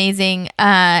is amazing.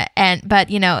 But,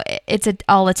 you know, it's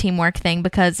all a teamwork thing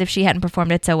because if she hadn't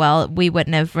performed it so well, we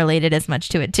wouldn't have related as much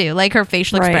to it, too. Like her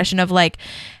facial expression of what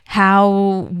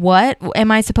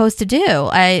am I supposed to do?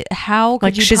 How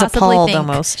could you she's possibly appalled think?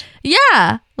 Almost.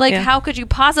 Yeah. How could you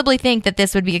possibly think that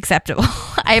this would be acceptable?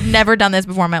 I have never done this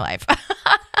before in my life.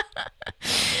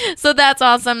 So that's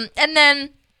awesome. And then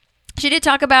she did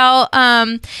talk about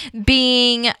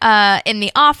being in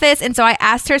The Office. And so I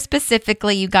asked her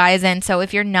specifically, you guys, and so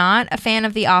if you're not a fan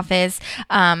of The Office,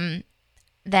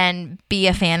 then be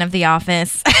a fan of The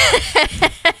Office.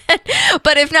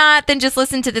 But if not, then just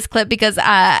listen to this clip because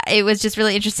it was just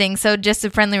really interesting. So just a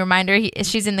friendly reminder,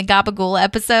 she's in the Gabagool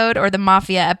episode, or the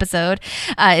Mafia episode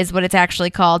is what it's actually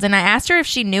called. And I asked her if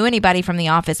she knew anybody from The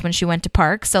Office when she went to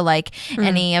Park. So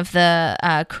any of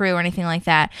the crew or anything like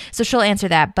that. So she'll answer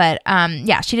that. But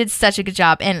yeah, she did such a good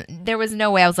job. And there was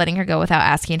no way I was letting her go without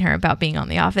asking her about being on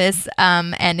The Office.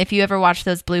 And if you ever watch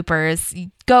those bloopers,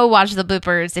 go watch the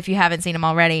bloopers if you haven't seen them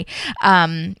already,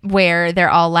 where they're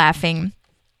all laughing.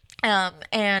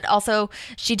 And also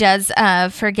she does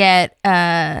forget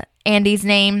Andy's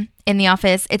name in The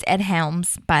Office. It's Ed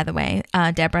Helms, by the way,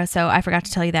 Deborah. So I forgot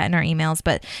to tell you that in our emails.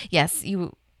 But yes,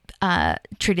 you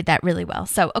treated that really well.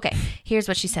 So, okay, here's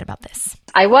what she said about this.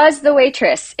 I was the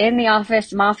waitress in The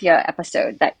Office Mafia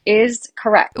episode. That is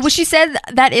correct. Well, she said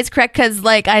that is correct because,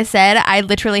 like I said, I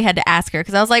literally had to ask her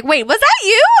because I was like, wait, was that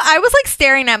you? I was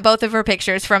staring at both of her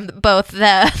pictures from both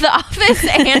the Office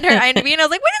and her IMDb, and I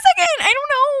was like, wait a second, I don't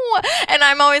know. And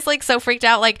I'm always so freaked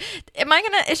out.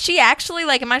 Is she actually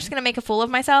am I just going to make a fool of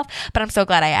myself? But I'm so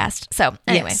glad I asked. So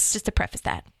anyways, just to preface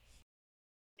that.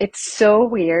 It's so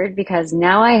weird because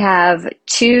now I have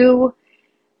two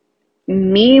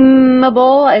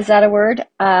memeable, is that a word?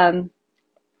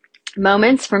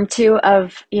 Moments from two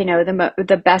of,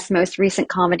 the best, most recent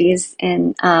comedies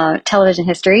in television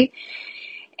history.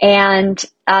 And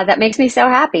that makes me so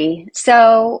happy.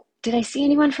 So did I see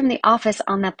anyone from The Office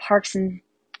on the Park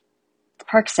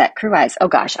set? Crew-wise? Oh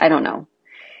gosh, I don't know.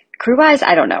 Crew-wise,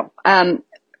 I don't know.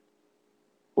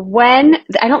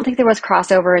 I don't think there was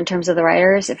crossover in terms of the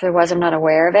writers. If there was, I'm not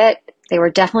aware of it. They were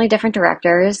definitely different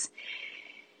directors.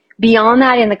 Beyond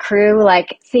that, in the crew,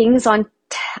 like things on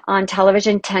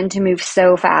television tend to move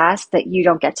so fast that you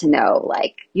don't get to know,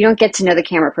 like you don't get to know the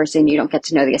camera person, you don't get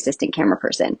to know the assistant camera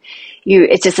person.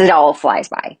 It all flies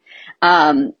by.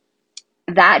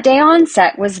 That day on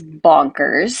set was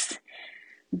bonkers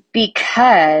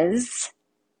because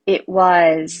it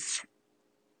was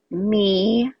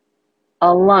me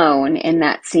alone in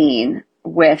that scene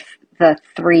with the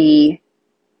three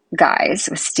guys,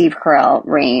 with Steve Carell,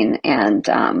 Rain, and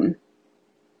oh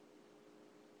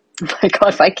my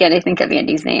God, if I can't think of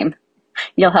Andy's name,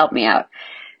 you'll help me out.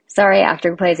 Sorry, actor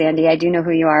who plays Andy. I do know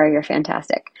who you are. You're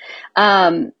fantastic.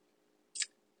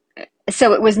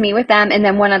 So it was me with them, and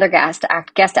then one other guest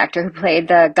actor who played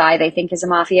the guy they think is a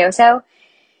mafioso.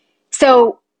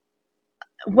 So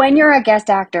when you're a guest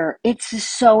actor, it's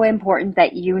so important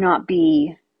that you not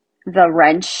be the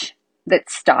wrench that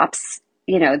stops,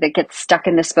 that gets stuck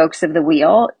in the spokes of the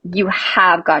wheel. You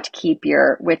have got to keep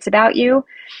your wits about you.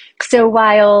 So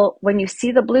when you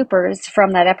see the bloopers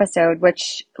from that episode,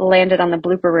 which landed on the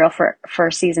blooper reel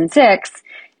for season 6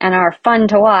 and are fun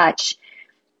to watch,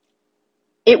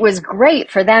 it was great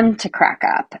for them to crack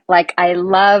up. Like, I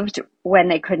loved when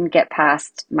they couldn't get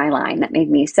past my line. That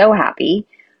made me so happy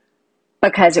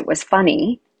because it was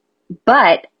funny.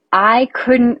 But I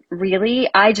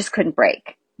just couldn't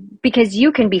break, because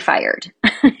you can be fired.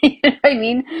 You know what I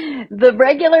mean? The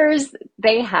regulars,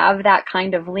 they have that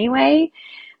kind of leeway.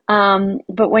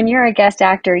 But when you're a guest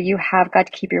actor, you have got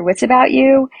to keep your wits about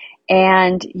you,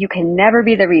 and you can never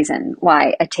be the reason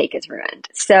why a take is ruined.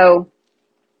 So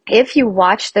if you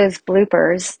watch those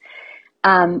bloopers,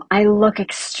 I look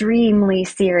extremely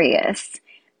serious.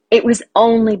 It was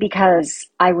only because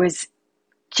I was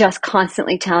just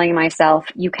constantly telling myself,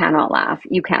 you cannot laugh,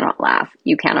 you cannot laugh,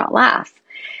 you cannot laugh.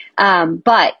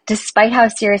 But despite how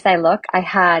serious I look, I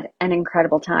had an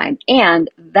incredible time. And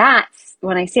that's,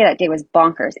 when I say that day was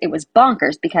bonkers, it was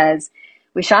bonkers because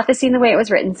we shot the scene the way it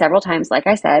was written several times, like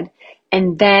I said,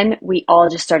 and then we all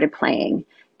just started playing.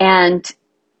 And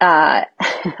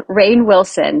Rainn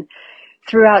Wilson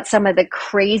threw out some of the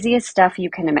craziest stuff you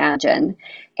can imagine.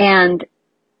 And,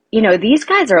 these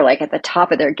guys are like at the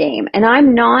top of their game. And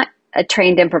I'm not a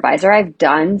trained improviser. I've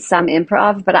done some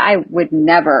improv, but I would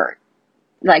never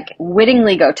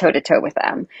wittingly go toe to toe with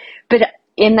them. But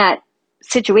in that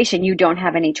situation, you don't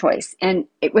have any choice. And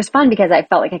it was fun because I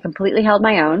felt like I completely held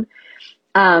my own.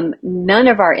 None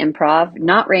of our improv,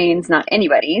 not Rainn's, not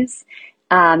anybody's,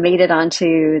 made it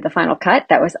onto the final cut.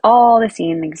 That was all the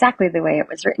scene exactly the way it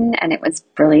was written, and it was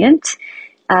brilliant.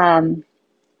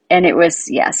 And it was,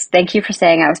 yes, thank you for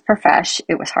saying I was profesh.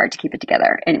 It was hard to keep it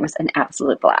together, and it was an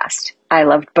absolute blast. I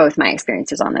loved both my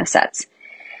experiences on those sets.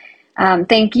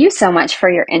 Thank you so much for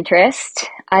your interest.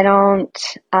 I think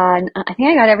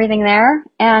I got everything there.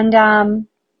 And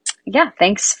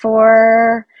thanks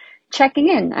for checking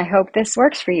in. I hope this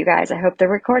works for you guys. I hope the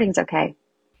recording's okay.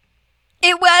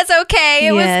 It was okay.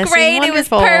 It was great. It was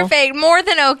perfect. More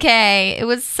than okay. It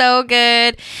was so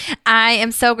good. I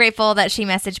am so grateful that she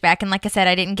messaged back. And like I said,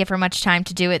 I didn't give her much time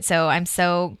to do it. So I'm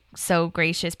so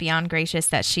gracious, beyond gracious,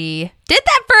 that she did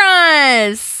that for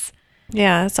us.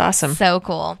 Yeah, it's awesome. So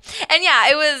cool. And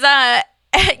yeah, it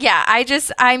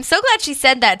was, I'm so glad she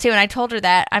said that too. And I told her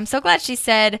that. I'm so glad she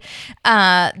said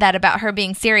that about her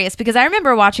being serious, because I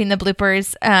remember watching the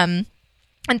bloopers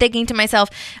and thinking to myself,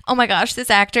 oh my gosh,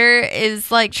 this actor is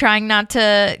like trying not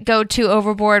to go too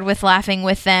overboard with laughing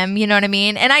with them. You know what I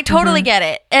mean? And I totally get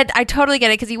it. I totally get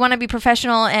it, because you want to be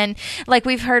professional. And like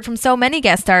we've heard from so many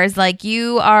guest stars, like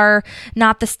you are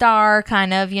not the star,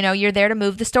 kind of, you're there to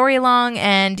move the story along,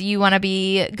 and you want to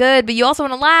be good, but you also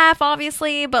want to laugh,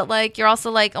 obviously. But like, you're also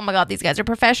like, oh my God, these guys are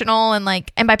professional. And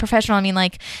by professional, I mean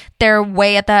like they're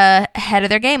way at the head of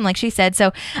their game, like she said.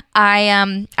 So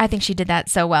I think she did that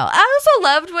so well. I also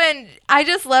loved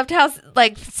how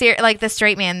like the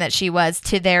straight man that she was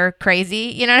to their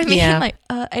crazy, you know what I mean? Yeah. Like,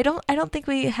 I don't think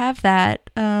we have that.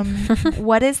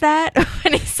 What is that?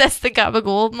 When he says the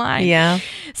gabagool line. Yeah.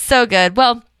 So good.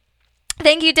 Well,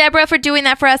 thank you, Deborah, for doing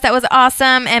that for us. That was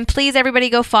awesome. And please, everybody,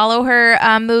 go follow her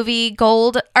movie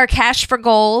Gold, or Cash for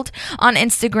Gold, on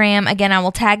Instagram. Again, I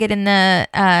will tag it in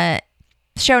the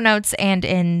show notes and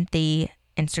in the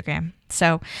Instagram.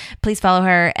 So please follow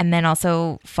her, and then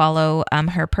also follow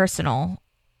her personal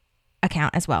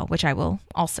account as well, which I will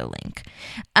also link.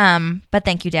 But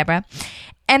thank you, Deborah.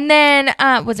 And then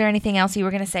was there anything else you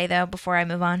were going to say, though, before I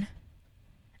move on?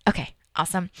 Okay.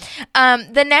 Awesome.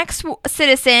 The next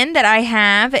citizen that I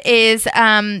have is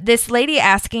this lady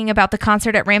asking about the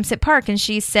concert at Ramsett Park, and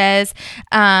she says,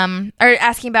 or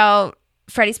asking about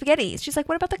Freddy Spaghetti's. She's like,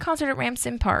 what about the concert at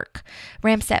Ramset Park?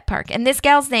 And this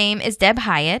gal's name is Deb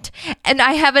Hyatt. And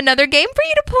I have another game for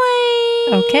you to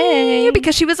play. Okay.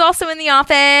 Because she was also in The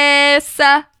Office.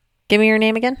 Give me your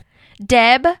name again.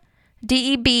 Deb,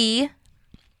 Deb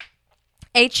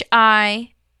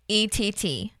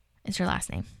Hiett is her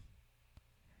last name.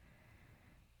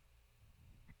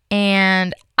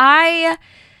 And I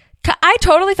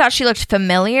totally thought she looked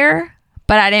familiar,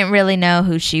 but I didn't really know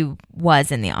who she was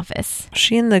in The Office. Was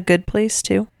she in The Good Place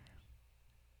too?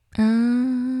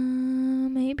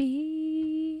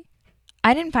 Maybe.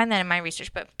 I didn't find that in my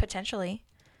research, but potentially.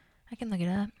 I can look it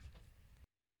up.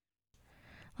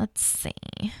 Let's see.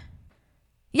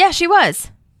 Yeah, she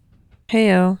was.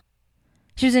 Heyo.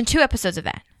 She was in 2 episodes of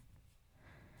that.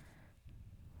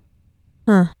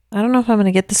 Huh. I don't know if I'm going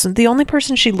to get this one. The only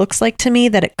person she looks like to me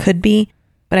that it could be,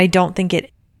 but I don't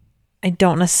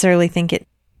necessarily think it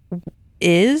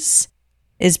is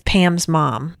Pam's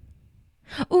mom.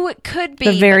 Ooh, it could be.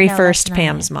 The very first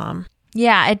Pam's mom.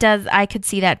 Yeah, it does. I could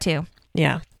see that too.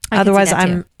 Yeah. I Otherwise,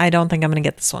 I don't think I'm going to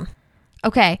get this one.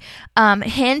 Okay.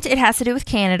 Hint, it has to do with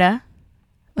Canada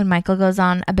when Michael goes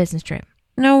on a business trip.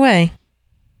 No way.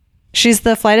 She's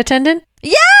the flight attendant?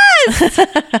 Yes!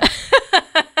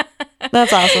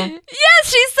 That's awesome. Yes,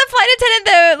 she's the flight attendant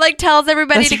that like tells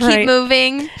everybody to keep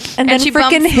moving. And then she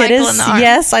freaking bumps hit Michael us. in the arm.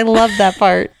 Yes, I love that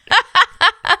part.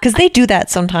 Because they do that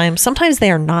sometimes. Sometimes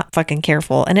they are not fucking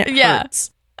careful and it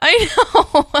hurts. I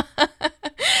know.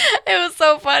 It was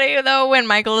so funny though when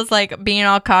Michael is like being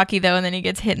all cocky though and then he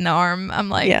gets hit in the arm. I'm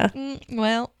like,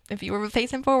 well, if you were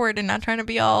facing forward and not trying to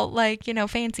be all like,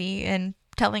 fancy and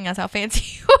telling us how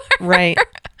fancy you are. Right.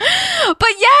 But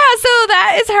yeah, so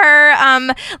that is her.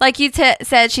 Like you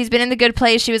said, she's been in The Good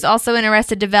Place. She was also in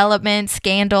Arrested Development,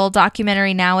 Scandal,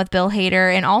 documentary Now with Bill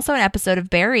Hader, and also an episode of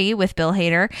Barry with Bill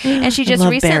Hader. And she just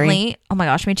recently, oh my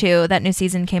gosh, me too. That new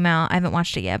season came out. I haven't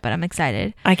watched it yet, but I'm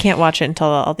excited. I can't watch it until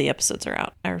all the episodes are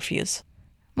out. I refuse.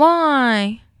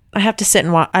 Why? I have to sit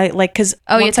and watch. Because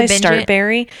once I start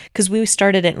Barry, because we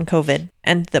started it in COVID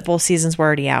and both seasons were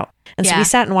already out. And so we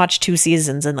sat and watched 2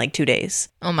 seasons in like 2 days.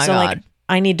 Oh my God. Like,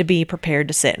 I need to be prepared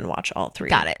to sit and watch all 3.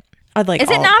 Got it. I'd like. Is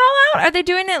it not all out? Are they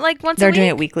doing it like once a week? They're doing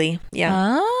it weekly. Yeah.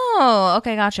 Oh,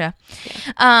 okay, gotcha.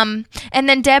 Yeah. And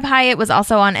then Deb Hyatt was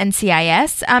also on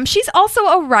NCIS. She's also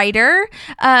a writer,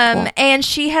 cool. And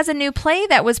she has a new play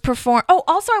that was performed. Oh,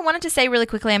 also, I wanted to say really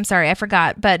quickly, I'm sorry, I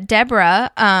forgot, but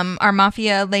Deborah, our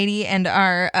mafia lady and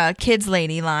our kids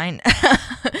lady line,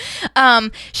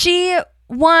 she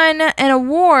won an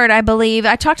award, I believe.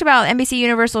 I talked about NBC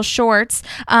Universal Shorts,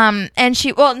 and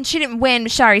she didn't win.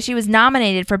 Sorry, she was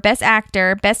nominated for Best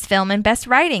Actor, Best Film, and Best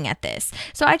Writing at this.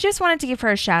 So I just wanted to give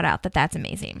her a shout out. That's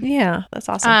amazing. Yeah, that's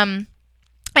awesome.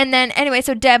 And then anyway,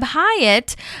 so Deb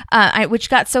Hyatt, which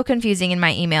got so confusing in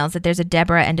my emails that there's a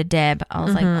Deborah and a Deb. I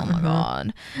was like, oh my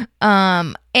God.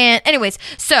 And anyways,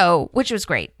 so, which was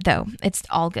great though. It's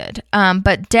all good.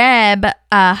 But Deb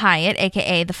Hyatt,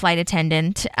 aka the flight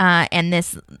attendant, and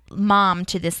this mom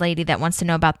to this lady that wants to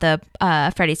know about the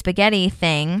Freddy Spaghetti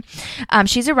thing.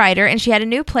 She's a writer and she had a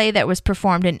new play that was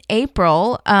performed in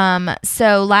April.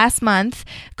 So last month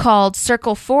called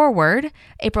Circle Forward,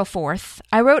 April 4th.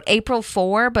 I wrote April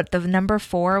 4, but the number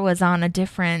 4 was on a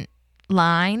different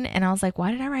line and I was like,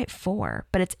 why did I write 4?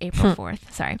 But it's April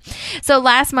 4th. Sorry. So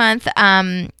last month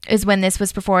is when this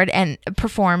was performed and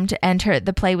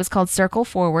the play was called Circle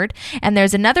Forward. And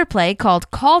there's another play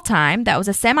called Call Time that was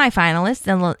a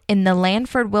semifinalist in the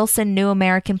Lanford Wilson New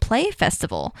American Play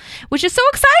Festival, which is so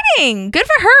exciting. Good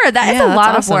for her. That is a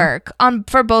lot of work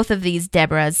for both of these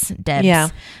Debs. Yeah.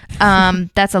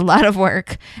 That's a lot of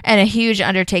work and a huge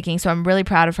undertaking. So I'm really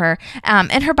proud of her.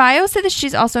 And her bio said that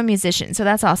she's also a musician. So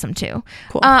that's awesome too.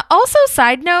 Cool. Also,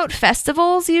 side note,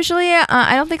 festivals usually,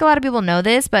 I don't think a lot of people know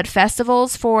this, but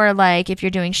festivals for like if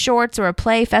you're doing shorts or a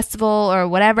play festival or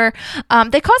whatever,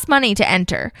 they cost money to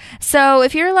enter. So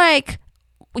if you're like,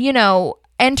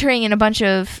 entering in a bunch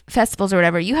of festivals or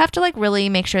whatever, you have to like really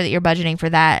make sure that you're budgeting for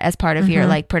that as part of your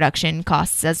like production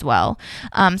costs as well.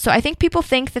 So I think people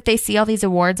think that they see all these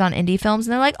awards on indie films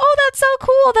and they're like, oh, that's so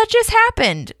cool, that just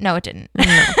happened. No, it didn't.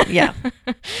 No. Yeah.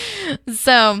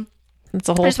 So it's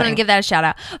a whole I just want to give that a shout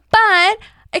out. But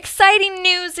exciting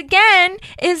news again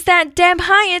is that Deb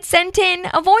Hyatt sent in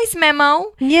a voice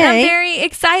memo. Yay. And I'm very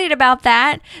excited about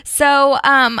that. So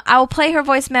I'll play her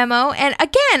voice memo. And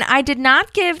again, I did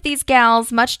not give these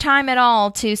gals much time at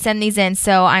all to send these in.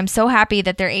 So I'm so happy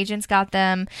that their agents got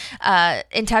them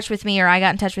in touch with me, or I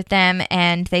got in touch with them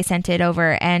and they sent it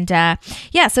over. And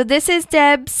so this is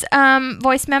Deb's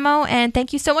voice memo. And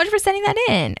thank you so much for sending that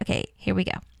in. Okay, here we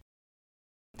go.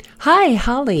 Hi,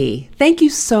 Holly. Thank you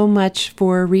so much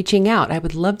for reaching out. I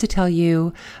would love to tell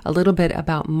you a little bit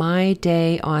about my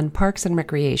day on Parks and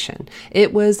Recreation.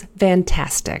 It was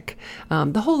fantastic.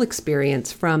 The whole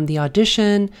experience, from the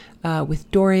audition with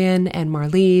Dorian and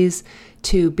Marlize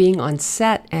to being on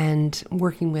set and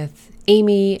working with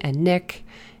Amy and Nick.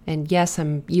 And yes,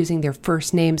 I'm using their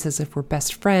first names as if we're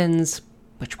best friends,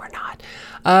 which we're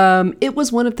not. It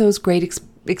was one of those great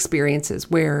experiences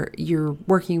where you're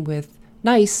working with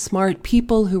nice, smart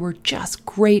people who are just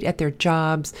great at their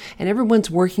jobs, and everyone's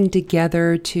working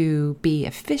together to be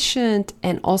efficient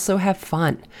and also have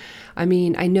fun. I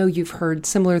mean, I know you've heard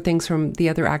similar things from the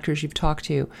other actors you've talked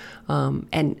to,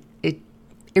 and it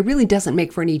really doesn't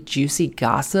make for any juicy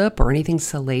gossip or anything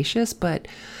salacious, but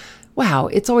wow,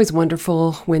 it's always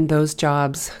wonderful when those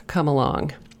jobs come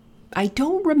along. I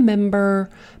don't remember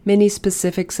many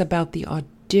specifics about the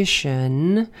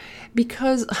audition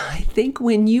because I think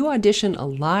when you audition a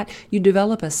lot, you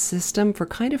develop a system for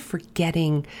kind of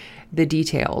forgetting the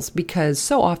details because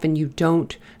so often you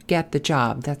don't get the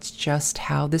job. That's just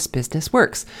how this business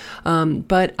works.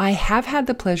 But I have had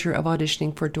the pleasure of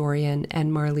auditioning for Dorian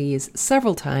and Marlize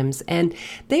several times, and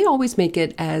they always make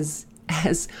it as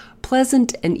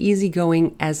pleasant and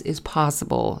easygoing as is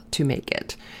possible to make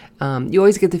it. You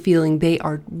always get the feeling they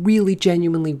are really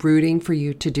genuinely rooting for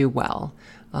you to do well.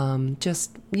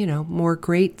 Just, more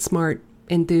great, smart,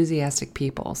 enthusiastic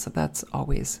people. So that's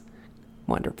always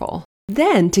wonderful.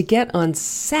 Then to get on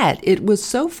set, it was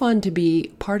so fun to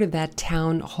be part of that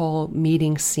town hall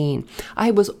meeting scene.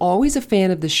 I was always a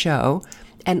fan of the show,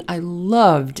 and I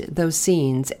loved those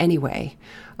scenes anyway,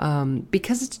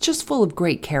 because it's just full of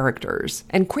great characters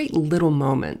and great little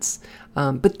moments.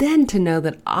 But then to know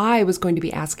that I was going to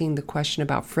be asking the question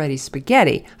about Freddy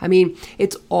Spaghetti, I mean,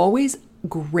 it's always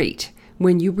great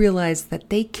when you realize that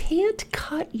they can't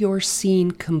cut your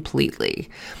scene completely.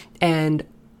 And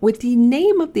with the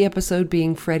name of the episode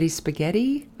being Freddy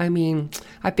Spaghetti, I mean,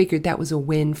 I figured that was a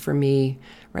win for me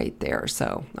right there.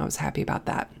 So I was happy about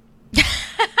that.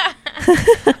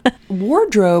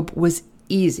 Wardrobe was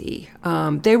easy.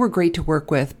 They were great to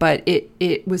work with, but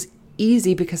it was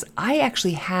easy because I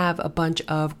actually have a bunch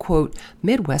of, quote,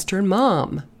 Midwestern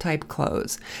mom type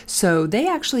clothes. So they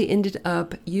actually ended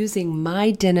up using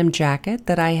my denim jacket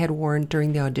that I had worn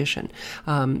during the audition.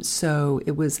 So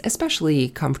it was especially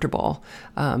comfortable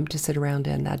to sit around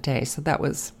in that day. So that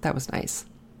was nice.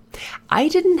 I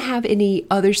didn't have any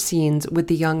other scenes with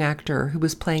the young actor who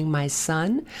was playing my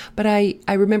son, but I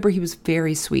remember he was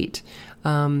very sweet.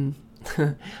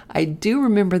 I do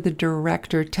remember the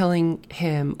director telling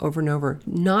him over and over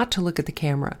not to look at the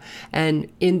camera. And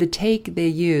in the take they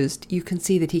used, you can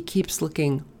see that he keeps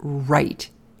looking right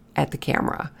at the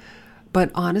camera.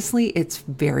 But honestly, it's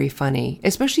very funny,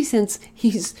 especially since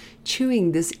he's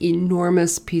chewing this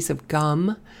enormous piece of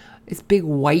gum, this big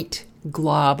white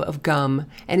glob of gum.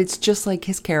 And it's just like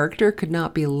his character could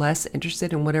not be less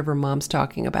interested in whatever mom's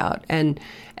talking about. And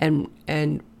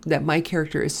that my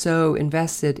character is so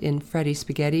invested in Freddy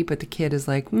Spaghetti, but the kid is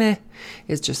like, meh,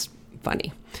 it's just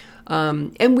funny.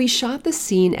 And we shot the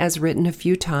scene as written a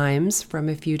few times from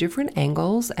a few different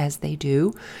angles, as they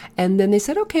do. And then they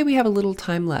said, okay, we have a little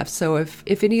time left. So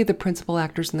if any of the principal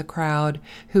actors in the crowd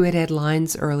who had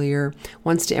lines earlier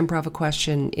wants to improv a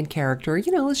question in character,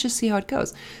 let's just see how it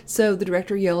goes. So the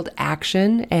director yelled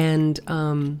action, and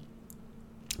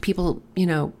people,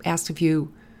 asked a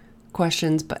few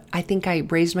questions, but I think I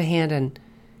raised my hand and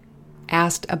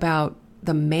asked about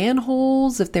the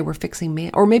manholes, if they were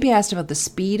fixing or maybe I asked about the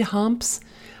speed humps.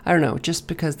 I don't know, just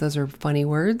because those are funny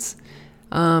words.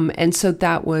 And so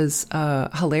that was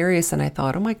hilarious. And I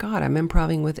thought, oh my God, I'm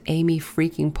improvising with Amy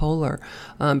freaking Poehler.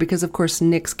 Because of course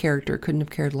Nick's character couldn't have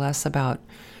cared less about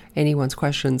anyone's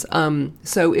questions.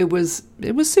 So it was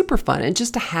super fun. And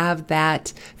just to have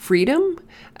that freedom,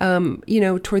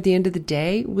 toward the end of the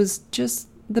day was just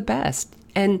the best.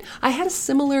 And I had a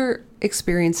similar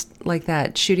experience like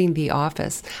that shooting The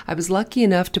Office. I was lucky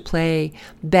enough to play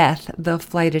Beth, the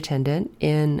flight attendant,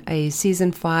 in a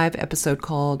season 5 episode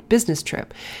called Business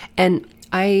Trip. And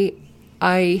my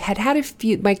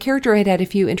character had a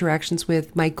few interactions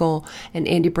with Michael and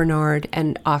Andy Bernard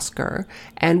and Oscar,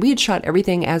 and we had shot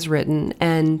everything as written,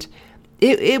 and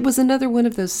it was another one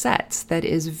of those sets that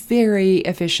is very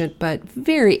efficient, but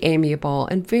very amiable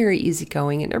and very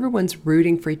easygoing, and everyone's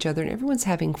rooting for each other and everyone's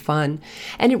having fun.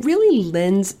 And it really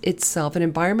lends itself, an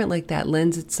environment like that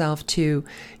lends itself to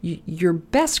your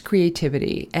best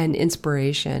creativity and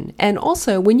inspiration. And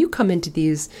also when you come into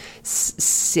these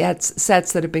sets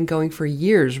that have been going for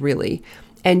years, really,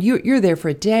 and you're there for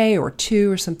a day or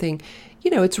two or something,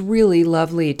 it's really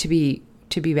lovely to be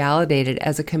to be validated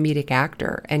as a comedic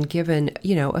actor and given,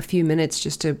 a few minutes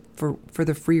just for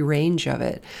the free range of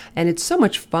it. And it's so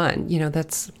much fun.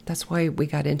 That's why we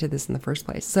got into this in the first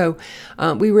place. So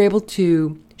we were able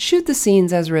to shoot the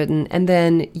scenes as written and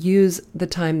then use the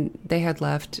time they had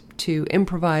left to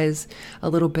improvise a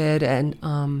little bit. And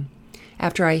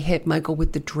after I hit Michael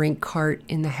with the drink cart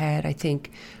in the head, I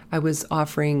think I was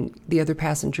offering the other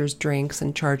passengers drinks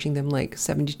and charging them like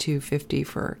 $72.50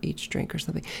 for each drink or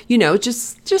something.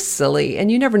 Just silly.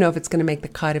 And you never know if it's going to make the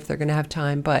cut, if they're going to have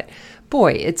time. But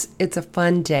boy, it's a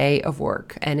fun day of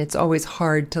work, and it's always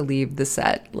hard to leave the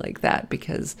set like that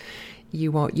because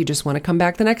you just want to come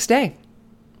back the next day.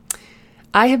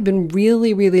 I have been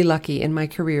really, really lucky in my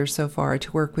career so far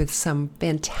to work with some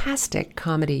fantastic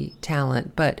comedy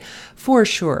talent, but for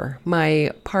sure,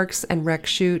 my Parks and Rec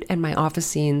shoot and my office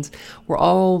scenes will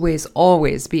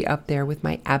always be up there with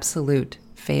my absolute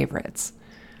favorites.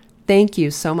 Thank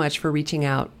you so much for reaching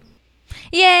out.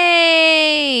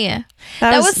 Yay!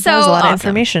 That was so that was a lot awesome. of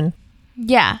information.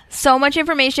 Yeah, so much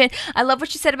information. I love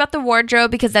what you said about the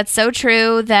wardrobe because that's so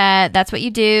true that's what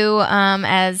you do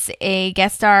as a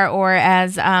guest star or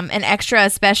as an extra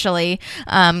especially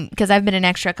because I've been an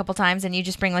extra a couple times and you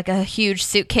just bring like a huge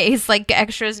suitcase. Like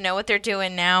extras know what they're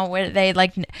doing now where they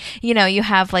like, you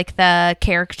have like the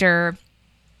character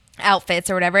outfits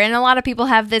or whatever, and a lot of people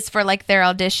have this for like their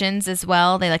auditions as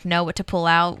well. They like know what to pull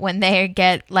out when they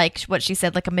get like what she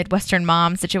said, like a Midwestern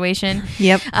mom situation.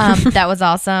 Yep. That was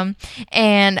awesome.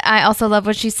 And I also love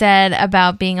what she said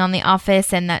about being on The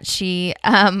Office and that she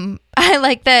I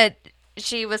like that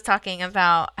she was talking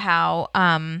about how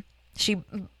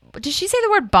did she say the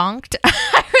word bonked?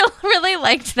 I really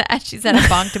liked that. She said I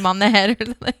bonked him on the head or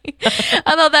something.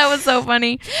 I thought that was so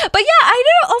funny. But yeah, I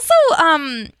did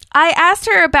also I asked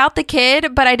her about the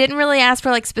kid, but I didn't really ask for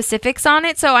like specifics on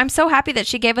it. So I'm so happy that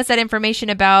she gave us that information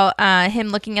about him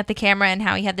looking at the camera and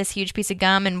how he had this huge piece of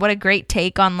gum, and what a great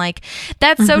take on like,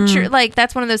 that's so true. Like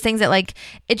that's one of those things that like,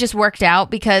 it just worked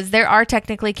out because there are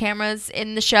technically cameras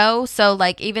in the show. So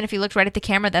like, even if you looked right at the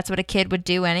camera, that's what a kid would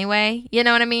do anyway. You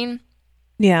know what I mean?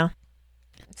 Yeah.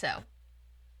 So.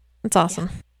 That's awesome.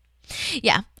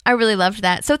 Yeah, I really loved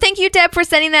that. So thank you, Deb, for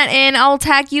sending that in. I'll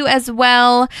tag you as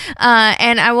well.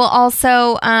 And I will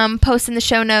also post in the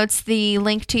show notes the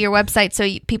link to your website so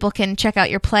people can check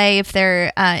out your play if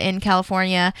they're in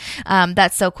California.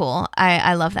 That's so cool.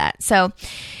 I love that. So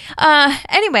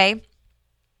anyway,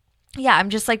 yeah, I'm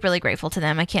just like really grateful to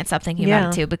them. I can't stop thinking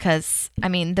about it too because, I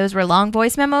mean, those were long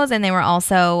voice memos and they were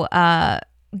also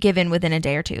given within a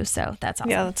day or two. So that's awesome.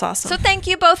 Yeah, that's awesome. So thank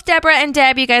you both, Deborah and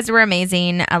Deb. You guys were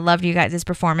amazing. I loved you guys'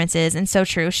 performances. And so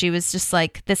true. She was just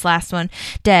like, this last one,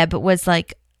 Deb was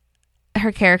like,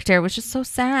 her character was just so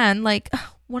sad. Like,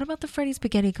 what about the Freddie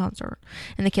Spaghetti concert?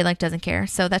 And the kid like doesn't care.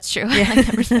 So that's true. I like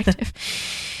that perspective.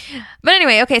 But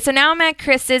anyway, okay. So now I'm at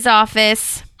Chris's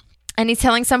office. And he's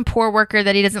telling some poor worker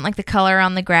that he doesn't like the color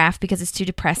on the graph because it's too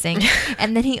depressing.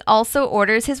 And then he also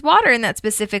orders his water in that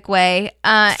specific way.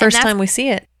 First time we see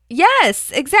it.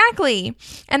 Yes, exactly.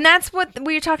 And that's what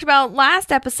we talked about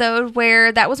last episode,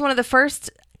 where that was one of the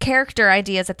first character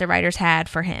ideas that the writers had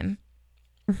for him.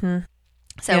 Mm-hmm.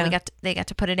 So they got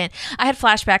to put it in. I had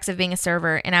flashbacks of being a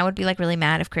server, and I would be like really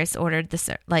mad if Chris ordered this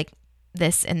like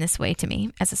this in this way to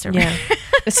me as a server. Yeah.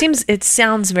 It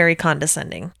sounds very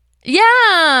condescending.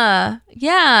 Yeah,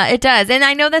 it does. And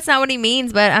I know that's not what he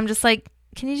means, but I'm just like,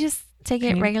 can you just take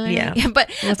it regularly? Yeah. but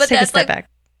Let's but take that's a step like, back.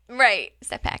 Right,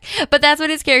 step back. But that's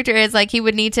what his character is. Like he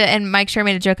would need to, and Mike Schur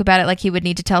made a joke about it, like he would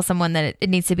need to tell someone that it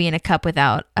needs to be in a cup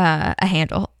without a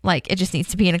handle. Like it just needs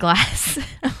to be in a glass.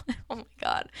 Oh my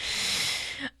God.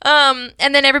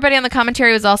 And then everybody on the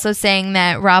commentary was also saying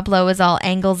that Rob Lowe is all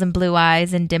angles and blue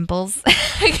eyes and dimples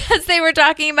because they were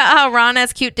talking about how Ron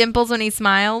has cute dimples when he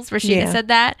smiles. Rashida said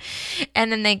that.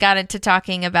 And then they got into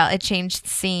talking about it changed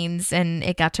scenes and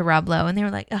it got to Rob Lowe and they were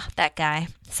like, oh, that guy.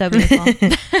 So beautiful.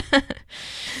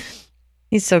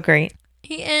 He's so great.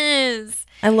 He is.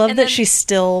 I love that she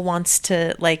still wants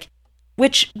to like,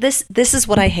 which this is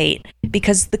what I hate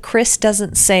because the Chris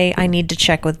doesn't say I need to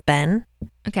check with Ben.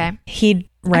 Okay.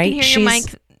 Right? I can hear your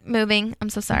mic moving. I'm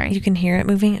so sorry. You can hear it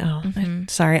moving? Oh, I'm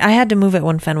sorry. I had to move it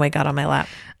when Fenway got on my lap.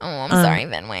 Oh, I'm sorry,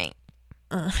 Fenway.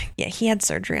 Yeah, he had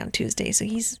surgery on Tuesday, so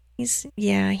he's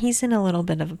in a little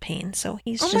bit of a pain. So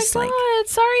he's just like, oh my God,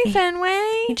 sorry,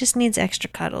 Fenway. He just needs extra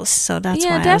cuddles, so that's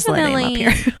why definitely. I was letting him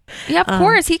up here. Yeah, of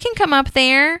course, he can come up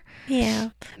there. Yeah,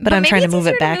 but I'm trying to move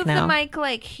it back move now. The mic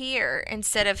like here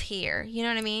instead of here. You know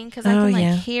what I mean? Because I can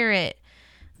like hear it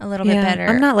a little bit better.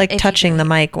 I'm not like touching the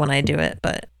mic when I do it,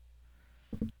 but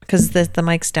because the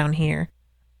mic's down here.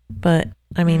 But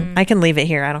I mean, I can leave it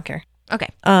here. I don't care. Okay.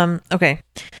 Okay.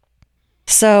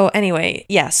 So anyway,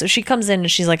 yeah, so she comes in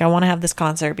and she's like, I want to have this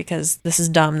concert because this is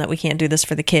dumb that we can't do this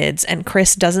for the kids. And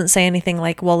Chris doesn't say anything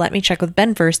like, well, let me check with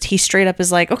Ben first. He straight up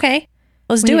is like, okay,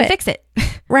 let's do it. Fix it.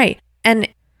 Right. And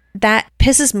that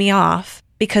pisses me off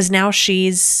because now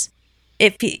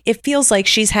it feels like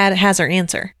has her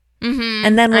answer. Mm-hmm.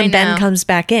 And then when Ben comes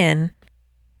back in,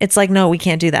 it's like, no, we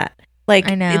can't do that. Like,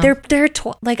 I know.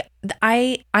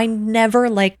 I never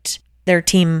liked their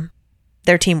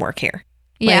teamwork here.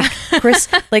 Yeah. Like, Chris,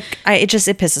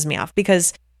 it pisses me off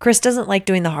because Chris doesn't like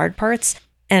doing the hard parts,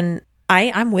 and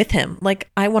I'm with him. Like,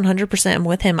 I 100% am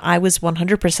with him. I was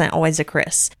 100% always a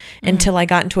Chris until I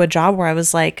got into a job where I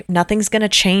was like, nothing's going to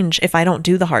change if I don't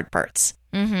do the hard parts.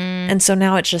 Mm-hmm. And so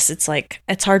now it's like,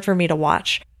 it's hard for me to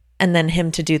watch and then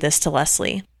him to do this to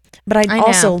Leslie. But I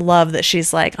also love that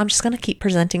she's like, I'm just going to keep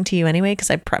presenting to you anyway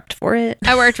because I prepped for it.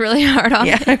 I worked really hard on it.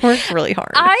 Yeah, I worked really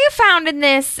hard. I found in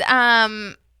this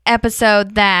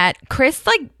episode that Chris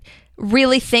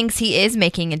really thinks he is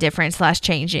making a difference /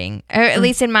 changing, or at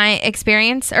least in my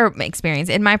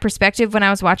in my perspective when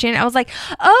I was watching it. I was like,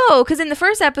 oh, because in the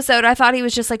first episode I thought he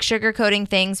was just like sugarcoating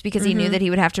things because he knew that he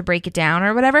would have to break it down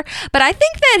or whatever. But I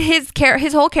think that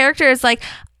his whole character is like,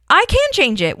 I can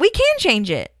change it. We can change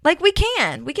it. Like, we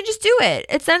can just do it.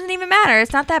 It doesn't even matter.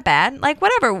 It's not that bad. Like,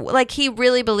 whatever. Like, he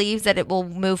really believes that it will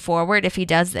move forward if he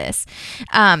does this.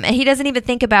 And he doesn't even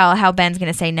think about how Ben's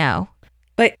going to say no.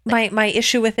 But my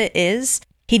issue with it is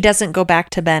he doesn't go back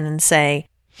to Ben and say,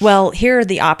 well, here are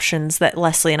the options that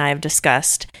Leslie and I have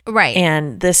discussed. Right.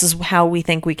 And this is how we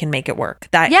think we can make it work.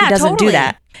 He doesn't totally. do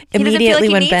that. He Immediately doesn't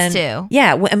feel like when he needs to.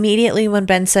 Yeah, immediately when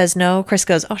Ben says no, Chris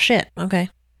goes, oh shit, okay.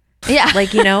 Yeah. Like,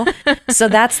 so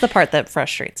that's the part that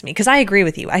frustrates me because I agree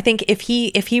with you. I think if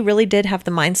he really did have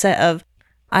the mindset of,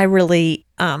 I really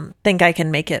think I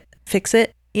can fix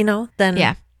it,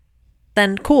 then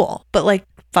cool. But like,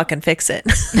 fucking fix it.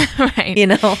 Right.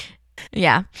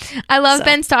 Yeah. I love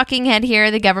Ben's talking head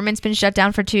here. The government's been shut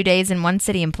down for 2 days and one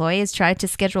city employee has tried to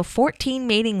schedule 14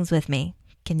 meetings with me.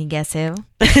 Can you guess who?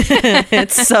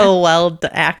 It's so well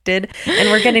acted. And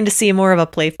we're getting to see more of a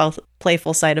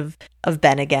playful side of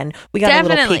Ben again. We got a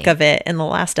little peek of it in the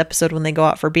last episode when they go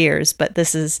out for beers, but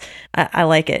this is, I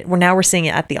like it. We're seeing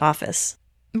it at the office.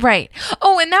 Right.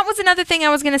 Oh, and that was another thing I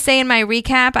was going to say in my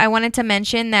recap. I wanted to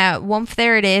mention that Woomph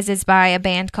There It Is by a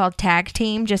band called Tag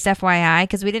Team, just FYI,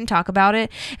 because we didn't talk about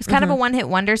it. It's kind of a one-hit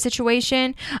wonder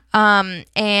situation.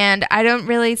 And I don't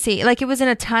really see, like, it was in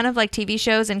a ton of like TV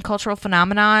shows and cultural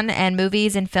phenomenon and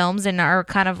movies and films in our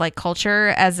kind of like culture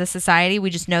as a society. We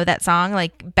just know that song,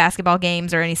 like basketball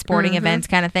games or any sporting events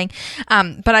kind of thing.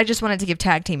 But I just wanted to give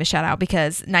Tag Team a shout out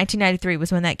because 1993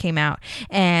 was when that came out,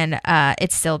 and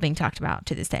it's still being talked about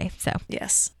to this day. So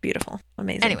yes, beautiful,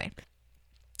 amazing. Anyway,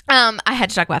 I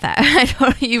had to talk about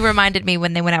that. You reminded me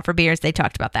when they went out for beers, they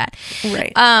talked about that.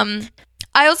 Right.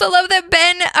 I also love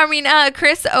that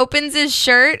Chris opens his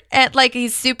shirt at like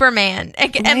he's Superman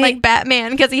and like Batman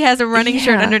because he has a running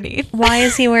shirt underneath. Why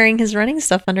is he wearing his running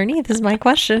stuff underneath is my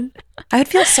question. I would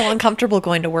feel so uncomfortable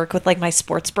going to work with like my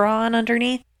sports bra on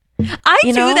underneath. I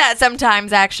do that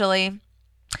sometimes actually.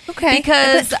 Okay.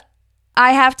 Because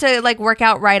I have to like work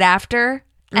out right after.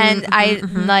 And I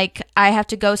have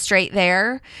to go straight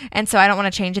there. And so I don't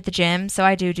want to change at the gym. So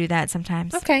I do that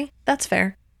sometimes. Okay. That's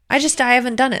fair. I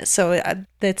haven't done it. So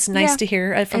it's nice to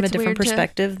hear from a different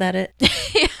perspective that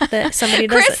that somebody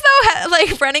does Chris, it. though,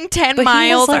 like running 10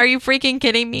 miles. Are you freaking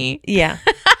kidding me? Yeah.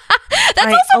 That's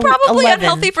also probably 11.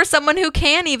 Unhealthy for someone who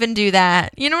can even do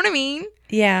that. You know what I mean?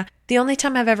 Yeah. The only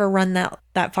time I've ever run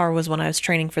that far was when I was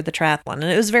training for the triathlon. And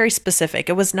it was very specific.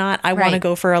 It was not, I want to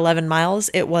go for 11 miles.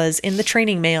 It was in the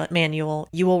training manual,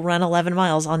 you will run 11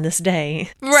 miles on this day.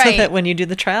 Right. So that when you do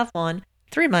the triathlon,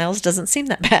 3 miles doesn't seem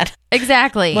that bad.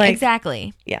 Exactly.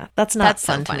 Exactly. Yeah. That's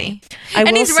fun to me.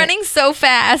 And he's running so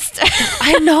fast.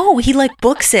 I know. He like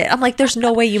books it. I'm like, there's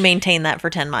no way you maintain that for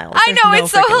 10 miles. I know.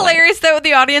 It's so hilarious that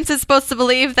the audience is supposed to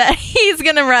believe that he's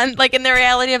going to run. Like in the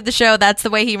reality of the show, that's the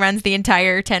way he runs the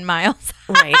entire 10 miles.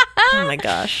 Right. Oh my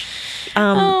gosh.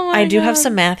 I do have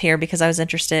some math here because I was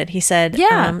interested. He said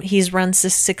he's run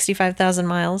 65,000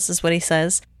 miles is what he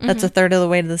says. That's a third of the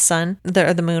way to the sun,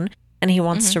 or the moon. And he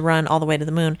wants to run all the way to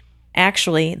the moon.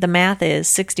 Actually, the math is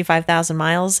 65,000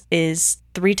 miles is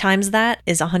 3 times that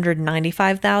is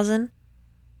 195,000.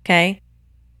 Okay?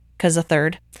 Because a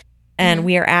third. And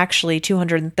we are actually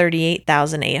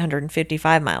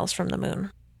 238,855 miles from the moon.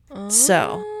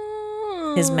 So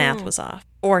his math was off.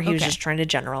 Or he was just trying to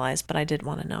generalize, but I did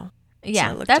want to know.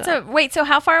 Yeah. So wait, so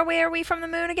how far away are we from the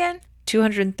moon again?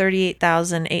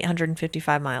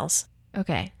 238,855 miles.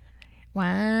 Okay.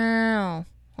 Wow.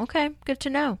 Okay, good to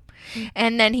know.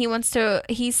 And then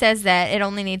he says that it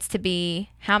only needs to be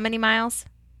how many miles?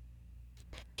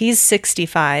 He's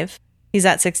 65. He's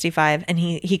at 65, and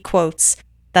he quotes,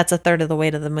 that's a third of the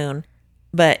way to the moon.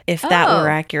 But if that were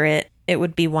accurate, it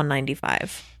would be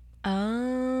 195.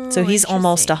 Oh, so he's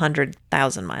almost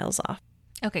 100,000 miles off.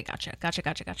 Okay, gotcha.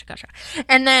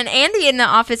 And then Andy in the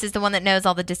office is the one that knows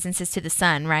all the distances to the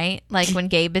sun, right? Like when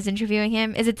Gabe is interviewing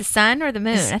him. Is it the sun or the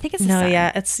moon? I think it's the sun.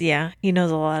 No, he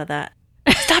knows a lot of that.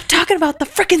 Stop talking about the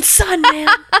freaking sun, man.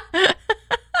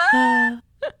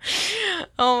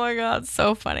 Oh my god,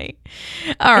 so funny.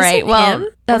 All right, well,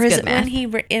 that's good math.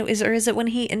 Is it when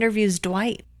he interviews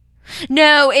Dwight?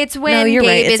 No, it's when Gabe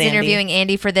is Andy. interviewing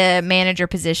Andy for the manager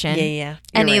position. Yeah.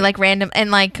 And he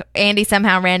Andy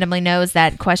somehow randomly knows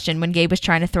that question when Gabe was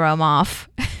trying to throw him off.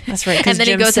 That's right. And then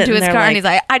he goes into his car and he's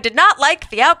like, I did not like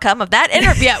the outcome of that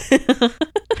interview.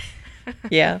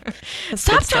 Yeah.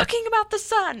 Stop talking about the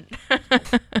sun.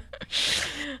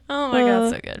 Oh my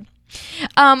god, so good.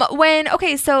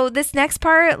 So this next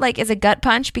part is a gut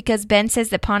punch because Ben says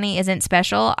that Pawnee isn't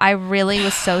special. I really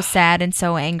was so sad and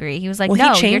so angry. He was like,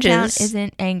 no, your town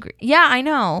isn't angry. Yeah, I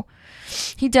know.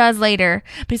 He does later.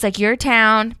 But he's like, your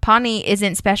town, Pawnee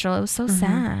isn't special. It was so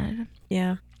sad.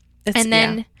 Yeah. And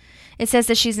then it says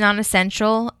that she's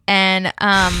non-essential. And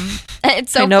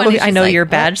it's so funny. I know your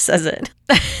badge says it.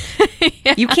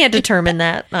 Yeah. You can't determine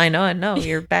that. I know.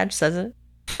 Your badge says it.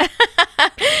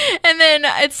 And then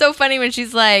it's so funny when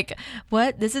she's like,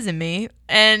 what? This isn't me.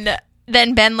 And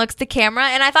then Ben looks to camera.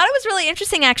 And I thought it was really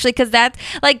interesting, actually, because that's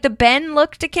the Ben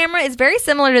look to camera is very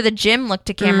similar to the Jim look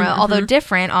to camera, although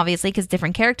different, obviously, because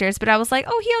different characters. But I was like,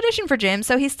 oh, he auditioned for Jim,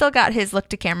 so he's still got his look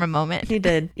to camera moment. He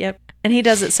did. Yep. And he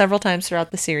does it several times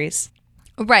throughout the series.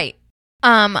 Right.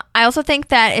 I also think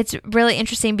that it's really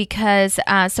interesting because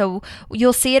so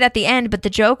you'll see it at the end, but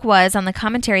the joke was on the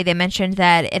commentary they mentioned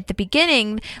that at the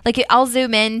beginning, I'll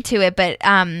zoom into it, but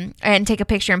and take a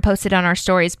picture and post it on our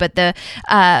stories. But the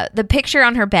picture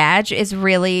on her badge is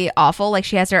really awful.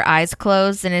 She has her eyes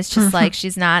closed, and it's just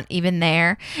she's not even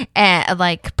there, and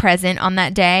present on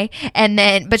that day. And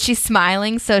then, but she's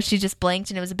smiling, so she just blinked,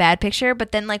 and it was a bad picture.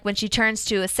 But then, when she turns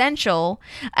to essential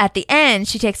at the end,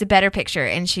 she takes a better picture,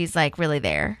 and she's really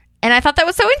there. And I thought that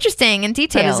was so interesting and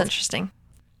detailed. That is interesting.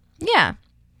 Yeah.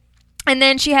 And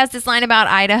then she has this line about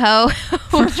Idaho,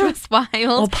 which was wild.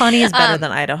 Well, Pawnee is better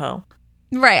than Idaho.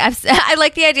 Right. I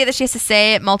like the idea that she has to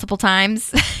say it multiple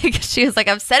times because she was like,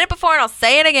 I've said it before and I'll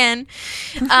say it again.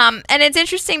 And it's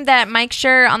interesting that Mike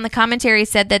Schur on the commentary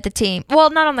said that the team, well,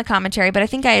 not on the commentary, but I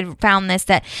think I had found this,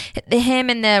 that him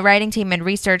and the writing team had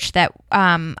researched that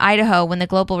Idaho, when the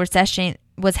global recession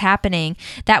was happening,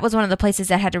 that was one of the places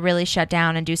that had to really shut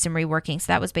down and do some reworking. So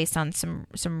that was based on some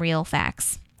real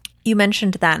facts. You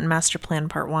mentioned that in Master Plan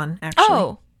Part 1,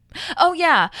 actually. Oh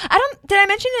yeah. Did I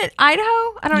mention it? Idaho?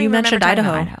 I don't even remember. You mentioned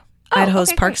Idaho.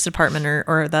 Idaho's Parks Department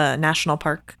or the National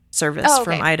Park Service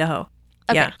from Idaho.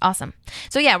 Okay, yeah. Awesome.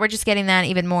 So yeah, we're just getting that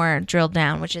even more drilled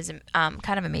down, which is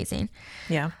kind of amazing.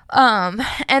 Yeah.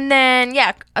 And then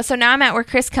so now I'm at where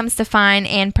Chris comes to find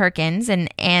Ann Perkins,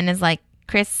 and Ann is like,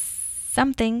 Chris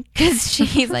something, because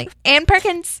she's like, Ann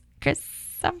Perkins, Chris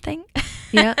something.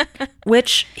 Yeah.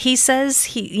 Which he says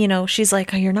she's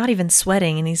like, oh, you're not even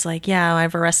sweating. And he's like, yeah, I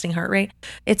have a resting heart rate.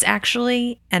 It's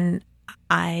actually, and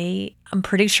I'm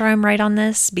pretty sure I'm right on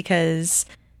this, because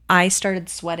I started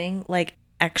sweating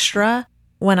extra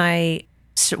when I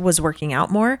was working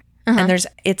out more. And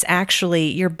it's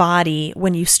actually your body,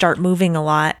 when you start moving a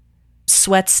lot,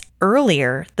 sweats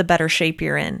earlier, the better shape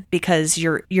you're in, because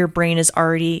your brain is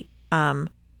already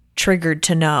triggered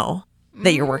to know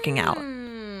that you're working out.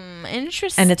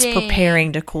 Interesting. And it's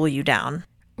preparing to cool you down.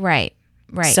 Right.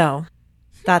 So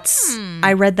that's,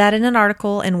 I read that in an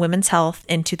article in Women's Health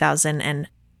in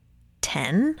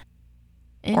 2010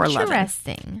 or 11.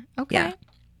 Interesting. Okay. Yeah.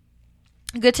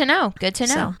 Good to know.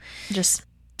 So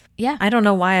I don't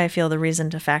know why I feel the reason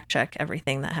to fact check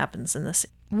everything that happens in this.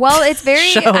 Well, it's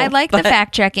very, I like the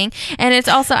fact checking. And it's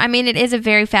also, it is a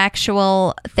very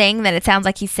factual thing that it sounds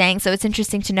like he's saying. So it's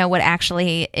interesting to know what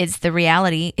actually is the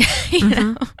reality,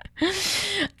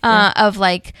 of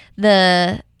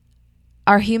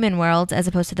our human world as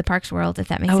opposed to the parks world, if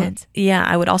that makes sense. Yeah.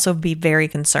 I would also be very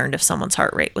concerned if someone's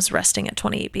heart rate was resting at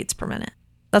 28 beats per minute.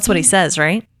 That's what he says,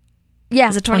 right? Yeah.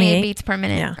 Is it 28 beats per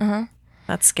minute. Yeah.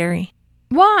 That's scary.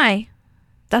 Why?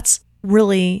 That's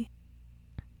really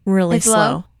slow.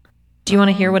 Low? Do you want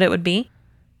to hear what it would be?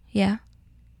 Yeah.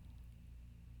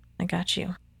 I got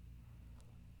you.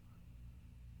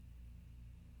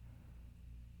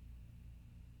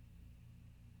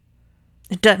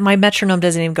 My metronome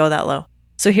doesn't even go that low.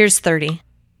 So here's 30.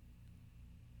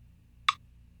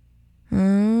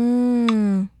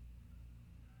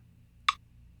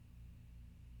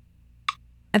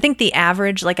 I think the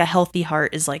average, like a healthy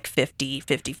heart, is like 50,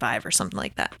 55 or something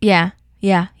like that. Yeah.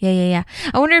 I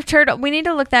wonder if we need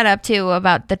to look that up too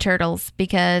about the turtles,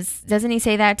 because doesn't he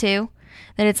say that too?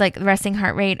 That it's like resting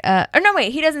heart rate. Or no,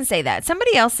 wait, he doesn't say that.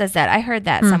 Somebody else says that. I heard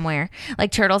that somewhere.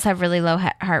 Like turtles have really low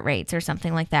heart rates or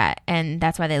something like that. And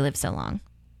that's why they live so long.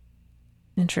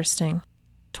 Interesting.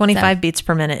 25 beats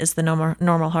per minute is the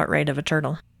normal heart rate of a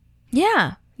turtle.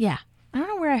 Yeah. I don't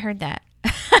know where I heard that.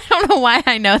 I don't know why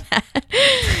I know that.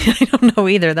 I don't know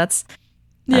either. That's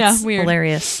weird.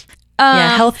 Hilarious.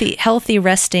 Healthy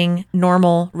resting,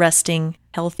 normal resting,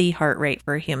 healthy heart rate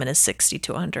for a human is 60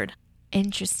 to 100.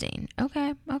 Interesting.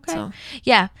 Okay. So.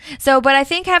 Yeah. So, but I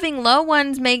think having low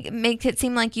ones makes it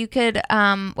seem like you could,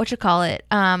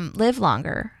 live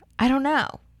longer. I don't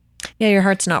know. Yeah, your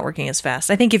heart's not working as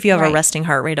fast. I think if you have a resting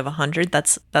heart rate of 100,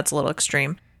 that's a little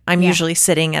extreme. I'm usually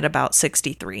sitting at about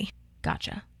 63.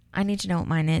 Gotcha. I need to know what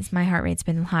mine is. My heart rate's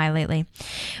been high lately,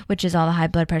 which is all the high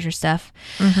blood pressure stuff.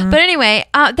 Mm-hmm. But anyway,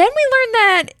 then we learned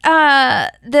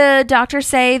that the doctors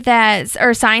say that,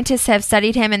 or scientists have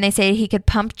studied him, and they say he could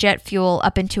pump jet fuel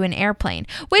up into an airplane,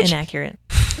 which inaccurate.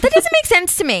 That doesn't make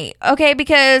sense to me. Okay,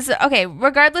 because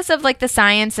regardless of like the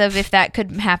science of if that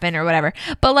could happen or whatever,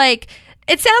 but like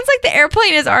it sounds like the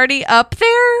airplane is already up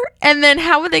there, and then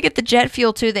how would they get the jet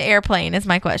fuel to the airplane? Is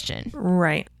my question.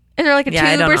 Right. Is there like a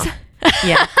tube or something?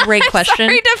 Yeah, great question.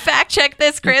 Sorry to fact check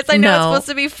this, Chris. I know it's supposed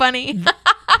to be funny. And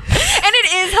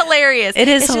it is hilarious.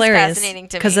 It's hilarious. Just fascinating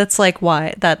to me. Because it's like,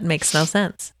 why? That makes no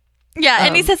sense. Yeah,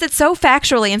 and he says it so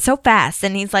factually and so fast.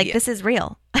 And he's like, this is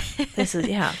real. This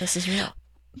is real.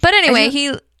 But anyway,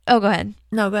 go ahead.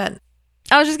 No, go ahead.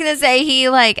 I was just going to say,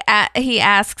 he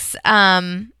asks,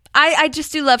 I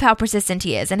just do love how persistent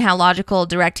he is and how logical,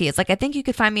 direct he is. Like, I think you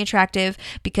could find me attractive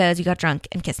because you got drunk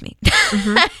and kissed me.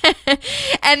 Mm-hmm.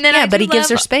 And then but he gives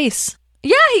her space.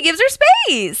 Yeah, he gives her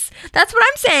space. That's what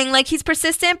I'm saying. Like, he's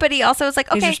persistent, but he also is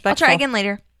like, okay, I'll try again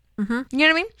later. Mm-hmm. You know what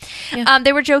I mean? Yeah.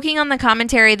 They were joking on the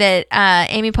commentary that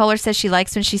Amy Poehler says she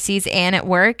likes when she sees Anne at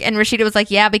work. And Rashida was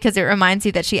like, yeah, because it reminds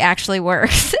you that she actually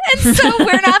works. And so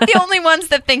we're not the only ones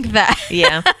that think that.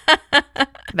 Yeah.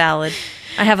 Valid.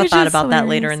 I have a thought about that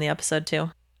later in the episode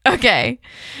too. Okay.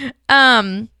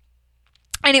 Anyway,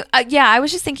 I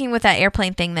was just thinking with that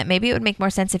airplane thing that maybe it would make more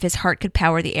sense if his heart could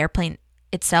power the airplane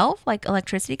itself, like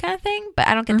electricity kind of thing. But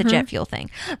I don't get the jet fuel thing.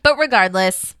 But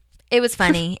regardless, it was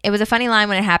funny. It was a funny line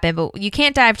when it happened, but you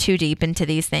can't dive too deep into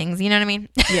these things. You know what I mean?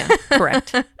 Yeah,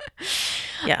 correct.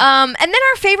 Yeah. And then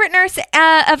our favorite nurse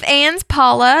of Anne's,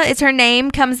 Paula, is her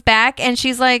name, comes back and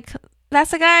she's like,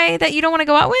 that's the guy that you don't want to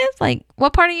go out with? Like,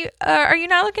 what part are you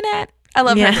not looking at? I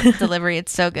love her delivery.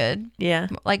 It's so good. Yeah.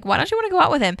 Like, why don't you want to go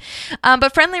out with him?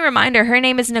 But friendly reminder, her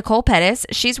name is Nicole Pettis.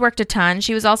 She's worked a ton.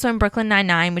 She was also in Brooklyn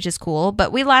Nine-Nine, which is cool.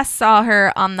 But we last saw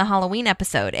her on the Halloween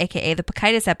episode, a.k.a. the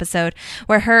Pacitis episode,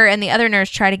 where her and the other nurse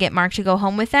try to get Mark to go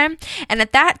home with them. And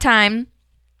at that time,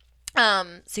 so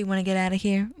you want to get out of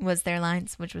here was their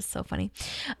lines, which was so funny.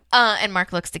 And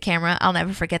Mark looks to camera. I'll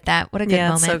never forget that. What a good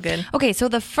moment. So good. Okay, so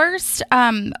the first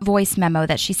voice memo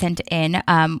that she sent in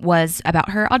was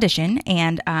about her audition,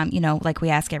 and like we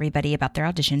ask everybody about their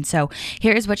audition. So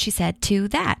here's what she said to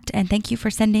that, and thank you for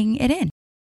sending it in.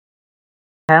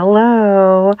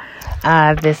 Hello,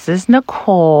 this is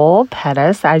Nicole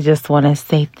Pettis. I just want to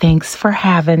say thanks for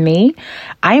having me.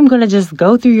 I am going to just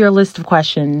go through your list of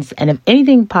questions, and if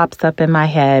anything pops up in my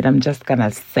head, I'm just going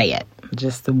to say it,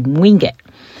 just wing it.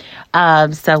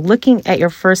 So looking at your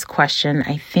first question,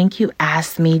 I think you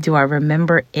asked me, do I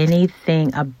remember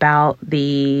anything about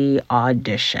the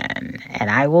audition? And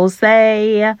I will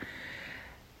say,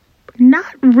 not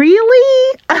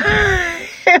really.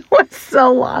 It was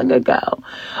so long ago.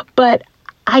 But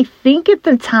I think at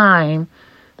the time,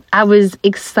 I was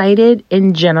excited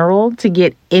in general to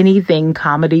get anything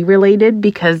comedy related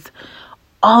because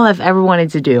all I've ever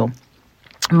wanted to do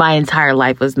my entire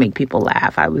life was make people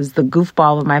laugh. I was the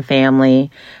goofball of my family.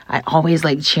 I always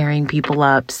liked cheering people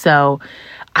up. So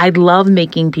I love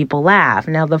making people laugh.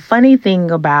 Now, the funny thing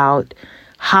about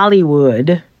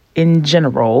Hollywood in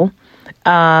general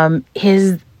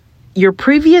is your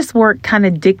previous work kind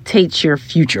of dictates your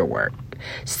future work.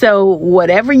 So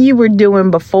whatever you were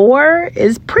doing before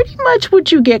is pretty much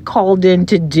what you get called in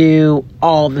to do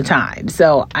all the time.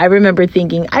 So I remember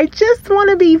thinking, I just want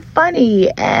to be funny.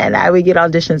 And I would get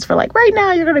auditions for like, right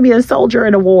now you're going to be a soldier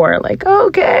in a war. Like,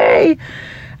 okay,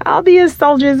 I'll be a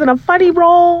soldier. Is it a funny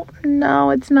role?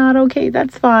 No, it's not. Okay,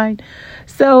 that's fine.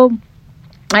 So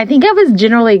I think I was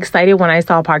generally excited when I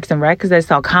saw Parks and Rec because I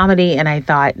saw comedy and I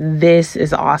thought, this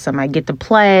is awesome. I get to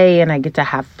play and I get to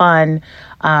have fun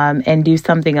and do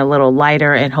something a little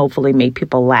lighter and hopefully make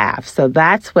people laugh. So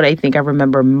that's what I think I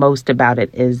remember most about it,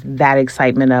 is that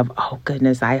excitement of, oh,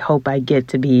 goodness, I hope I get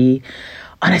to be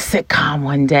on a sitcom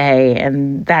one day.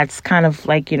 And that's kind of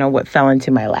like, what fell into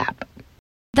my lap.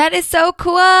 That is so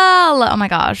cool. Oh my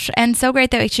gosh. And so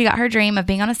great that she got her dream of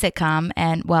being on a sitcom,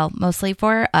 and well, mostly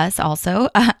for us also,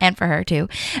 and for her too,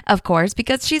 of course,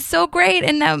 because she's so great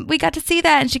and we got to see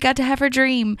that and she got to have her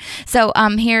dream. So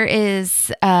here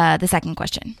is the second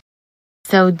question.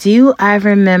 So do I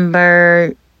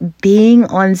remember being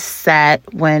on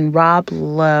set when Rob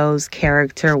Lowe's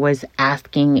character was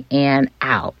asking Anne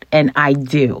out? And I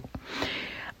do.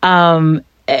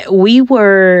 We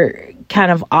were kind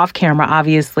of off camera,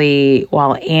 obviously,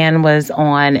 while Anne was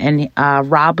on, and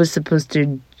Rob was supposed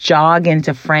to jog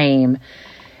into frame.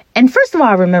 And first of all,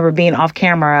 I remember being off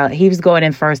camera. He was going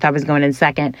in first, I was going in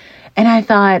second. And I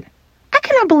thought, I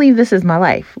cannot believe this is my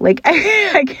life. Like,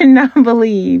 I cannot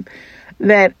believe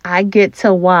that I get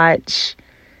to watch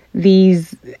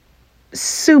these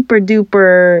super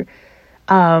duper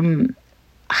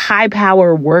high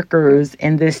power workers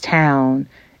in this town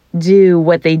do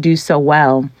what they do so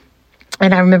well.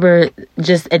 And I remember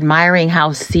just admiring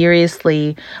how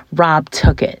seriously Rob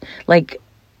took it. Like,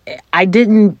 I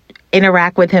didn't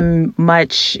interact with him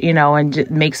much, and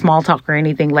just make small talk or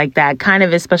anything like that. Kind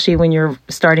of, especially when you're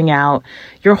starting out,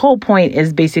 your whole point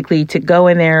is basically to go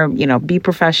in there, be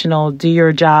professional, do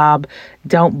your job,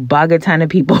 don't bug a ton of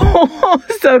people,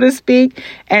 so to speak,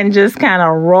 and just kind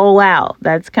of roll out.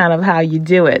 That's kind of how you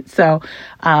do it. So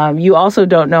you also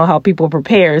don't know how people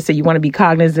prepare, so you want to be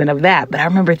cognizant of that. But I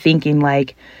remember thinking,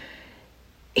 like,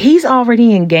 he's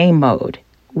already in game mode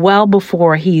well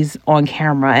before he's on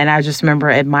camera. And I just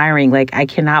remember admiring, like, I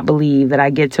cannot believe that I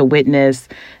get to witness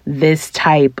this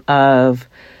type of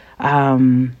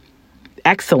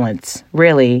excellence,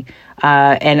 really.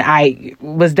 And I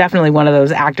was definitely one of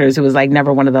those actors who was like,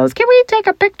 never one of those, can we take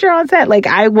a picture on set? Like,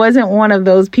 I wasn't one of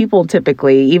those people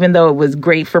typically, even though it was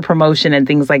great for promotion and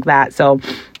things like that. So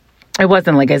it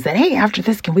wasn't like I said, hey, after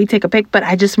this, can we take a pic? But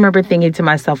I just remember thinking to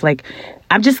myself, like,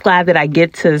 I'm just glad that I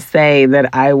get to say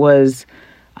that I was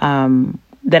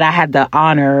that I had the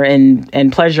honor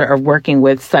and pleasure of working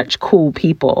with such cool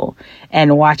people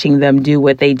and watching them do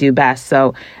what they do best.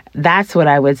 So that's what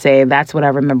I would say. That's what I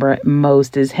remember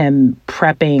most, is him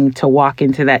prepping to walk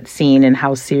into that scene and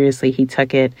how seriously he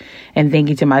took it, and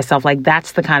thinking to myself, like,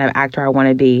 that's the kind of actor I want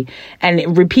to be.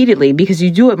 And repeatedly, because you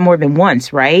do it more than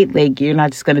once, right? Like, you're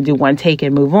not just going to do one take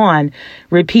and move on.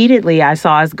 Repeatedly, I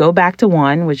saw us go back to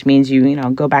one, which means you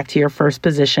go back to your first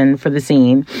position for the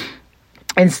scene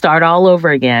and start all over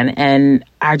again. And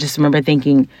I just remember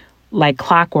thinking, like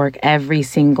clockwork, every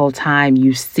single time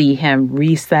you see him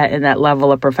reset in that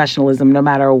level of professionalism, no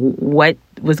matter what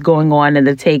was going on in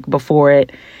the take before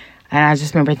it. And I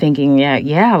just remember thinking,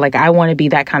 yeah, like, I want to be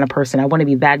that kind of person. I want to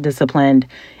be that disciplined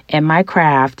in my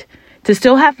craft to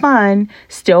still have fun,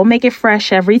 still make it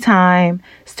fresh every time,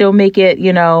 still make it,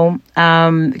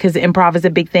 because improv is a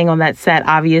big thing on that set,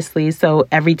 obviously. So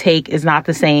every take is not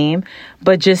the same,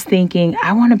 but just thinking,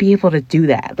 I want to be able to do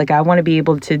that. Like, I want to be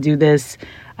able to do this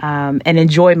and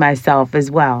enjoy myself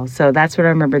as well. So that's what I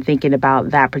remember thinking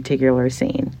about that particular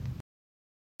scene.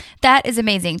 That is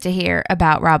amazing to hear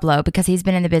about Rob Lowe, because he's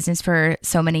been in the business for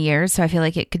so many years. So I feel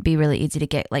like it could be really easy to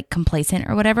get like complacent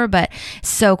or whatever, but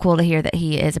so cool to hear that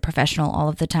he is a professional all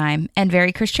of the time and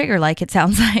very Chris Traeger-like, it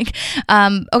sounds like.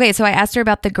 Okay, so I asked her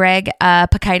about the Greg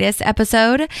Pakaitis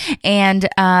episode and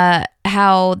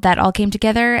how that all came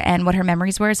together and what her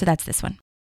memories were. So that's this one.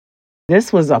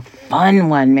 This was a fun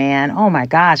one, man. Oh my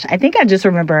gosh. I think I just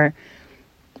remember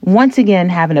once again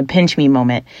having a pinch me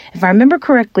moment. If I remember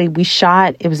correctly,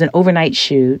 it was an overnight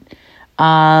shoot,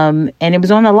 and it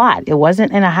was on the lot. It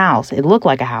wasn't in a house. It looked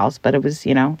like a house, but it was,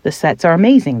 the sets are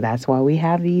amazing. That's why we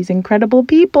have these incredible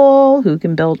people who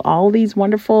can build all these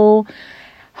wonderful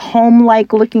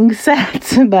home-like looking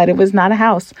sets, but it was not a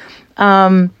house.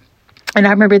 And I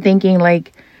remember thinking,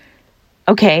 like,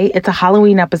 okay, it's a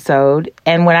Halloween episode.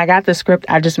 And when I got the script,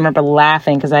 I just remember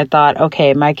laughing because I thought,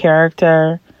 okay, my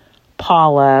character,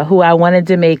 Paula, who I wanted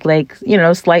to make like,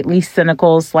 slightly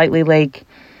cynical, slightly like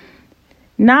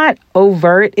not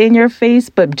overt in your face,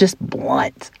 but just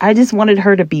blunt. I just wanted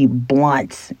her to be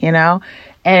blunt,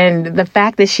 and the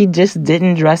fact that she just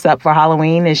didn't dress up for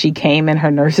Halloween and she came in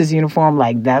her nurse's uniform,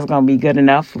 like, that's going to be good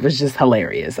enough, was just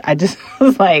hilarious. I just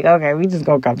was like, okay, we just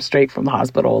going to come straight from the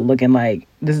hospital looking like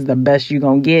this is the best you're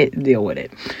going to get, deal with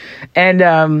it. And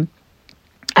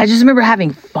I just remember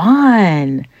having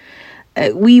fun.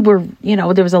 we were,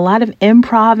 there was a lot of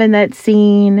improv in that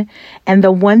scene. And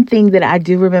the one thing that I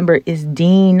do remember is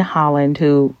Dean Holland,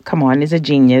 who, come on, is a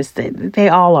genius. They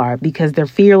all are, because they're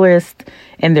fearless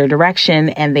in their direction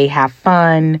and they have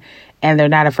fun and they're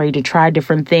not afraid to try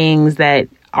different things that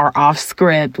are off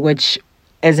script, which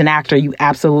as an actor, you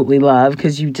absolutely love,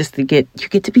 because you get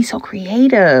to be so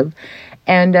creative.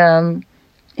 And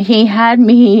he had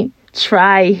me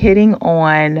try hitting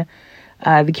on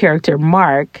the character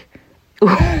Mark,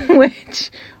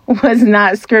 which was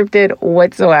not scripted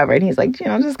whatsoever. And he's like,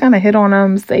 just kind of hit on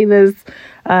him, say this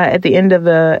at the end of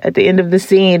the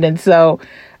scene. And so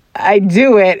I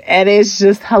do it, and it's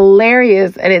just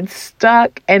hilarious, and it's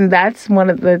stuck. And that's one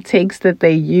of the takes that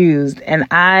they used. And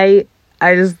I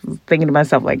just thinking to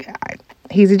myself, like,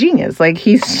 he's a genius. Like,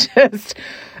 he's just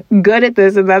good at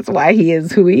this, and that's why he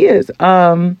is who he is.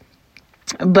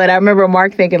 But I remember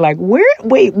Mark thinking, like,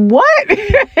 wait, what?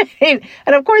 And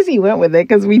of course he went with it,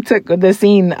 because we took the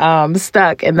scene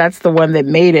stuck, and that's the one that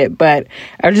made it. But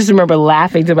I just remember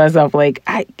laughing to myself, like,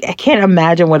 I can't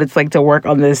imagine what it's like to work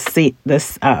on this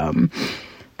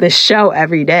show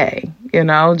every day,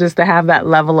 just to have that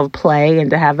level of play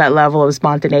and to have that level of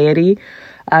spontaneity.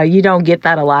 You don't get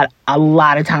that a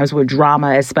lot of times with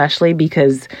drama, especially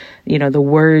because, the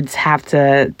words have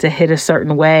to hit a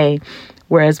certain way.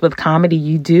 Whereas with comedy,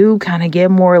 you do kind of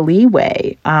get more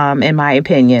leeway, in my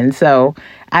opinion. So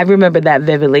I remember that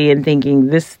vividly and thinking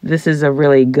this is a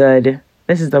really good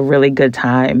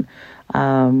time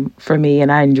for me,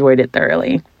 and I enjoyed it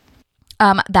thoroughly.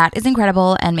 That is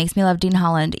incredible and makes me love Dean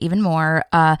Holland even more.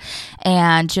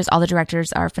 And just all the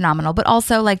directors are phenomenal, but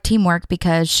also like teamwork,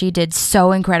 because she did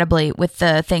so incredibly with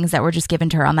the things that were just given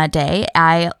to her on that day.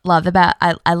 I love that.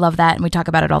 And we talk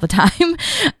about it all the time.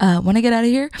 Want to get out of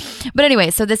here. But anyway,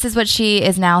 so this is what she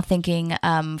is now thinking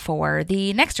for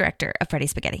the next director of Freddy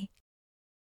Spaghetti.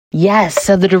 Yes.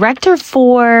 So the director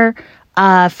for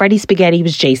Freddy Spaghetti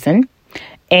was Jason,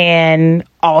 and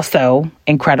also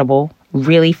incredible.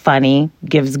 Really funny,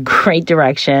 gives great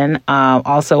direction.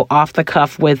 Also off the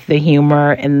cuff with the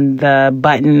humor and the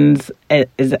buttons,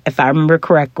 if I remember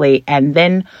correctly. And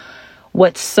then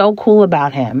what's so cool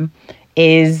about him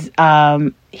is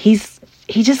he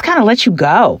just kind of lets you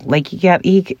go. Like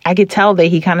I could tell that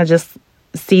he kind of just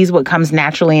sees what comes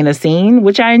naturally in a scene,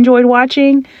 which I enjoyed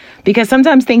watching, because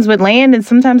sometimes things would land and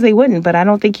sometimes they wouldn't, but I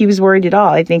don't think he was worried at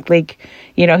all. I think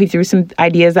he threw some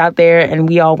ideas out there and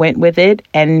we all went with it,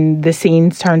 and the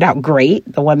scenes turned out great.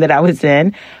 The one that I was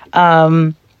in,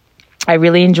 I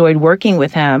really enjoyed working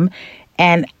with him,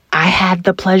 and I had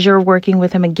the pleasure of working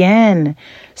with him again.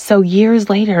 So years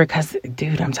later, because,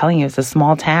 dude, I'm telling you, it's a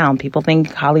small town. People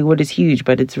think Hollywood is huge,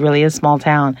 but it's really a small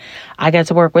town. I got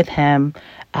to work with him.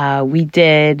 We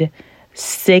did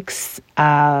 6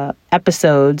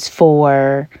 episodes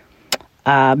for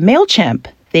MailChimp.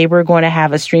 They were going to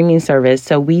have a streaming service.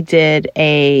 So we did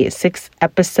a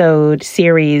 6-episode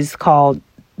series called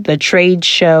The Trade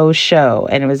Show Show.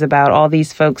 And it was about all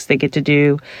these folks that get to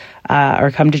do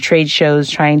or come to trade shows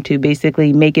trying to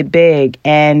basically make it big.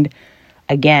 And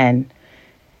again,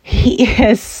 he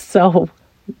is so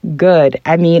good.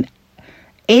 I mean,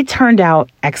 it turned out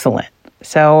excellent.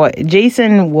 So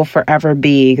Jason will forever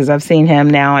be, because I've seen him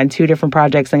now in 2 different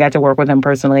projects and got to work with him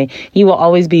personally. He will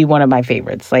always be one of my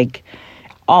favorites, like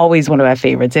always one of my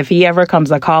favorites. If he ever comes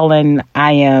a call-in,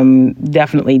 I am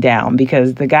definitely down,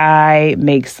 because the guy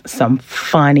makes some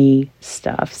funny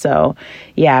stuff. So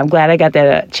yeah, I'm glad I got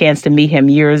the chance to meet him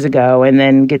years ago and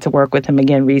then get to work with him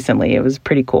again recently. It was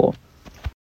pretty cool.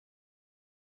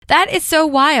 That is so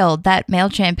wild that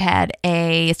MailChimp had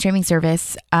a streaming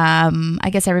service. I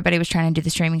guess everybody was trying to do the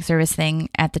streaming service thing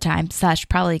at the time. Such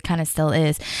probably kind of still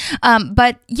is.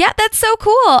 But yeah, that's so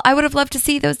cool. I would have loved to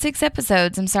see those 6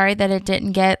 episodes. I'm sorry that it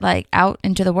didn't get out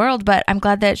into the world, but I'm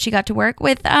glad that she got to work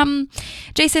with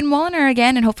Jason Woliner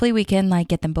again. And hopefully we can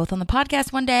get them both on the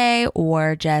podcast one day,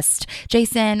 or just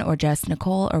Jason or just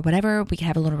Nicole or whatever. We can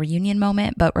have a little reunion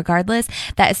moment. But regardless,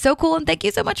 that is so cool. And thank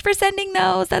you so much for sending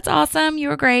those. That's awesome. You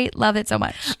were great. Love it so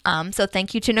much. So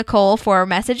thank you to Nicole for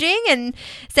messaging and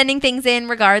sending things in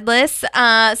regardless.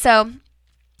 And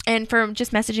for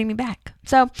just messaging me back.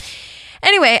 So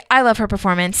anyway, I love her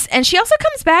performance. And she also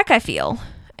comes back, I feel,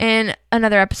 in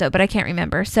another episode, but I can't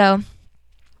remember. So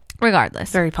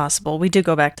regardless. Very possible. We do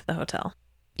go back to the hotel.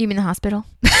 You mean the hospital?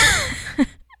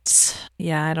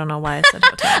 Yeah, I don't know why I said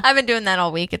hotel. I've been doing that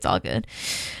all week. It's all good.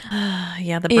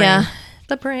 Yeah, the brain. Yeah.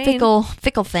 The brain. Fickle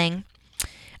thing.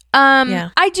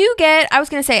 I do get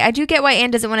why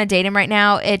Anne doesn't want to date him right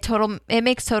now. It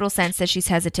makes total sense that she's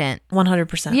hesitant.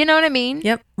 100%. You know what I mean?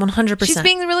 Yep. 100%. She's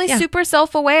being really super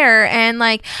self-aware, and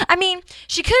like, I mean,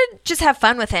 she could just have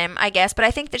fun with him, I guess, but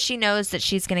I think that she knows that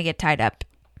she's going to get tied up.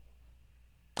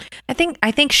 I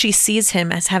think she sees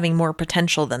him as having more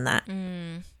potential than that.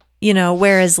 You know,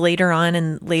 whereas later on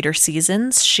in later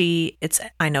seasons,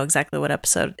 I know exactly what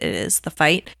episode it is, the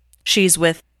fight. She's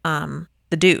with the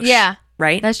douche. Yeah.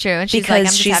 Right? That's true. And she's because like, I'm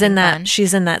just she's having in that fun.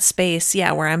 she's in that space,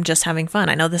 where I'm just having fun.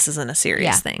 I know this isn't a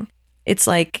serious thing. It's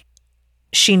like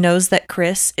she knows that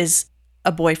Chris is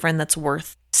a boyfriend that's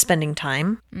worth spending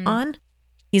time on.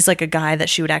 He's like a guy that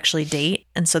she would actually date,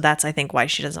 and so that's, I think, why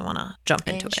she doesn't want to jump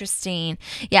into it. Interesting.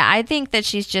 Yeah, I think that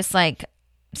she's just like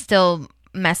still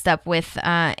messed up with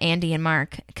Andy and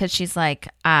Mark, because she's like,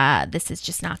 this is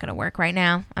just not going to work right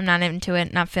now. I'm not into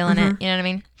it, not feeling it. You know what I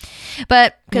mean?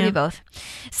 But could be both.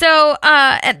 So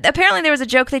apparently there was a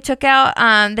joke they took out.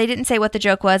 They didn't say what the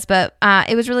joke was, but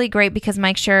it was really great because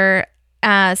Mike Schur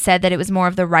said that it was more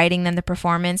of the writing than the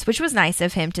performance, which was nice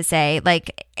of him to say.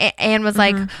 Like, Anne was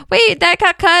like, wait, that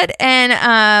got cut?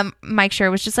 And Mike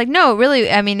Schur was just like, no, really,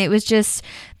 I mean, it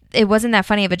wasn't that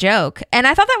funny of a joke. And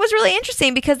I thought that was really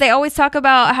interesting because they always talk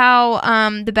about how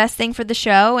the best thing for the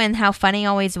show and how funny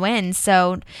always wins.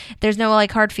 So there's no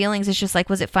like hard feelings. It's just like,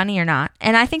 was it funny or not?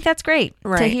 And I think that's great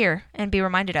to hear and be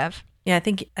reminded of. Yeah, I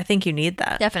think you need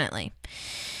that. Definitely.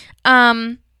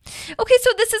 Okay, so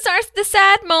this is the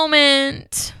sad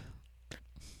moment.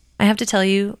 I have to tell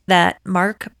you that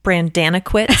Mark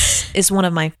Brandanowitz is one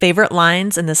of my favorite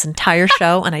lines in this entire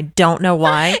show, and I don't know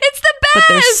why. It's the best. But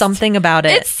there's something about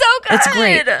it. It's so good. It's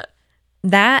great.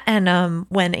 That and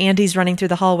when Andy's running through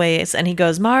the hallways and he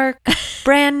goes, Mark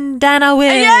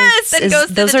Brandanowitz. Yes, and goes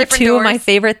those to the are two doors. of my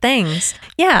favorite things.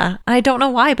 Yeah, I don't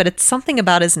know why, but it's something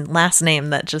about his last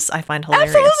name that just I find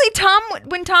hilarious. Absolutely.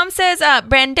 When Tom says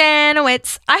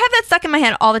Brandanowitz, I have that stuck in my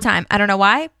head all the time. I don't know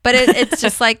why, but it's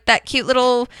just like that cute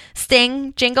little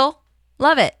Sting jingle.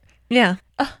 Love it. Yeah.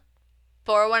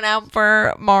 Pour one out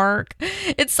for Mark.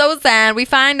 It's so sad. We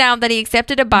find out that he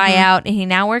accepted a buyout and he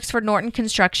now works for Norton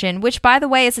Construction, which, by the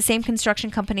way, is the same construction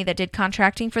company that did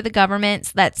contracting for the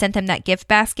government that sent them that gift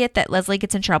basket that Leslie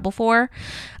gets in trouble for.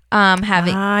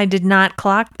 I did not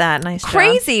clock that. Nice job.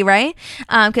 Crazy, right?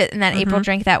 And that April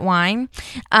drank that wine.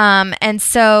 And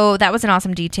so that was an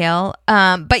awesome detail.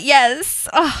 But yes,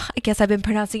 I guess I've been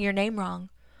pronouncing your name wrong.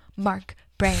 Mark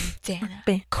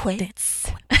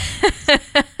Brandanowitz.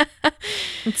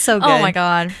 It's so good. Oh my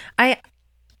God. I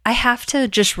have to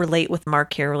just relate with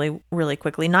Mark here really, really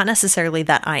quickly. Not necessarily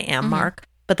that I am Mark,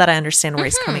 but that I understand where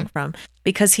he's coming from.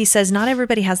 Because he says not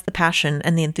everybody has the passion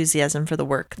and the enthusiasm for the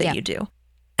work that you do.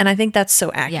 And I think that's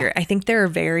so accurate. I think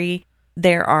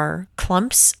there are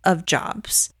clumps of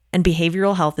jobs, and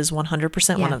behavioral health is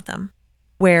 100% one of them,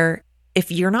 where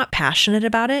if you're not passionate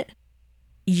about it,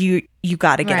 you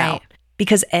got to get out.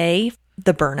 Because A,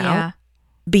 the burnout,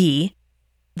 B,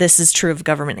 this is true of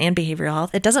government and behavioral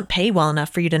health, it doesn't pay well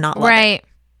enough for you to not love it.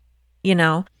 You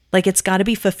know, like it's got to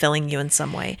be fulfilling you in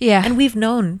some way. Yeah. And we've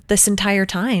known this entire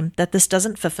time that this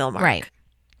doesn't fulfill Mark.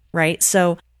 Right.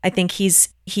 So I think he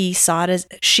saw it as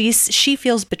she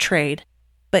feels betrayed,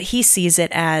 but he sees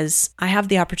it as I have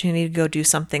the opportunity to go do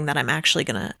something that I'm actually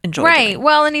going to enjoy. Doing.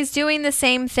 Well, and he's doing the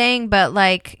same thing, but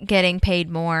like getting paid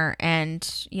more.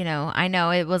 And, you know, I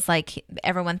know it was like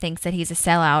everyone thinks that he's a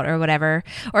sellout or whatever,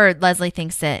 or Leslie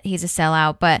thinks that he's a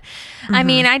sellout. But I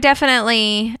mean, I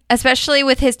definitely, especially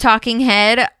with his talking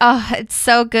head, it's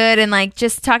so good. And like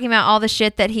just talking about all the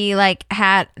shit that he like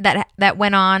had that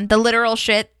went on, the literal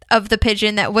shit of the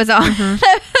pigeon that was on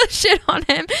shit on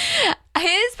him.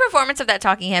 His performance of that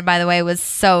talking head, by the way, was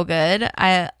so good.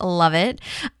 I love it.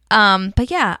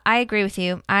 But yeah, I agree with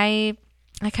you. I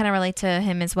kind of relate to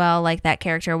him as well, like that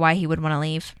character, why he would want to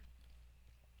leave.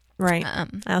 Right.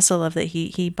 I also love that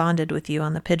he bonded with you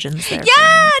on the pigeons there.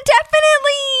 Yeah, definitely.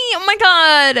 Oh my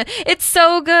God. It's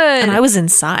so good. And I was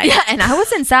inside. Yeah, and I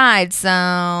was inside.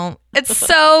 So it's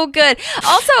so good.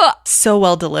 Also, so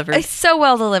well delivered. It's so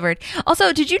well delivered.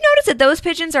 Also, did you notice that those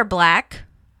pigeons are black?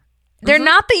 They're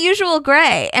not the usual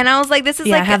gray. And I was like, this is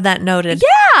like... I have that noted.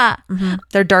 Yeah.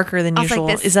 They're darker than usual.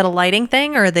 Like, is that a lighting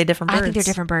thing or are they different birds? I think they're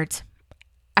different birds.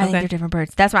 I think they're different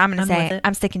birds. That's what I'm going to say.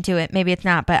 I'm sticking to it. Maybe it's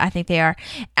not, but I think they are.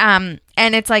 And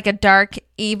it's like a dark,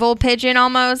 evil pigeon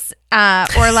almost.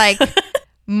 Or like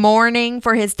mourning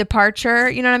for his departure.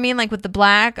 You know what I mean? Like with the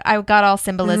black. I got all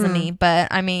symbolism-y, but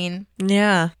I mean...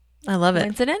 Yeah. I love it.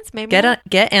 Coincidence? Maybe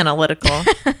get analytical.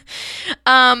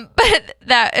 But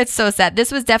that it's so sad.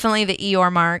 This was definitely the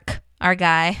Eeyore Mark, our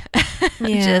guy.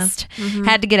 Just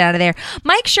had to get out of there.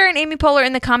 Mike Schur and Amy Poehler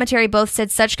in the commentary both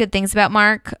said such good things about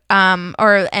Mark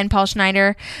and Paul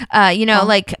Schneider. Mike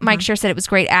Schur said it was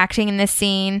great acting in this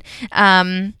scene.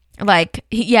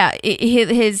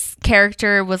 His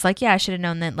character was like, I should have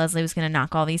known that Leslie was going to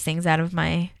knock all these things out of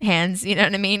my hands. You know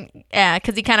what I mean? Yeah,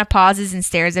 because he kind of pauses and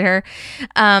stares at her.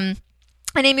 And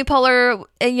Amy Poehler,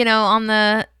 on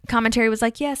the commentary was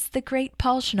like, yes, the great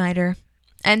Paul Schneider.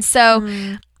 And so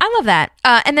I love that.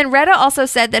 And then Retta also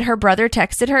said that her brother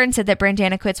texted her and said that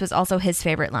Brandana Quits was also his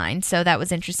favorite line. So that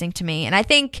was interesting to me. And I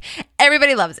think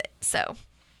everybody loves it. So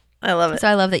I love it. So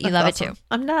I love that you love awesome. it too.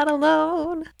 I'm not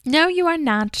alone. No, you are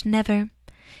not. Never.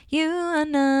 You are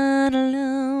not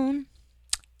alone.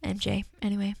 MJ.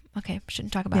 Anyway. Okay.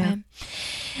 Shouldn't talk about him.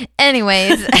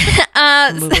 Anyways.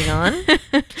 Moving on.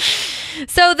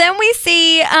 So then we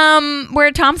see we're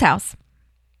at Tom's house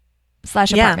 /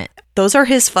 apartment. Those are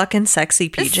his fucking sexy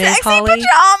PJs, sexy Holly.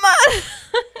 pajamas.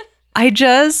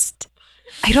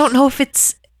 I don't know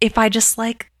if I just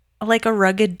like a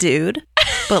rugged dude,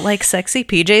 but like sexy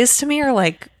PJs to me are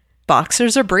like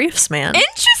boxers or briefs, man.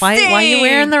 Interesting. Why are you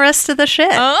wearing the rest of the shit?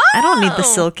 Oh. I don't need the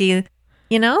silky,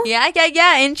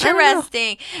 Yeah.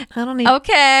 Interesting. I don't need.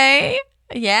 Okay.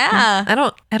 Yeah.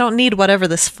 I don't need whatever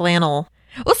this flannel.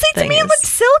 Well, see, to me it looks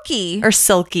silky. Or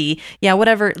silky. Yeah,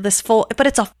 whatever this but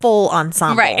it's a full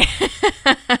ensemble. Right.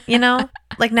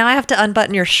 Like now I have to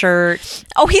unbutton your shirt.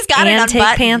 Oh, he's got it and unbuttoned.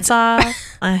 take pants off.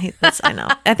 I know.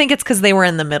 I think it's because they were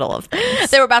in the middle of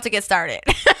things. They were about to get started.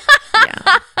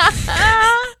 Yeah.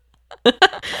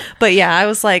 But yeah, I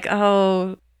was like,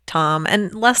 oh, Tom.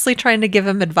 And Leslie trying to give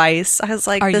him advice. I was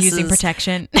like, are this using is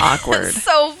protection. awkward.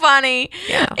 So funny.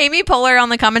 Yeah. Amy Poehler on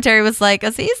the commentary was like,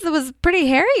 Aziz was pretty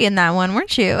hairy in that one,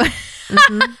 weren't you?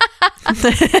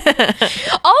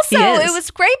 Also, it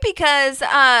was great because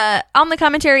on the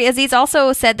commentary, Aziz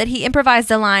also said that he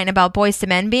improvised a line about Boyz II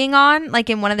Men being on, like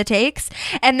in one of the takes.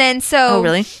 And then Oh,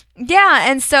 really? Yeah,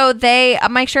 and so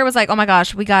Mike Schur was like, "Oh my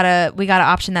gosh, we gotta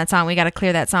option that song. We gotta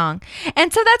clear that song."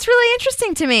 And so that's really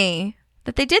interesting to me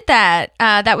that they did that.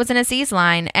 That was an Aziz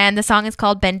line, and the song is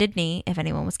called "Bended Knee." If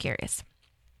anyone was curious.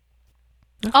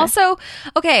 Okay. Also,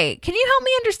 can you help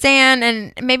me understand?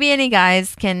 And maybe any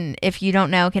guys can, if you don't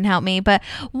know, can help me. But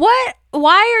why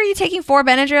are you taking 4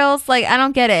 Benadryls? Like, I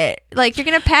don't get it. Like, you're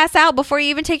gonna pass out before you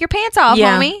even take your pants off,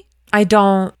 homie.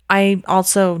 I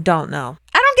also don't know.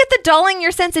 I don't get the dulling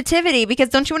your sensitivity because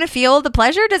don't you want to feel the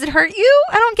pleasure? Does it hurt you?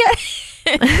 I don't get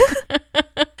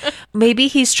it. Maybe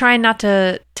he's trying not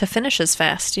to finish as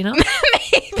fast, Maybe.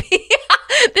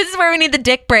 This is where we need the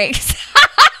dick breaks.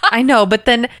 I know, but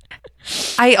then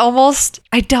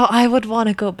I would want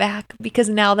to go back because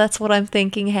now that's what I'm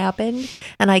thinking happened.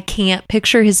 And I can't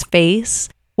picture his face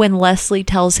when Leslie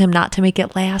tells him not to make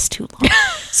it last too long.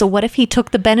 So what if he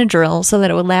took the Benadryl so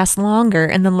that it would last longer?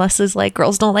 And then Leslie's like,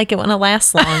 girls don't like it when it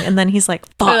lasts long. And then he's like,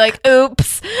 fuck. They're like,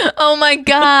 oops. Oh my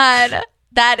God.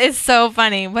 That is so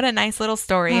funny. What a nice little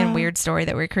story and weird story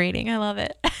that we're creating. I love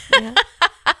it. Yeah.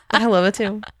 I love it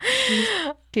too.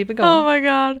 Keep it going. Oh my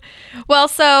God. Well,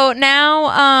 so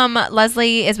now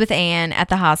Leslie is with Anne at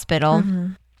the hospital.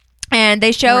 And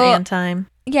they show More Anne time.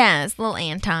 Yes, little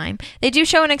Anne time. They do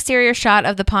show an exterior shot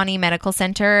of the Pawnee Medical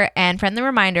Center, and friendly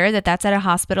reminder that that's at a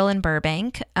hospital in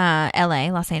Burbank,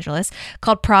 LA, Los Angeles,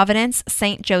 called Providence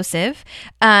St. Joseph.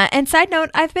 And side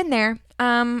note, I've been there.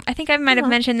 I think I might have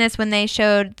mentioned this when they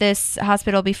showed this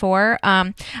hospital before.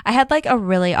 I had like a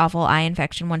really awful eye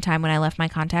infection one time when I left my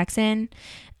contacts in.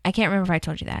 I can't remember if I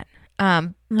told you that.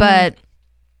 But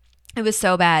it was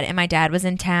so bad, and my dad was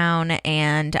in town,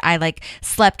 and I like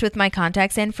slept with my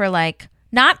contacts in for like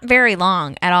not very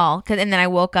long at all. And then I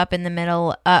woke up in the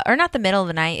middle, or not the middle of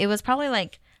the night. It was probably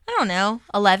like, I don't know,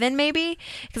 11 maybe,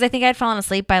 because I think I'd fallen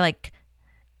asleep by like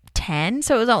 10.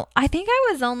 So it was I think I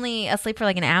was only asleep for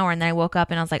like an hour, and then I woke up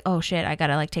and I was like, oh shit, I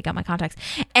gotta like take out my contacts.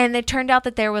 And it turned out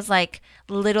that there was like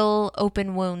little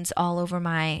open wounds all over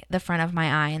the front of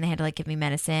my eye, and they had to like give me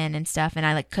medicine and stuff, and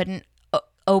I like couldn't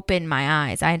open my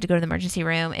eyes. I had to go to the emergency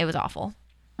room. It was awful.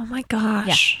 Oh my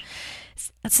gosh. Yeah.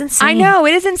 That's insane. I know,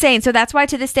 it is insane. So that's why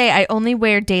to this day I only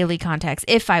wear daily contacts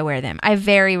if I wear them. I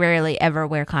very rarely ever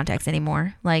wear contacts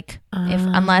anymore. Like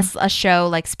unless a show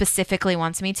like specifically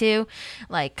wants me to,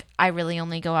 like I really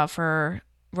only go out for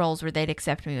roles where they'd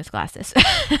accept me with glasses.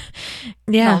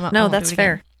 Yeah, no, that's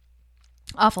fair.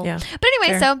 Awful. Yeah, but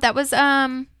anyway, so that was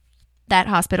that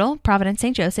hospital, Providence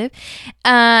St. Joseph.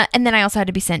 And then I also had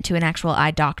to be sent to an actual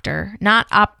eye doctor, not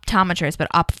optometrist, but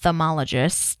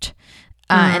ophthalmologist.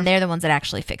 And they're the ones that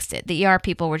actually fixed it. The ER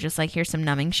people were just like, here's some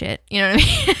numbing shit. You know what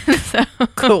I mean? So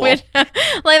cool. like,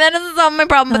 that doesn't solve my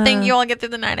problem, but thank you. I'll get through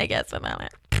the night, I guess, without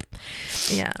it.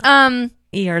 Yeah.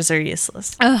 ERs are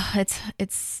useless.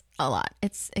 It's a lot.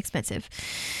 It's expensive.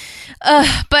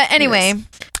 But anyway,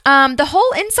 the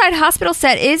whole inside hospital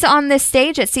set is on this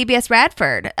stage at CBS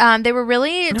Radford. They were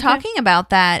really talking about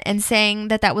that and saying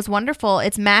that was wonderful.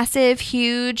 It's massive,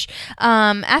 huge.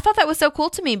 I thought that was so cool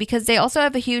to me because they also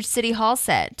have a huge City Hall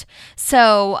set.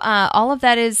 So all of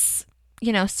that is,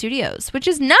 studios, which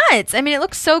is nuts. I mean, it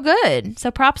looks so good.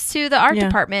 So props to the art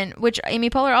department, which Amy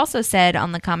Poehler also said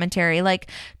on the commentary. Like,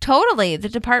 totally, the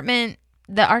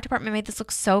art department made this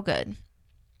look so good.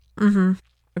 Mm-hmm.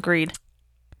 Agreed.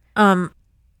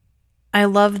 I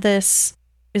love this.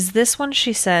 Is this one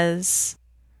she says?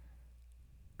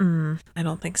 I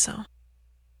don't think so.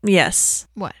 Yes.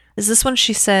 What? Is this one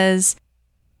she says,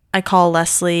 I call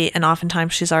Leslie and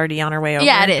oftentimes she's already on her way over?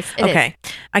 Yeah, it is. Okay.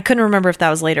 I couldn't remember if that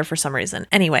was later for some reason.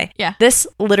 Anyway. Yeah. This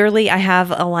literally, I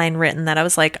have a line written that I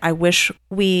was like, I wish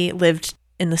we lived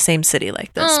in the same city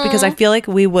like this because I feel like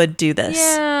we would do this.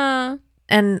 Yeah.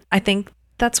 And I think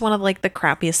that's one of like the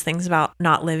crappiest things about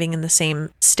not living in the same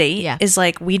state is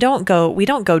like we don't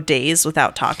go days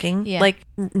without talking like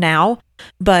now,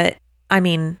 but I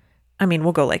mean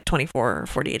we'll go like 24 or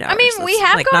 48 hours. I mean, we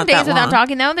have gone days without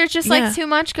talking though. There's just like too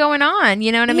much going on,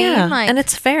 you know what I mean? Like, and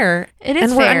it's fair. It is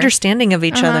and fair. We're understanding of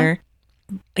each other,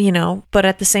 but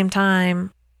at the same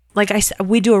time, like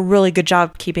we do a really good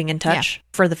job keeping in touch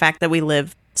for the fact that we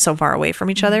live so far away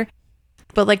from each other.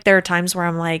 But like there are times where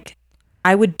I'm like,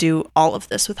 I would do all of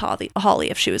this with Holly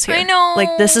if she was here. I know.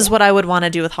 Like, this is what I would want to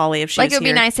do with Holly if she was here. Like, it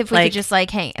would be nice if we could just, like,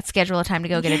 hey, schedule a time to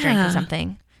go get a drink or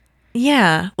something.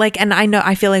 Yeah. Like, and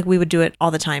I feel like we would do it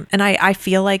all the time. And I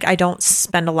feel like I don't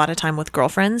spend a lot of time with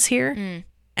girlfriends here.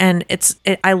 And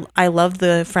I love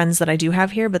the friends that I do have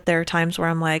here, but there are times where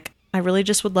I'm like, I really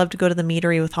just would love to go to the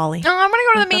meadery with Holly. Oh, I'm going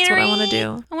to go to the meadery. That's what I want to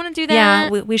do. I want to do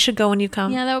that. Yeah, we should go when you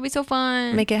come. Yeah, that would be so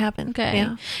fun. Make it happen. Okay.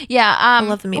 Yeah. I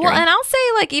love the meadery. Well, and I'll say,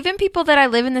 like, even people that I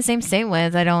live in the same state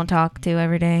with, I don't talk to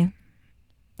every day.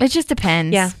 It just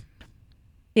depends. Yeah.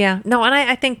 Yeah. No, and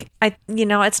I think,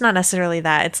 it's not necessarily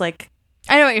that. It's like...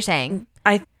 I know what you're saying.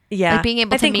 Like being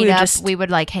able to meet up, we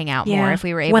would, like, hang out more if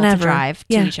we were able to drive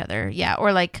to each other. Yeah.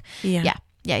 Or, like... Yeah.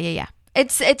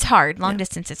 It's hard. Long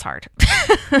distance is hard.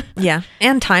 Yeah.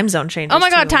 And time zone changes. Oh my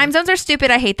God. Time zones are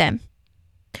stupid. I hate them.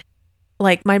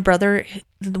 Like my brother,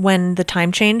 when the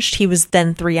time changed, he was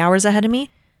then 3 hours ahead of me.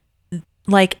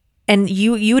 Like, and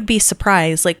you would be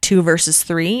surprised, like 2 versus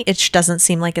 3. It doesn't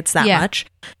seem like it's that much.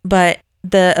 But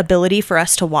the ability for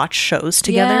us to watch shows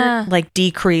together, like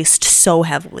decreased so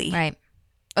heavily. Right.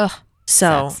 Ugh.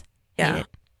 So, sucks. yeah. Hate it.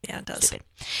 Yeah, it does. Stupid.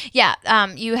 Yeah,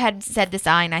 you had said this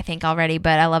line, I think, already,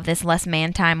 but I love this: less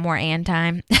man time, more Ann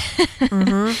time.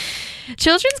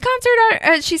 Children's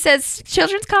concert, she says,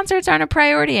 children's concerts aren't a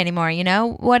priority anymore. You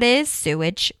know what is?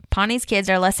 Sewage. Pawnee's kids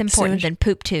are less important than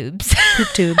poop tubes. Poop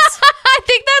tubes. I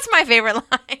think that's my favorite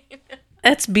line.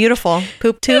 That's beautiful.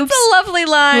 Poop tubes. It's a lovely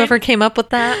line. Whoever came up with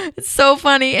that. It's so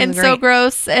funny and so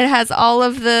gross. It has all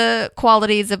of the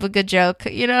qualities of a good joke,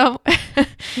 you know?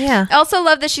 Yeah. I also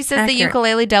love that she says the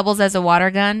ukulele doubles as a water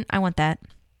gun. I want that.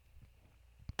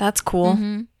 That's cool.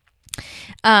 Mm-hmm.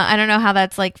 I don't know how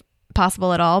that's like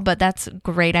possible at all, but that's a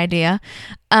great idea.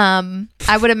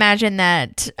 I would imagine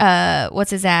that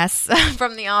what's his ass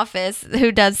from The Office,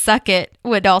 who does Suck It,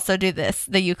 would also do this,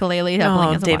 the ukulele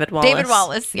doubling as a David Wallace. David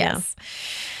Wallace, yes.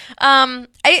 Anne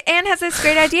has this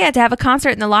great idea to have a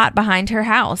concert in the lot behind her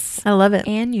house. I love it.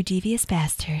 Anne, you devious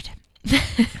bastard.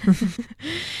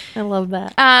 I love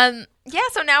that. Yeah,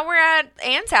 so now we're at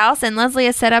Anne's house, and Leslie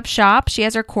has set up shop. She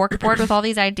has her cork board with all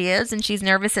these ideas, and she's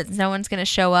nervous that no one's going to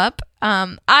show up.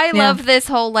 I love this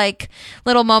whole, like,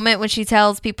 little moment when she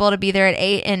tells people to be there at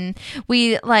 8, and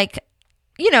we, like...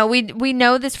 You know, we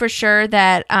know this for sure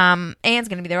that Anne's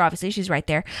going to be there. Obviously, she's right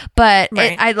there. But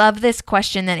I love this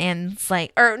question that Anne's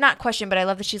like, or not question, but I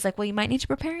love that she's like, well, you might need to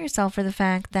prepare yourself for the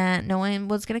fact that no one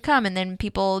was going to come. And then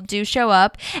people do show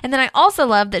up. And then I also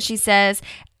love that she says,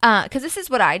 because this is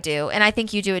what I do, and I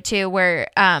think you do it too, where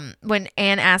when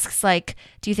Anne asks, like,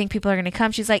 do you think people are going to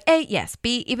come? She's like, A, yes.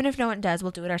 B, even if no one does,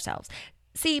 we'll do it ourselves.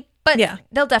 C, but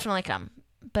they'll definitely come.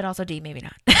 But also D, maybe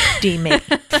not. D, maybe.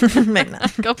 Maybe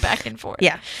not. Go back and forth.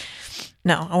 Yeah.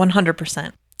 No,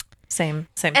 100%. Same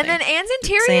thing. And then Anne's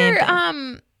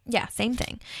interior, same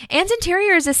thing. Anne's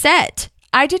interior is a set.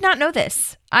 I did not know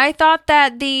this. I thought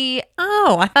that I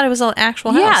thought it was an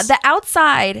actual house. Yeah, the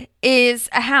outside is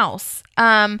a house.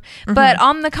 But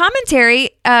on the commentary,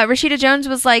 Rashida Jones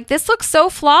was like, this looks so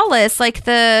flawless. Like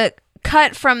the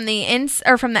cut from the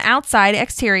from the outside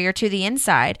exterior to the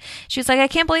inside. She was like, I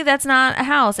can't believe that's not a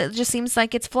house. It just seems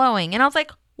like it's flowing. And I was like,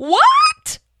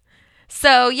 what?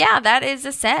 So yeah, that is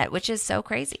a set, which is so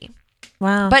crazy.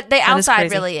 Wow. But the That is outside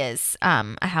crazy. really is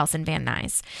a house in Van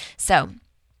Nuys. So,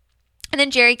 and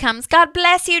then Jerry comes. God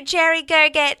bless you, Jerry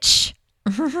Gergich.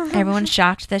 Everyone's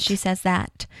shocked that she says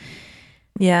that.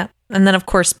 Yeah. And then, of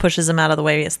course, pushes him out of the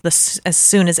way as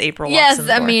soon as April walks in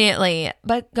the door. Immediately.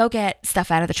 But go get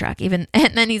stuff out of the truck. And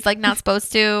then he's like not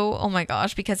supposed to. Oh my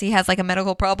gosh, because he has like a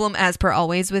medical problem, as per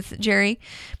always with Jerry.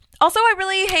 Also, I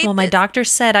really hate. Well, my doctor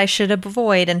said I should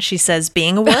avoid, and she says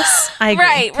being a wuss. I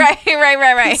agree.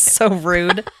 Right. So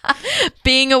rude.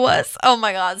 Being a wuss. Oh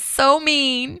my god, so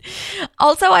mean.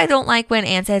 Also, I don't like when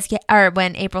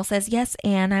when April says yes,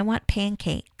 Anne, I want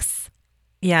pancakes.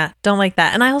 Yeah, don't like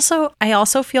that. And I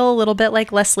also feel a little bit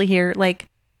like Leslie here. Like,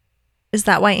 is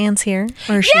that why Anne's here?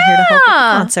 Or is she here to help with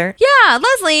the concert? Yeah,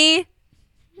 Leslie.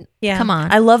 Yeah. Come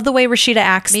on. I love the way Rashida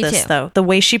acts Me this, too. though. The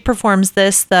way she performs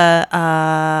this,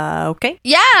 okay,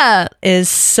 Yeah. is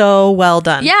so well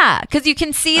done. Yeah, because you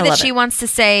can see I that love she it. wants to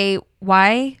say,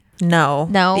 why? No.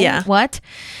 Yeah. What?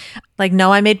 Like,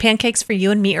 no, I made pancakes for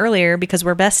you and me earlier because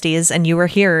we're besties and you were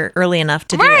here early enough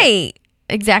to do it. Right.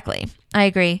 Exactly. I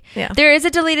agree. Yeah. There is a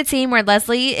deleted scene where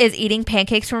Leslie is eating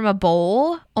pancakes from a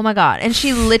bowl. Oh my god. And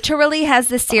she literally has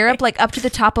the syrup like up to the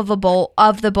top of the bowl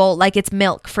like it's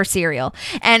milk for cereal.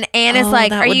 And Anne is like,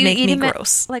 that "Are would you make me eating them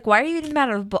gross. like why are you eating them out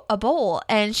of a bowl?"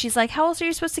 And she's like, "How else are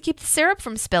you supposed to keep the syrup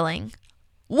from spilling?"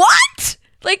 What?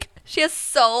 Like she has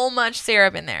so much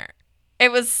syrup in there.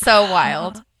 It was so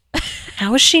wild.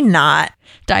 How is she not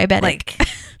Diabetic. like,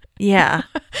 yeah.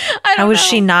 I don't How is know.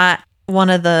 she not one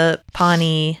of the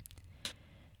Pawnee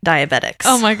diabetics?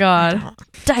 Oh my god.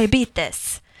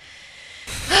 Diabetes.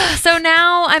 So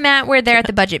now we're there at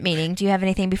the budget meeting. Do you have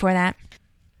anything before that?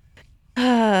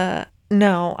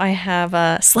 No, I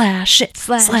have slash it.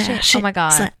 Oh my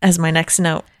God. As my next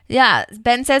note. Yeah.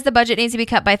 Ben says the budget needs to be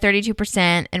cut by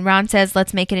 32%. And Ron says,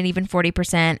 let's make it an even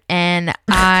 40%. And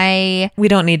We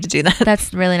don't need to do that.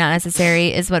 that's really not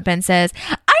necessary, is what Ben says.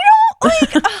 I don't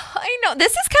like, I know.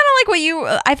 This is kind of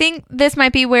like I think this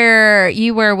might be where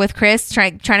you were with Chris,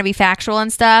 trying to be factual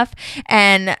and stuff.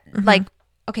 And like,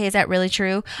 okay, is that really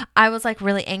true? I was like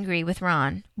really angry with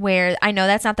Ron, where I know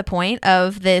that's not the point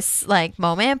of this like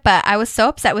moment, but I was so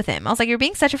upset with him. I was like, you're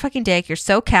being such a fucking dick. You're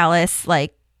so callous.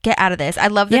 Like, get out of this. I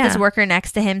love that this worker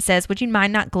next to him says, would you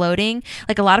mind not gloating?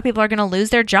 Like a lot of people are going to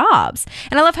lose their jobs.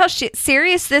 And I love how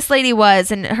serious this lady was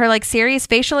and her like serious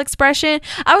facial expression.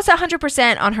 I was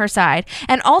 100% on her side.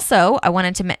 And also I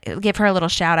wanted to give her a little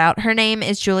shout out. Her name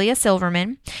is Julia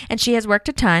Silverman and she has worked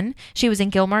a ton. She was in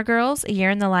Gilmore Girls, A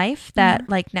Year in the Life, that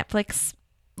like Netflix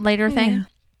later thing.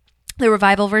 The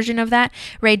revival version of that.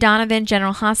 Ray Donovan,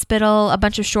 General Hospital, a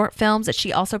bunch of short films that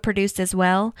she also produced as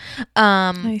well.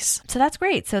 Nice. So that's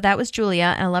great. So that was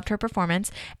Julia, and I loved her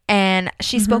performance. And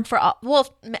she spoke for I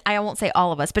won't say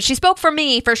all of us, but she spoke for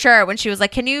me for sure when she was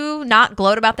like, "Can you not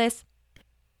gloat about this?"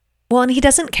 Well, and he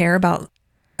doesn't care about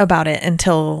it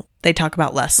until they talk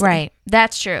about Leslie. Right.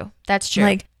 That's true.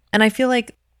 Like, and I feel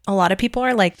like a lot of people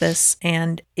are like this,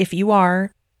 and if you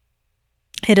are,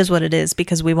 it is what it is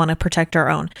because we want to protect our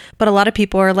own. But a lot of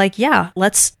people are like, yeah,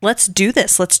 let's do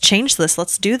this. Let's change this.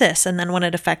 Let's do this. And then when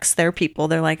it affects their people,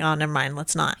 they're like, oh, never mind.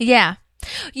 Let's not. Yeah.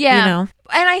 You know?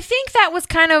 And I think that was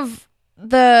kind of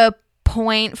the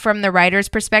point from the writer's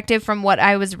perspective from what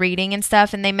I was reading and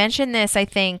stuff. And they mentioned this, I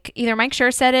think either Mike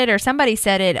Schur said it or somebody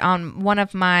said it on one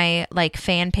of my like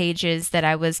fan pages that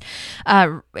I was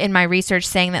in my research,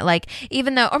 saying that like,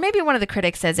 even though, or maybe one of the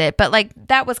critics says it, but like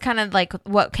that was kind of like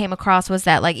what came across was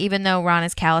that like, even though Ron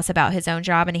is callous about his own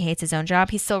job and he hates his own job,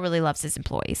 he still really loves his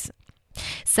employees.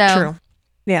 So True.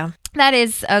 Yeah. that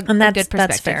is a good that's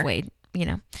perspective fair. way, you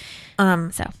know.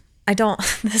 So I don't,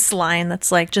 this line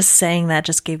that's like, just saying that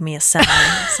just gave me a sound.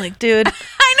 It's like, dude.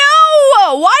 I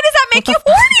know. Why does that make you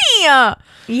horny?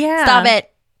 Yeah. Stop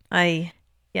it. I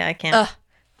can't. Ugh.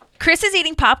 Chris is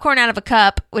eating popcorn out of a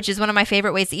cup, which is one of my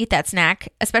favorite ways to eat that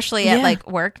snack, especially at like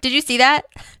work. Did you see that?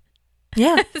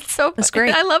 Yeah. It's so That's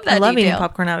great. I love that. I love detail. eating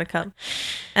popcorn out of a cup.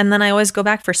 And then I always go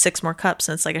back for 6 more cups,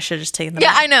 and it's like I should have just taken them.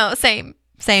 Yeah, out. I know. Same.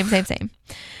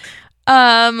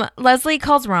 Leslie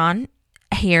calls Ron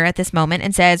here at this moment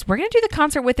and says, we're going to do the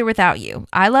concert with or without you.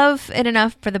 I love it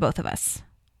enough for the both of us.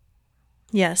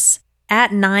 Yes.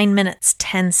 At 9 minutes,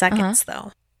 10 seconds,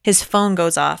 though, his phone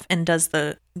goes off and does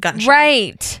the gunshot.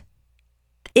 Right.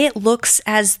 It looks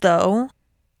as though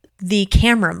the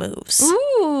camera moves.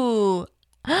 Ooh.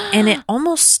 And it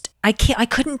almost, I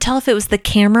couldn't tell if it was the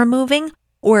camera moving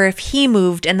or if he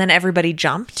moved and then everybody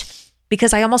jumped,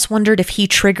 because I almost wondered if he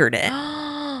triggered it.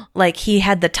 Like he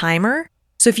had the timer.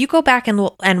 So if you go back and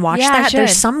watch that,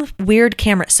 there's some weird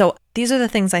camera. So these are the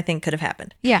things I think could have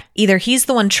happened. Yeah. Either he's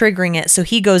the one triggering it, so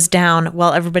he goes down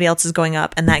while everybody else is going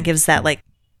up, and that gives that like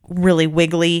really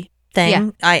wiggly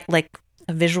thing,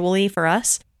 visually for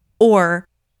us, or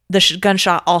the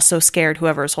gunshot also scared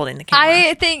whoever was holding the camera.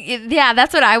 I think,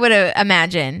 that's what I would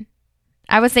imagine.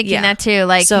 I was thinking that too.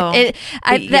 Like, so, the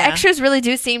extras really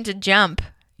do seem to jump,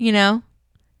 you know?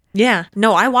 Yeah.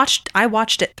 No, I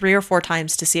watched it 3 or 4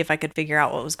 times to see if I could figure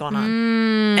out what was going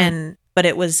on. But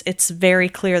it's very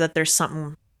clear that there's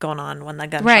something going on when the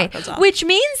gunshot goes off. Which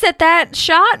means that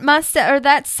shot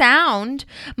that sound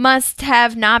must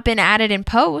have not been added in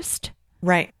post.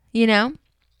 Right. You know?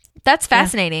 That's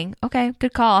fascinating. Yeah. Okay,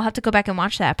 good call. I'll have to go back and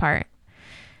watch that part.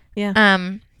 Yeah.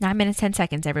 9 minutes, 10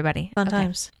 seconds, everybody. Fun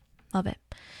times. Love it.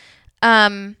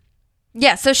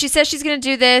 Yeah, so she says she's going to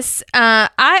do this.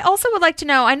 I also would like to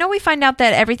know, I know we find out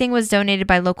that everything was donated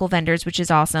by local vendors, which is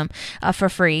awesome, for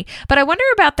free. But I wonder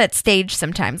about that stage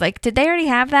sometimes. Like, did they already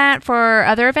have that for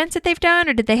other events that they've done?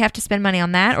 Or did they have to spend money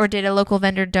on that? Or did a local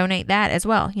vendor donate that as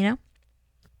well, you know?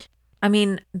 I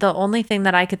mean, the only thing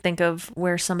that I could think of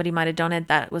where somebody might have donated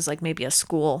that was like maybe a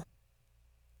school.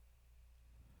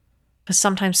 Because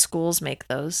sometimes schools make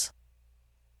those.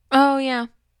 Oh, yeah.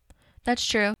 That's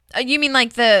true. You mean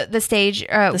like the stage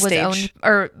was owned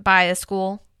or by a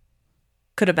school?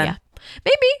 Could have been. Yeah.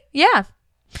 Maybe. Yeah.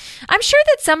 I'm sure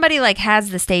that somebody like has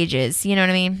the stages, you know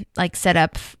what I mean? Like set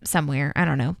up somewhere. I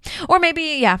don't know. Or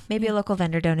maybe a local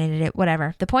vendor donated it,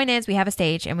 whatever. The point is we have a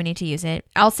stage and we need to use it.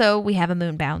 Also, we have a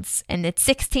moon bounce and it's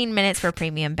 16 minutes for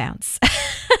premium bounce.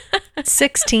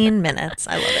 16 minutes.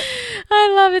 I love it.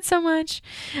 I love it so much.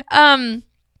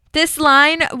 This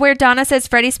line where Donna says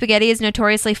Freddy Spaghetti is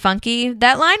notoriously funky,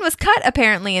 that line was cut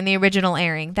apparently in the original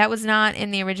airing. That was not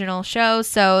in the original show,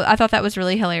 so I thought that was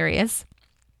really hilarious.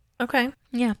 Okay.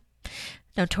 Yeah.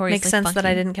 Notoriously Makes sense funky. that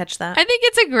I didn't catch that. I think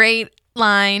it's a great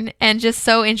line and just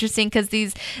so interesting because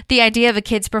the idea of a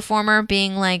kid's performer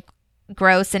being like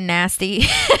gross and nasty,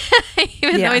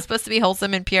 even though he's supposed to be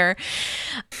wholesome and pure.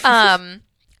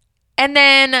 And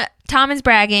then Tom is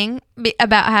bragging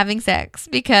about having sex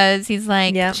because he's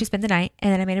like, she spent the night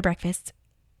and then I made her breakfast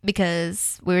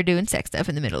because we were doing sex stuff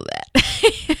in the middle of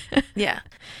that. Yeah.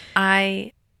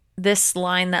 This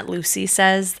line that Lucy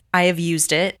says, I have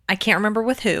used it. I can't remember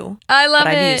with who. I love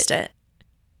but it. I've used it.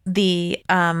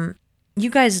 You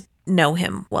guys know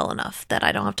him well enough that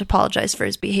I don't have to apologize for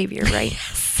his behavior, right?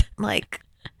 Yes. Like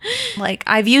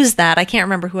I've used that. I can't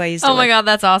remember who I used it Oh my with. God,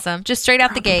 that's awesome. Just straight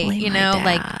out the gate, you know, my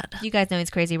like dad. you guys know he's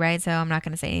crazy, right? So I'm not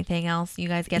going to say anything else. You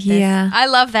guys get this. Yeah. I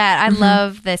love that. I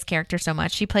love this character so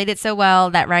much. She played it so well.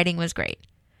 That writing was great.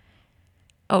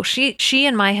 Oh, she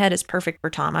in my head is perfect for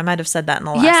Tom. I might have said that in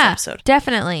the last episode.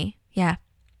 Definitely. Yeah.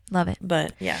 Love it.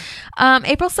 But yeah.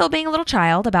 April's still being a little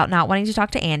child about not wanting to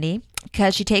talk to Andy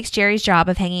because she takes Jerry's job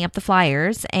of hanging up the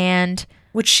flyers and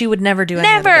which she would never do.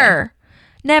 Never.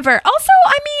 Also,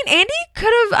 I mean, Andy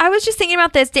could have, I was just thinking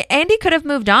about this. Andy could have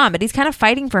moved on, but he's kind of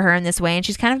fighting for her in this way and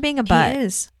she's kind of being a butt. He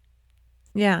is.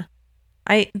 Yeah.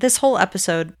 This whole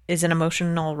episode is an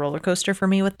emotional roller coaster for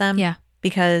me with them. Yeah.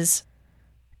 Because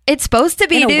it's supposed to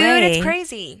be, dude. Way, it's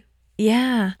crazy.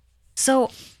 Yeah.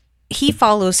 So he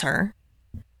follows her.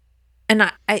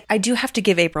 And I do have to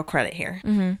give April credit here.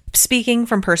 Mm-hmm. Speaking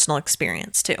from personal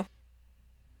experience too.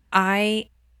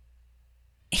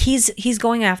 He's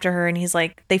going after her and he's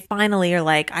like, they finally are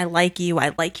like, I like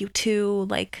you too.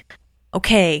 Like,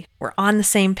 okay, we're on the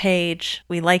same page.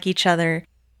 We like each other.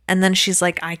 And then she's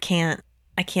like, I can't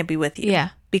be with you. Yeah.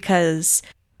 Because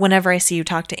whenever I see you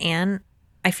talk to Anne,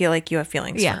 I feel like you have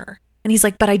feelings for her. And he's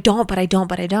like, but I don't.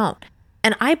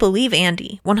 And I believe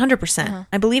Andy 100%. Uh-huh.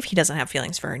 I believe he doesn't have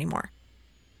feelings for her anymore.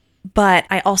 But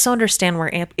I also understand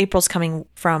where April's coming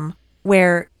from,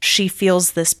 where she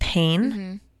feels this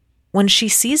pain when she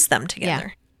sees them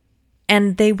together. Yeah.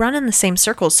 And they run in the same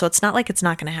circles, so it's not like it's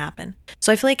not going to happen.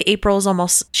 So I feel like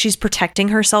April's she's protecting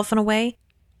herself in a way,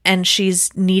 and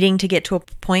she's needing to get to a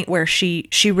point where she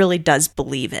really does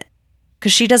believe it.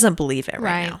 Because she doesn't believe it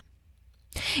right now.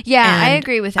 Yeah, and I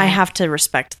agree with that. I have to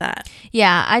respect that.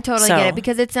 Yeah, I totally get it.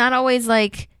 Because it's not always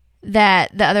like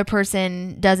that the other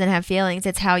person doesn't have feelings.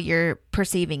 It's how you're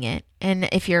perceiving it. And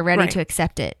if you're ready to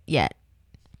accept it yet.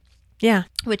 Yeah.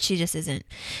 Which she just isn't.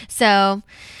 So.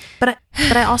 But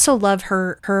I also love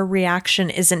her reaction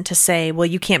isn't to say, well,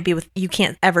 you can't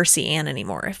ever see Anne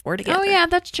anymore if we're together. Oh, yeah,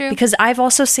 that's true. Because I've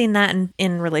also seen that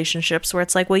in relationships where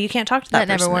it's like, well, you can't talk to that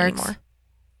person anymore.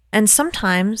 And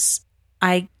sometimes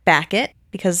I back it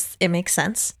because it makes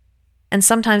sense. And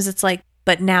sometimes it's like,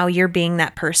 but now you're being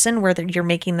that person where you're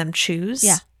making them choose.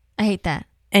 Yeah, I hate that.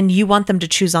 And you want them to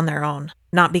choose on their own,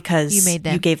 not because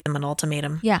you gave them an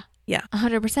ultimatum. Yeah. Yeah.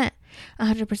 100%.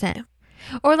 100%.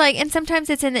 Or like, and sometimes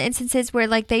it's in the instances where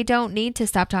like they don't need to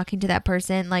stop talking to that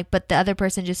person, like, but the other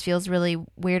person just feels really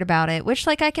weird about it, which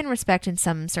like I can respect in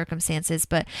some circumstances.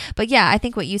 But yeah, I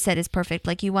think what you said is perfect.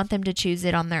 Like you want them to choose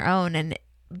it on their own and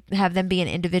have them be an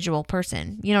individual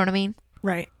person. You know what I mean?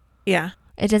 Right. Yeah.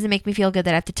 It doesn't make me feel good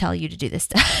that I have to tell you to do this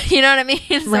stuff. You know what I mean?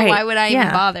 So Right. why would I even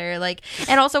Yeah. bother? Like,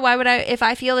 and also why would I, if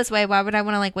I feel this way, why would I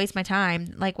want to like waste my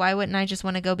time? Like, why wouldn't I just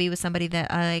want to go be with somebody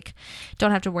that I like don't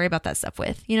have to worry about that stuff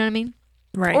with? You know what I mean?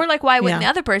 Right. Or like, why wouldn't Yeah.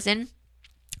 the other person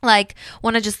like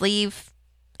want to just leave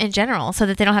in general so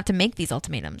that they don't have to make these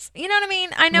ultimatums? You know what I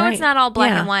mean? I know it's Right. not all black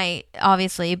Yeah. and white,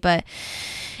 obviously, but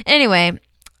anyway,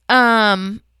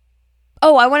 oh,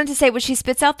 I wanted to say when she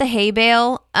spits out the hay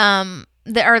bale,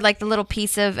 or like the little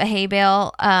piece of a hay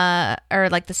bale, or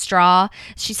like the straw,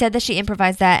 she said that she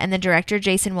improvised that, and the director,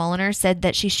 Jason Woliner, said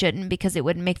that she shouldn't because it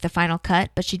wouldn't make the final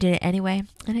cut, but she did it anyway,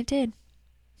 and it did.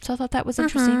 So I thought that was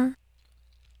interesting.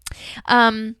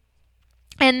 And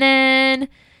then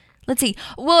let's see.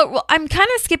 Well, I'm kind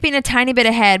of skipping a tiny bit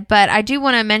ahead, but I do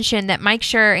want to mention that Mike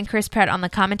Schur and Chris Pratt on the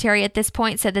commentary at this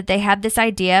point said that they had this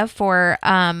idea for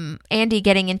Andy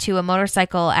getting into a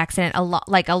motorcycle accident a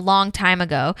long time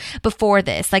ago before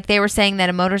this. Like they were saying that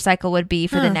a motorcycle would be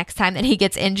for the next time that he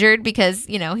gets injured because,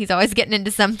 you know, he's always getting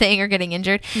into something or getting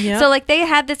injured. Yep. So like they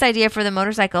had this idea for the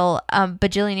motorcycle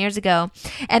bajillion years ago.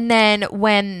 And then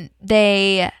when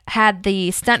they had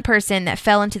the stunt person that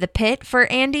fell into the pit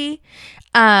for Andy,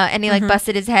 and he like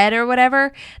busted his head or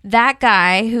whatever, that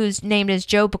guy who's named as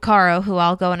Joe Beccaro, who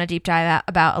I'll go on a deep dive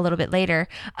about a little bit later,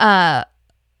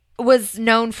 was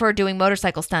known for doing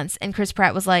motorcycle stunts. And Chris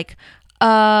Pratt was like,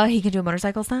 he can do a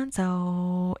motorcycle stunt,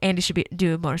 so Andy should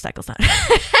do a motorcycle stunt.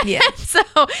 Yeah.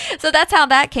 So that's how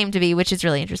that came to be, which is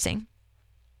really interesting.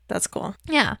 That's cool.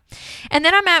 Yeah. And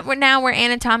then I'm at where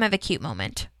Ann and Tom have a cute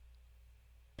moment.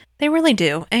 They really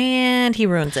do. And he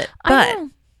ruins it. I But know.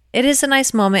 it is a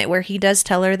nice moment where he does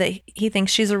tell her that he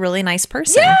thinks she's a really nice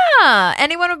person. Yeah.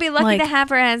 Anyone would be lucky Like- to have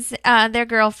her as their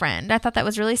girlfriend. I thought that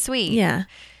was really sweet. Yeah.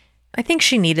 I think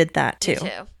she needed that too. Me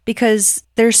too. Because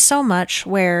there's so much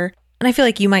where, and I feel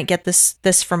like you might get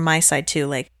this from my side too.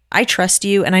 Like, I trust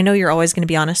you and I know you're always going to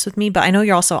be honest with me, but I know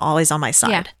you're also always on my side.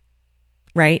 Yeah.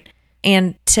 Right?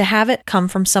 And to have it come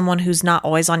from someone who's not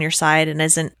always on your side and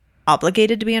isn't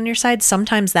obligated to be on your side,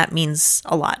 sometimes that means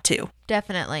a lot too.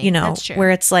 Definitely. You know, That's true.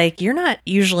 where it's like, you're not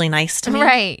usually nice to me.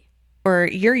 Right. Or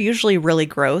you're usually really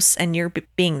gross and you're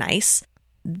being nice.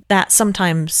 That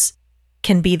sometimes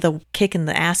can be the kick in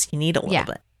the ass you need a little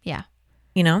bit. Yeah.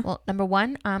 You know? Well, number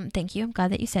one, thank you. I'm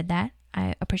glad that you said that.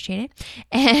 I appreciate it.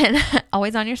 And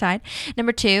always on your side.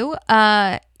 Number two,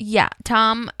 yeah,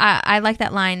 Tom, I like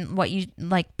that line, what you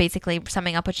like, basically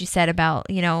summing up what you said about,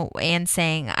 you know, Anne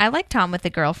saying, I like Tom with a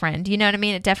girlfriend. You know what I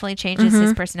mean? It definitely changes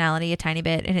his personality a tiny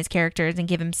bit and his characters and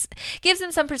gives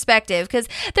him some perspective, because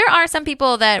there are some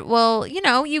people that will, you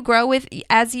know, you grow with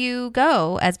as you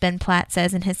go, as Ben Platt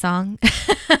says in his song,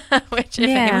 which if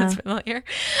anyone's familiar.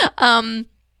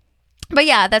 But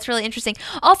yeah, that's really interesting.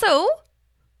 Also,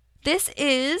 this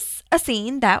is a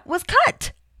scene that was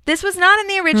cut. This was not in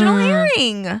the original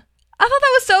airing. I thought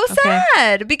that was so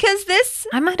sad because this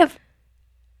I might have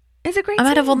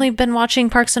only been watching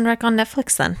Parks and Rec on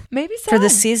Netflix then. Maybe so. For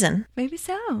this season. Maybe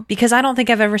so. Because I don't think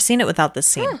I've ever seen it without this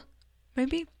scene.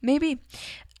 Maybe.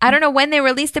 I don't know when they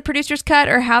released the producer's cut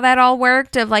or how that all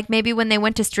worked, of like maybe when they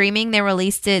went to streaming, they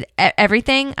released it,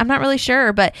 everything. I'm not really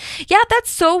sure, but yeah, that's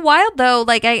so wild though.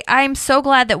 Like I'm so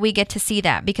glad that we get to see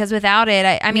that, because without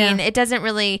it, I mean, it doesn't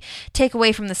really take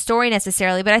away from the story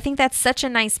necessarily, but I think that's such a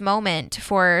nice moment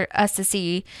for us to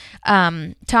see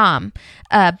Tom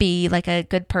be like a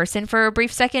good person for a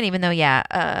brief second, even though,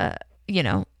 you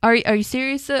know, are you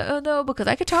serious though? Because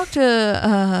I could talk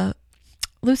to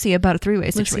Lucy about a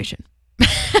three-way situation.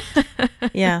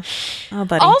 Yeah. Oh,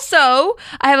 buddy. Also,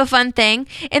 I have a fun thing.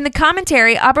 In the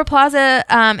commentary, Aubrey Plaza,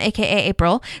 aka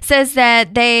April, says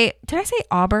that did I say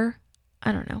Aubrey?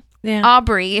 I don't know. Yeah.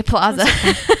 Aubrey Plaza,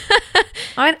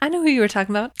 I know who you were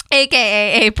talking about.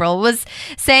 aka April, was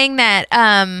saying that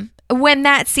when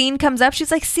that scene comes up,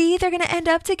 she's like, see, they're going to end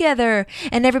up together.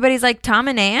 And everybody's like, Tom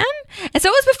and Anne? And so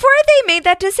it was before they made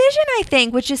that decision, I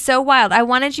think, which is so wild. I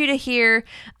wanted you to hear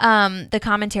the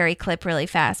commentary clip really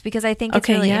fast, because I think it's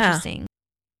really interesting.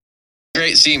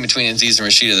 Great scene between Aziz and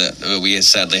Rashida that we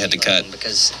sadly had to cut.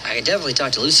 Because I could definitely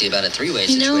talk to Lucy about a three-way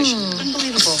situation.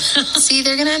 Unbelievable. See,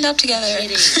 they're going to end up together.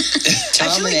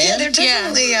 Tom and Anne? They're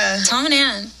definitely, Tom and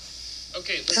Anne.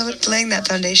 laying that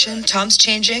foundation. Tom's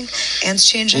changing, Anne's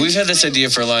changing. We've had this idea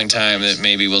for a long time that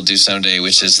maybe we'll do someday,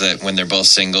 which is that when they're both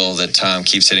single, that Tom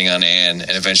keeps hitting on Anne,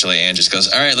 and eventually Anne just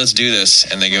goes, all right, let's do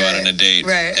this, and they go out on a date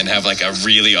and have like a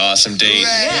really awesome date.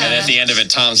 And at the end of it,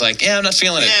 Tom's like, yeah, I'm not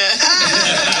feeling it.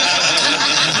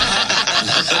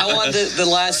 I want the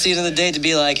last scene of the date to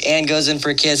be like Anne goes in for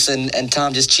a kiss and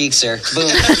Tom just cheeks her. Boom.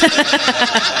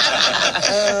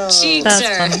 Cheeks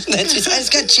her. I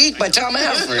just got cheeked by Tom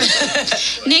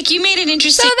Haverford. Nick, you made it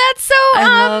interesting. So that's so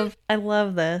I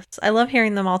love this. I love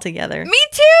hearing them all together. Me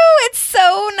too. It's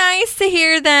so nice to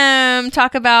hear them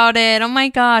talk about it. Oh my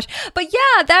gosh. But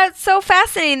yeah, that's so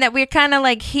fascinating that we're kind of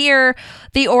like hear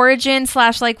the origin /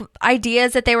 like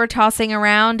ideas that they were tossing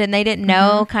around, and they didn't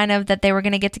know kind of that they were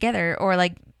going to get together or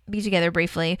like be together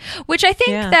briefly, which I think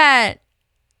that,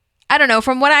 I don't know,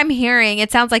 from what I'm hearing, it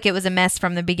sounds like it was a mess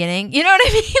from the beginning. You know what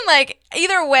I mean? Like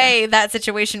either way, that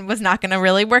situation was not going to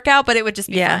really work out, but it would just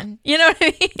be fun. You know what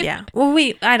I mean? Yeah.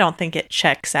 Well, I don't think it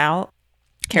checks out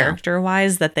character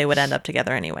wise that they would end up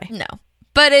together anyway. No,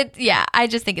 but I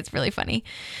just think it's really funny.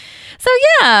 So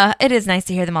yeah, it is nice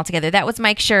to hear them all together. That was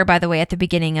Mike Schur, by the way, at the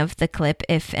beginning of the clip,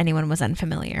 if anyone was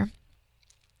unfamiliar.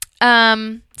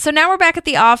 So now we're back at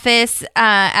the office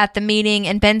at the meeting,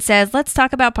 and Ben says, let's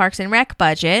talk about Parks and Rec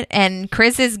budget. And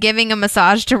Chris is giving a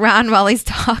massage to Ron while he's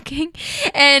talking.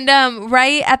 And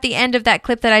right at the end of that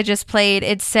clip that I just played,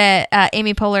 it said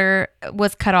Amy Poehler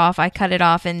was cut off. I cut it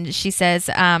off, and she says,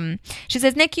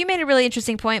 Nick, you made a really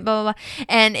interesting point, blah, blah, blah.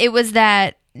 And it was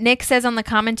that Nick says on the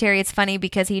commentary, it's funny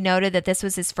because he noted that this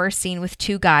was his first scene with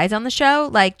two guys on the show,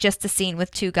 like just a scene with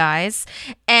two guys.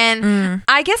 And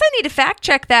I guess I need to fact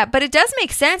check that, but it does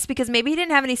make sense because maybe he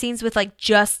didn't have any scenes with like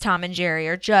just Tom and Jerry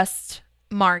or just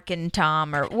Mark and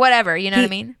Tom or whatever. You know what I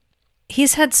mean?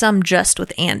 He's had some just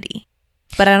with Andy,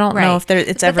 but I don't know if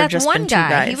it's ever just been two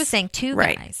guys. He was saying two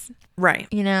guys. Right.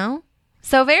 You know?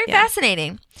 So very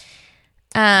fascinating.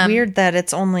 Weird that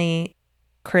it's only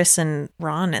Chris and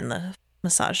Ron in the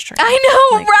massage train. I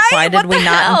know, like, right? Why did we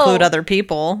not include other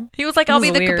people? He was like, I'll be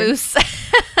the caboose.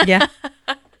 Yeah.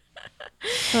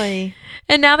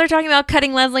 And now they're talking about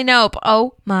cutting Leslie Knope.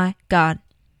 Oh my God.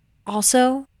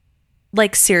 Also,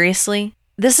 like seriously,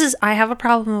 I have a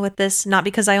problem with this, not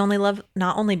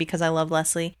only because I love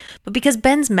Leslie, but because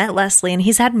Ben's met Leslie and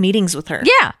he's had meetings with her.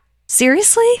 Yeah.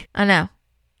 Seriously? I know.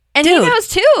 And he knows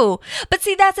too. But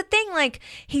see, that's the thing. Like,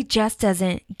 he just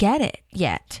doesn't get it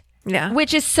yet. Yeah.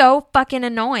 Which is so fucking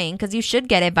annoying because you should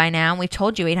get it by now. And we've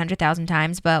told you 800,000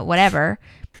 times, but whatever.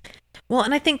 Well,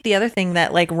 and I think the other thing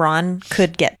that like Ron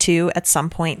could get to at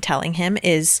some point telling him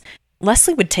is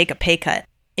Leslie would take a pay cut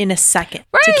in a second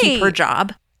to keep her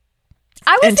job.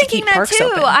 I was thinking that too.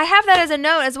 Open. I have that as a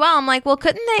note as well. I'm like, well,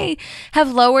 couldn't they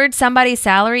have lowered somebody's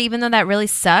salary even though that really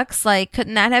sucks? Like,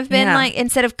 couldn't that have been like,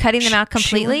 instead of cutting them out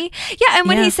completely? Yeah. And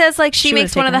when he says like she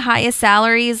makes one of the highest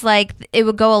salaries, like it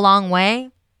would go a long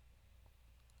way.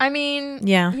 I mean,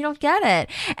 you don't get it.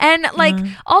 And like,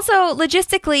 also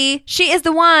logistically, she is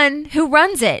the one who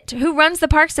runs the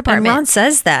Parks Department. And Ron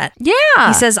says that. Yeah.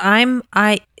 He says,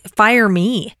 I fire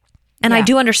me. And I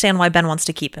do understand why Ben wants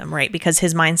to keep him, right? Because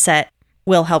his mindset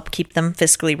will help keep them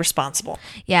fiscally responsible.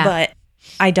 Yeah. But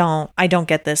I don't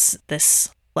get this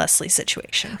Leslie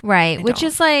situation. Right. Which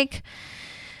is like,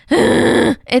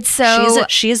 it's so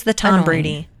she is the Tom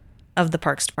Brady of the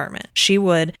Parks Department. She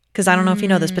would, because I don't know if you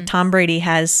know this, but Tom Brady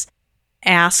has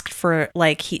asked for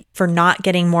for not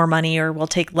getting more money or will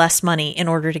take less money in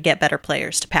order to get better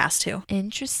players to pass to.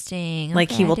 Interesting. Like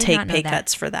he will take pay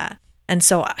cuts for that. And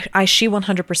so she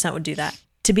 100% would do that.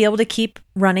 To be able to keep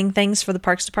running things for the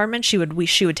Parks Department, she would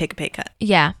take a pay cut.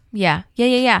 Yeah.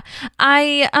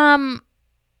 I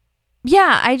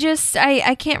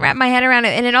can't wrap my head around it.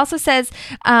 And it also says,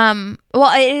 well,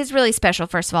 it is really special,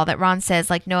 first of all, that Ron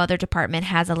says like no other department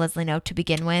has a Leslie Knope to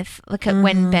begin with. Like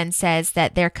when Ben says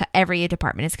that every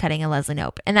department is cutting a Leslie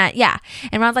Knope, and that,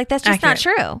 and Ron's like, that's just not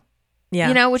true. Yeah,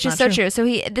 you know, which is so true. So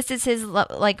this is his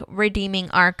like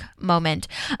redeeming arc moment.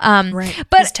 Right.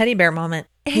 But his teddy bear moment.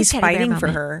 He's fighting for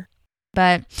her.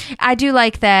 But I do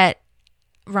like that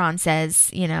Ron says,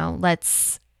 you know,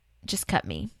 let's just cut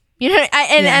me. You know,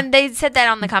 and they said that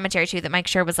on the commentary too, that Mike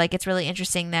Schur was like, it's really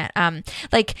interesting that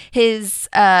like his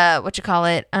what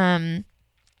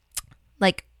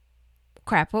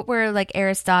were like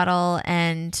Aristotle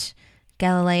and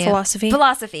Galileo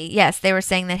philosophy. Yes, they were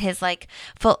saying that his like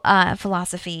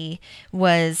philosophy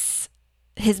was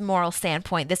his moral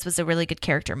standpoint. This was a really good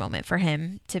character moment for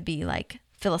him to be like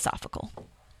philosophical.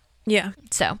 Yeah.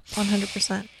 So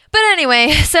 100%. But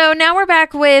anyway, so now we're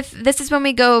back with, this is when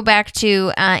we go back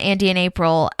to Andy and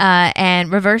April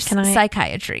and reverse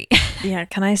psychiatry. Yeah,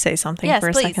 can I say something Yes, for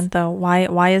a please. second, though?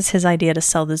 Why is his idea to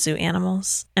sell the zoo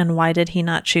animals? And why did he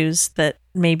not choose that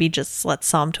maybe just let's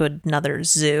sell them to another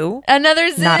zoo? Another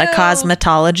zoo. Not a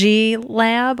cosmetology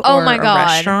lab or my God. a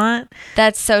restaurant?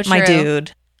 That's so true. My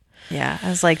dude. Yeah, I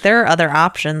was like, there are other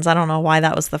options. I don't know why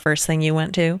that was the first thing you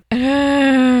went to.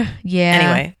 Yeah.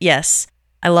 Anyway, yes.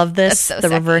 I love this, That's so the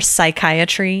sexy. reverse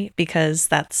psychiatry, because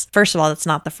that's, first of all, that's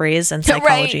not the phrase, and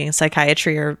psychology and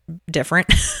psychiatry are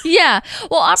different. Yeah.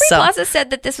 Well, Aubrey So- Plaza said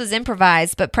that this was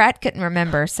improvised, but Pratt couldn't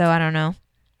remember, so I don't know.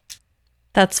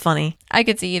 That's funny. I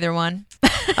could see either one.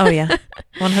 Oh, yeah.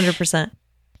 100%.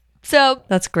 So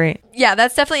That's great. yeah,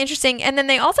 that's definitely interesting. And then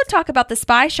they also talk about the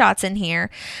spy shots in here,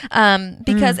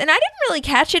 because, and I didn't really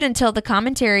catch it until the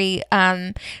commentary,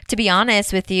 to be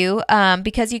honest with you,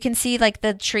 because you can see like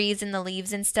the trees and the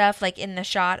leaves and stuff, like in the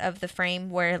shot of the frame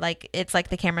where like it's like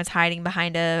the camera's hiding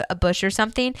behind a bush or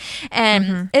something,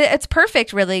 and it's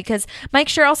perfect, really, because Mike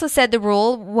Schur also said the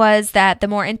rule was that the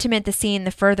more intimate the scene,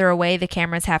 the further away the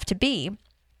cameras have to be.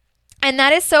 And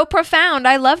that is so profound.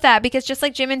 I love that, because just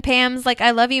like Jim and Pam's like I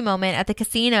love you moment at the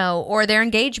casino or their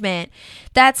engagement,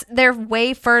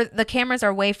 the cameras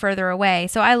are way further away.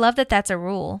 So I love that that's a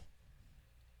rule.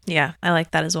 Yeah, I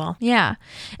like that as well. Yeah.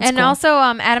 And cool. also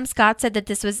Adam Scott said that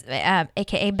this was,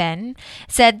 aka Ben,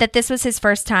 said that this was his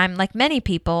first time, like many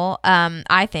people,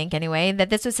 I think anyway, that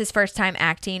this was his first time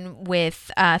acting with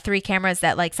 3 cameras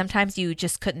that like sometimes you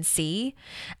just couldn't see.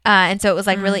 And so it was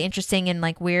like really interesting and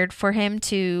like weird for him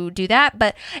to do that.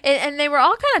 But, and they were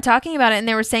all kind of talking about it, and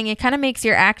they were saying it kind of makes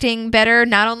your acting better,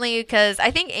 not only because I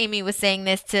think Amy was saying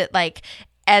this to like,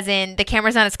 as in the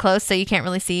camera's not as close, so you can't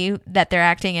really see that they're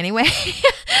acting anyway.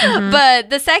 But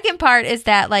the second part is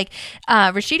that like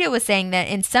Rashida was saying that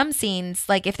in some scenes,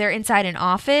 like if they're inside an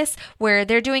office where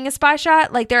they're doing a spy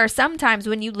shot, like there are some times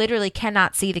when you literally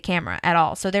cannot see the camera at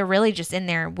all. So they're really just in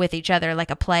there with each other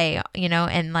like a play, you know,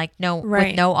 and like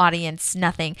with no audience,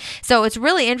 nothing. So it's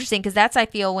really interesting, because that's, I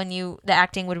feel, when the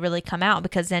acting would really come out,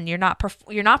 because then you're not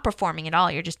performing at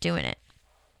all, you're just doing it.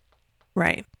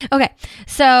 Right. Okay.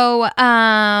 So, so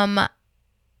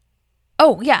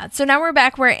now we're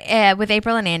back with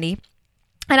April and Andy.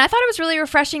 And I thought it was really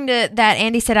refreshing that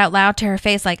Andy said out loud to her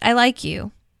face, like, I like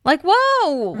you. Like,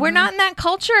 whoa, we're not in that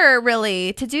culture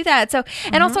really to do that. So,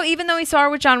 and also, even though he saw her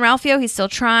with John Ralphio, he's still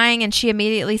trying, and she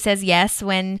immediately says yes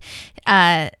when,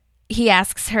 he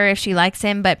asks her if she likes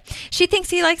him, but she thinks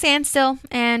he likes Anne still.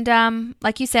 And,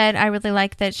 like you said, I really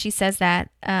like that she says that,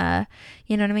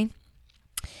 you know what I mean?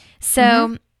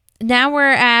 So now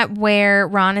we're at where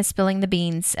Ron is spilling the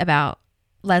beans about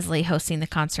Leslie hosting the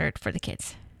concert for the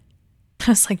kids.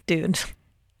 I was like, dude.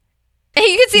 And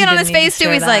you can see it on his didn't need face to too.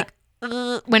 share He's that.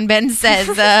 like, when Ben says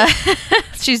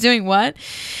she's doing what?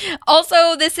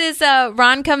 Also, this is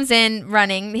Ron comes in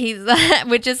running,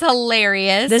 which is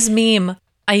hilarious. This meme,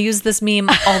 I use this meme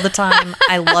all the time.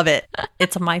 I love it.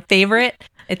 It's my favorite.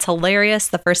 It's hilarious.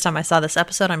 The first time I saw this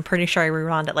episode, I'm pretty sure I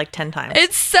rewound it like 10 times.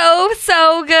 It's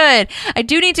so good. I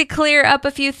do need to clear up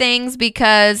a few things,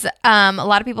 because a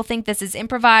lot of people think this is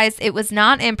improvised. It was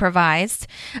not improvised.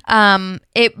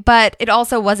 But it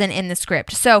also wasn't in the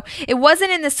script. So it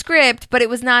wasn't in the script, but it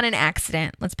was not an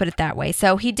accident. Let's put it that way.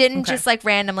 So he didn't just like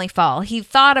randomly fall. He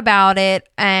thought about it,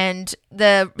 and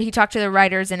he talked to the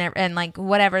writers and like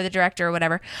whatever, the director or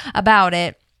whatever, about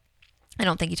it. I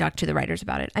don't think he talked to the writers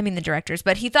about it. I mean the directors,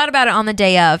 but he thought about it on the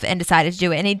day of and decided to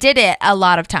do it. And he did it a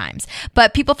lot of times,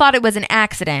 but people thought it was an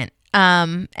accident.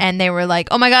 And they were like,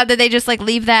 oh my God, did they just like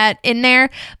leave that in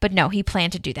there? But no, he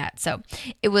planned to do that. So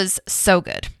it was so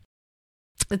good.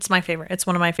 It's my favorite. It's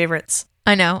one of my favorites.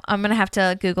 I know. I'm going to have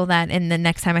to Google that in the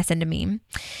next time I send a meme.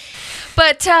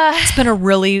 But it's been a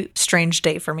really strange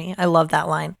day for me. I love that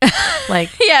line. Like,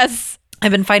 yes.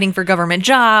 I've been fighting for government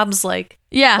jobs, like,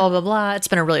 yeah, blah, blah, blah. It's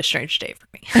been a really strange day for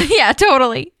me. Yeah,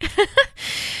 totally. We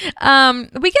get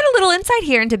a little insight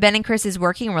here into Ben and Chris's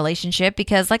working relationship,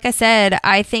 because like I said,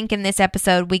 I think in this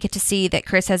episode, we get to see that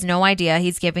Chris has no idea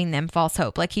he's giving them false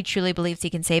hope. Like he truly believes he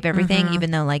can save everything,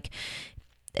 even though like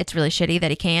it's really shitty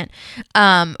that he can't,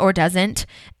 or doesn't.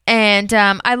 And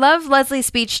I love Leslie's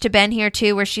speech to Ben here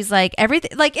too, where she's like,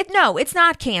 everything, like, it's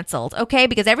not canceled, okay?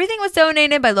 Because everything was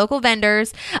donated by local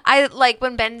vendors. I like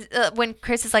when when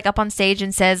Chris is like up on stage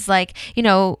and says like, you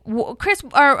know, Chris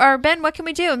or Ben, what can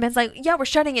we do? And Ben's like, yeah, we're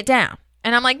shutting it down.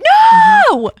 And I'm like,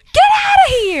 no, get out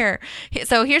of here.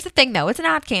 So here's the thing though, it's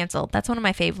not canceled. That's one of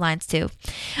my fave lines too.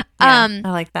 Yeah,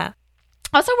 I like that.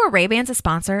 Also, were Ray-Bans a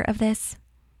sponsor of this?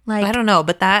 Like, I don't know,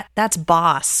 but that's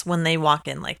boss when they walk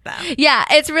in like that. Yeah,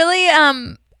 it's really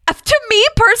to me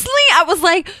personally, I was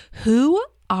like, who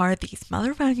are these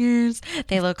motherfuckers?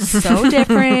 They look so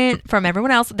different from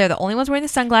everyone else. They're the only ones wearing the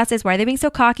sunglasses. Why are they being so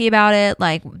cocky about it?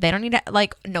 Like, they don't need to,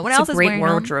 like, no one else is wearing them.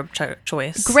 Great wardrobe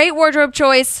choice. Great wardrobe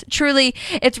choice. Truly.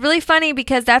 It's really funny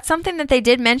because that's something that they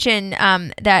did mention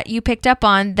that you picked up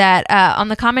on, that on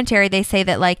the commentary, they say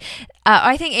that, like,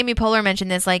 I think Amy Poehler mentioned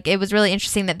this, like, it was really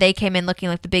interesting that they came in looking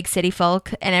like the big city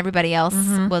folk and everybody else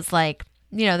was like,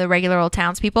 you know, the regular old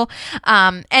townspeople.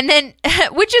 And then,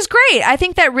 which is great. I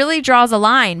think that really draws a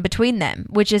line between them,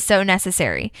 which is so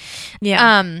necessary.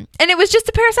 Yeah. And it was just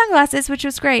a pair of sunglasses, which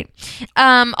was great.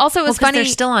 Also, it was funny. They're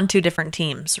still on two different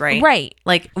teams, right? Right.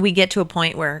 Like, we get to a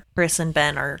point where Chris and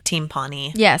Ben are Team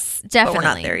Pawnee. Yes, definitely. But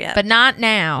we're not there yet. But not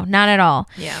now. Not at all.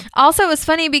 Yeah. Also, it was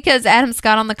funny because Adam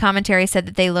Scott on the commentary said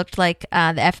that they looked like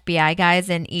the FBI guys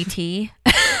in E.T.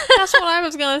 That's what I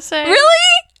was going to say. Really?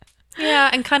 Yeah,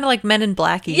 and kind of like Men in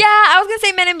Black-y. Yeah, I was going to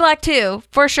say Men in Black too,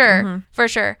 for sure. For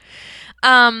sure.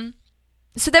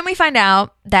 So then we find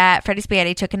out that Freddie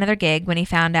Spaghetti took another gig when he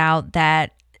found out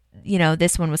that, you know,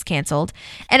 this one was canceled.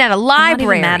 And at a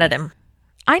library. I'm not even mad at him.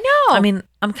 I know. I mean,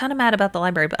 I'm kind of mad about the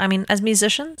library, but I mean, as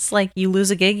musicians, like, you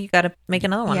lose a gig, you got to make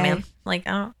another one, man. Like,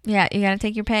 I don't. Yeah, you got to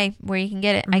take your pay where you can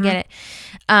get it. I get it.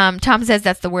 Tom says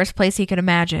that's the worst place he could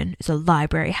imagine is a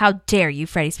library. How dare you,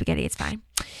 Freddie Spaghetti? It's fine.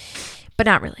 But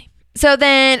not really. So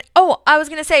then, I was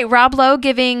going to say, Rob Lowe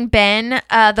giving Ben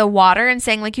the water and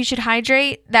saying, like, you should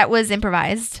hydrate. That was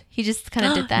improvised. He just kind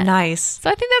of did that. Nice. So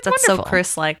I think that's wonderful. So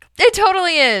Chris-like. It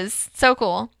totally is. So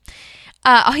cool.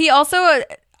 He also,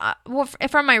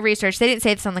 from my research, they didn't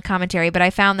say this on the commentary, but I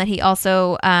found that he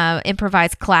also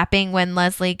improvised clapping when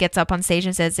Leslie gets up on stage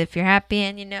and says, if you're happy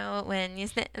and you know it when you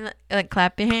like,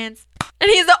 clap your hands. And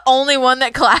he's the only one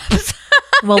that claps.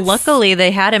 Well, luckily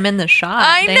they had him in the shot.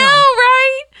 I know,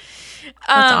 right?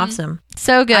 That's awesome.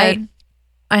 So good.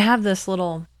 I have this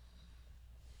little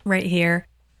right here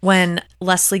when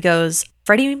Leslie goes,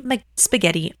 Freddie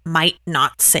McSpaghetti might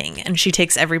not sing. And she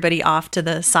takes everybody off to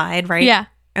the side, right? Yeah.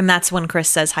 And that's when Chris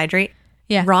says, hydrate.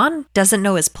 Yeah. Ron doesn't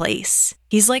know his place.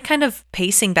 He's like kind of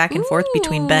pacing back and forth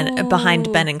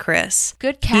behind Ben and Chris.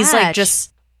 Good catch. He's like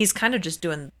he's kind of just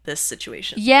doing this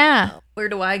situation. Yeah. Where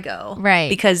do I go? Right.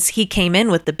 Because he came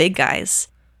in with the big guys,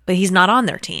 but he's not on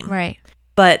their team. Right.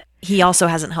 But he also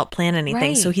hasn't helped plan anything.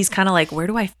 Right. So he's kind of like, where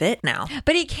do I fit now?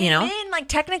 But he came in like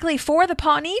technically for the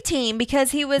Pawnee team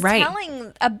because he was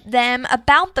telling them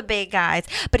about the big guys.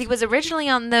 But he was originally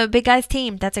on the big guys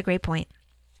team. That's a great point.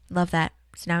 Love that.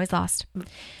 So now he's lost.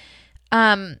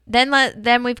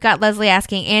 Then we've got Leslie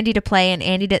asking Andy to play, and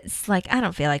Andy is like, I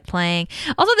don't feel like playing.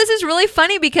 Also, this is really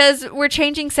funny because we're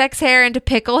changing sex hair into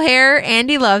pickle hair.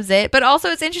 Andy loves it, but also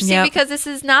it's interesting because this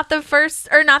is not the first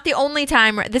or not the only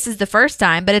time. This is the first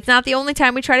time, but it's not the only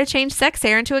time we try to change sex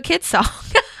hair into a kid's song.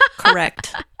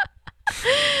 Correct.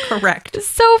 It's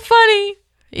so funny.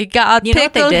 You got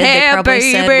pickled hair,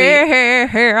 baby,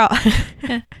 hair.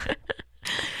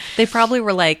 They probably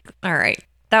were like, all right,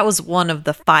 that was one of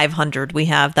the 500 we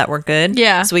have that were good.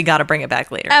 Yeah. So we got to bring it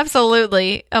back later.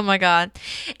 Absolutely. Oh my God.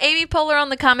 Amy Poehler on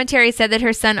the commentary said that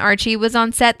her son Archie was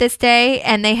on set this day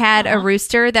and they had a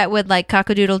rooster that would like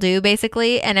cock-a-doodle-doo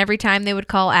basically. And every time they would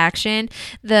call action,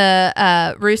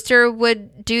 the rooster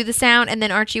would do the sound and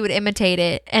then Archie would imitate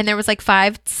it. And there was like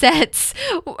 5 sets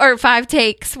or 5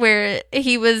 takes where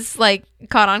he was like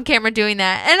caught on camera doing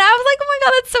that. And I was like, oh my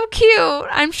God, that's so cute.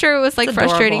 I'm sure it was like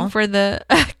frustrating for the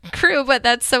crew, but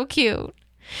that's so cute.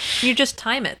 You just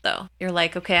time it though. You're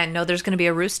like, okay, I know there's going to be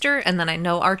a rooster and then I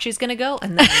know Archie's going to go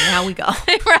and then now we go.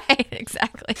 Right,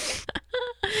 exactly.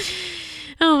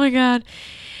 Oh my God.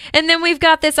 And then we've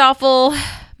got this awful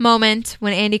moment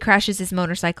when Andy crashes his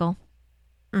motorcycle.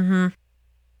 Mm-hmm.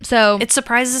 So it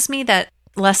surprises me that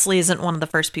Leslie isn't one of the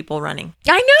first people running.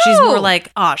 I know. She's more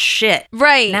like, oh shit.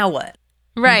 Right. Now what?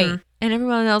 Right. Mm-hmm. And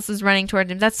everyone else is running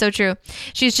toward him. That's so true.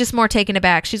 She's just more taken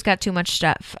aback. She's got too much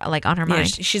stuff like on her mind.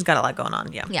 She's got a lot going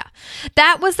on. Yeah. Yeah.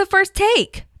 That was the first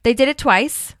take. They did it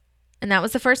twice. And that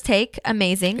was the first take.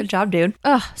 Amazing. Good job, dude.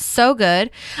 Oh, so good.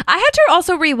 I had to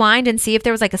also rewind and see if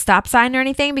there was like a stop sign or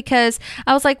anything because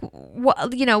I was like,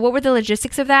 what were the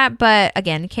logistics of that? But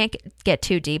again, can't get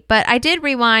too deep. But I did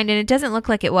rewind and it doesn't look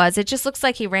like it was. It just looks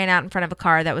like he ran out in front of a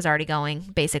car that was already going,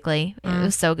 basically. It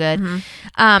was so good.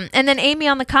 Mm-hmm. And then Amy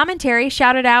on the commentary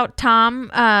shouted out Tom,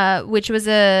 which was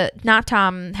not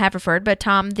Tom Haverford, but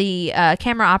Tom, the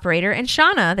camera operator, and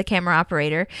Shauna, the camera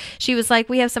operator. She was like,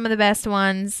 we have some of the best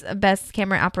ones, best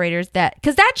camera operators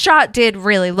because that shot did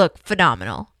really look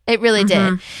phenomenal. It really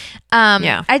did.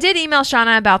 Yeah. I did email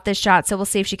Shauna about this shot, so we'll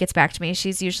see if she gets back to me.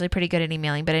 She's usually pretty good at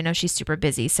emailing, but I know she's super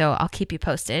busy, so I'll keep you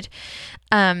posted.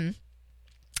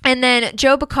 And then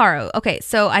Joe Beccaro. Okay,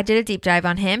 so I did a deep dive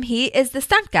on him. He is the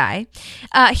stunt guy.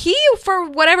 He, for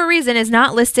whatever reason, is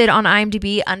not listed on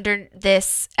IMDb under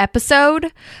this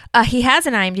episode. He has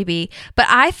an IMDb, but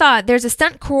I thought there's a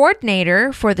stunt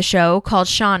coordinator for the show called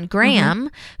Sean Graham,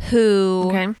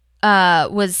 who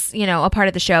was, a part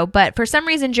of the show. But for some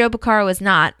reason, Joe Beccaro is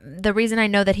not. The reason I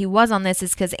know that he was on this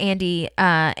is because Andy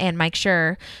and Mike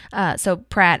Schur, so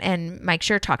Pratt and Mike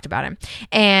Schur talked about him.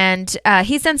 And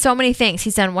he's done so many things.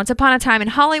 He's done Once Upon a Time in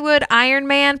Hollywood, Iron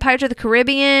Man, Pirates of the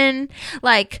Caribbean.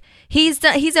 Like, he's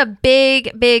a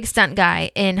big stunt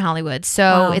guy in Hollywood.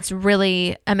 So it's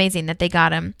really amazing that they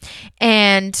got him.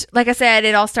 And like I said,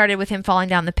 it all started with him falling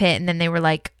down the pit. And then they were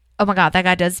like, oh my God, that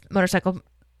guy does motorcycle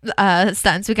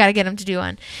stunts. We got to get him to do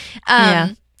one.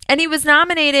 And he was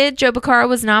nominated. Joe Beccaro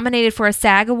was nominated for a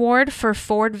SAG award for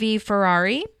Ford v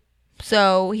Ferrari.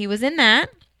 So he was in that.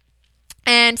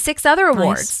 And 6 other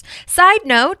awards. Nice. Side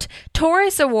note,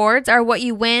 Taurus Awards are what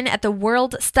you win at the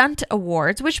World Stunt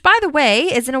Awards, which, by the way,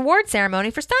 is an award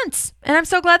ceremony for stunts. And I'm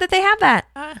so glad that they have that.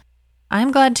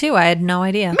 I'm glad too. I had no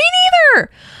idea. Me neither.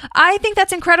 I think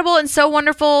that's incredible and so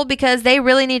wonderful because they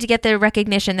really need to get the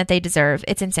recognition that they deserve.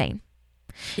 It's insane.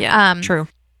 Yeah, true.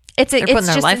 They're putting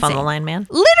their life on the line, man.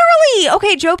 Literally.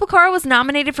 Okay, Joe Beccaro was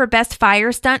nominated for Best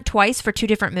Fire Stunt twice for 2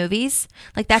 different movies.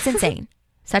 Like, that's insane.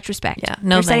 Such respect. Yeah,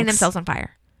 no They're setting themselves on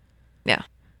fire. Yeah.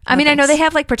 I mean, I know they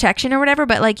have like protection or whatever,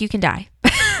 but like you can die.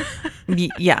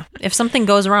 Yeah. If something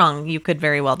goes wrong, you could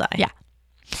very well die. Yeah.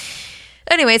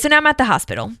 Anyway, so now I'm at the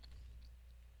hospital.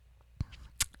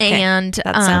 Okay. And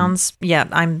that sounds,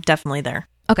 I'm definitely there.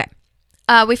 Okay.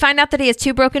 We find out that he has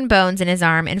 2 broken bones in his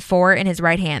arm and 4 in his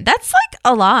right hand. That's like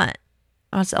a lot.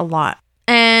 That's a lot.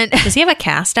 And does he have a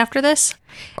cast after this?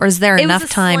 Or is there enough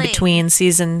time between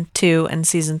season 2 and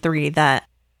season 3 that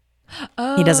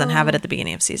he doesn't have it at the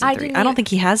beginning of season 3? I don't think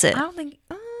he has it. I don't think.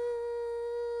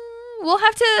 We'll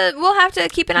have to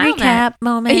keep an eye on that. Recap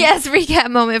moment. Yes, recap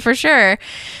moment for sure.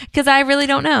 Because I really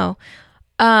don't know.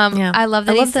 I love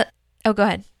that. Oh, go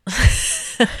ahead.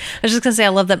 I was just gonna say, I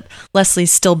love that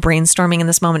Leslie's still brainstorming in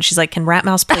this moment. She's like, "Can Rat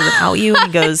Mouse play without you?" And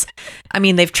he goes, "I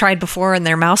mean, they've tried before, and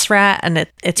they're Mouse Rat, and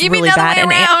it's you really mean bad." And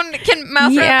around, can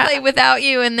Mouse Rat play without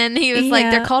you? And then he was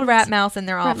like, "They're called Rat Mouse, and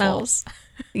they're awful."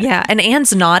 Yeah, and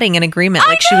Anne's nodding in agreement,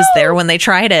 like she was there when they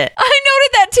tried it. I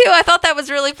noted that too. I thought that was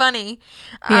really funny.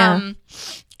 Yeah.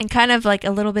 And kind of like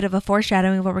a little bit of a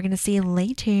foreshadowing of what we're going to see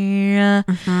later.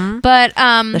 Mm-hmm. But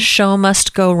the show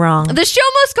must go wrong. The show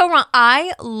must go wrong.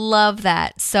 I love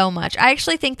that so much. I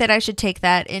actually think that I should take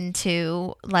that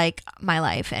into like my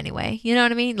life anyway. You know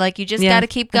what I mean? Like you just got to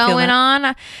keep going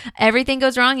on. Everything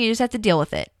goes wrong. You just have to deal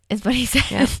with it, is what he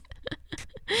says. Yeah.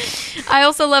 I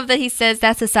also love that he says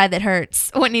that's the side that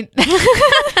hurts when he.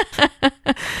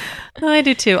 I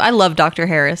do too. I love Dr.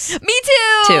 Harris. Me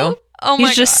too. Oh my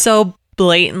He's just so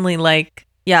blatantly like,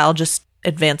 yeah, I'll just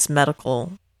advance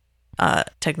medical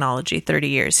technology 30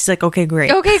 years. He's like, okay,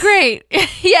 great.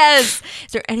 Yes.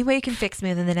 Is there any way you can fix me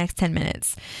within the next 10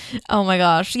 minutes? Oh my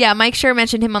gosh. Yeah, Mike Schur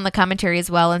mentioned him on the commentary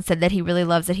as well and said that he really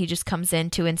loves that he just comes in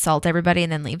to insult everybody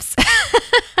and then leaves.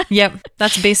 Yep,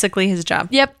 that's basically his job.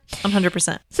 Yep.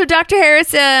 100%. So Dr.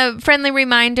 Harris, a friendly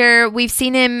reminder, we've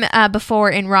seen him before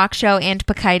in Rock Show and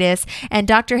Pocahontas, and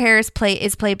Dr. Harris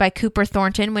is played by Cooper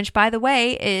Thornton, which, by the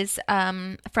way, is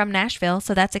from Nashville,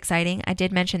 so that's exciting. I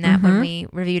did mention that when we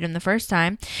reviewed him the first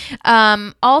time.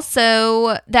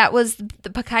 Also, that was, the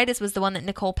Pocahontas was the one that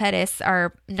Nicole Pettis,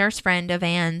 our nurse friend of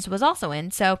Anne's, was also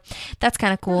in, so that's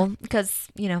kind of cool, because,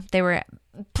 you know, they were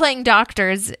playing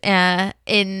doctors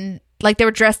like they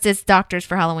were dressed as doctors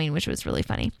for Halloween, which was really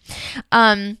funny.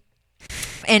 And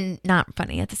not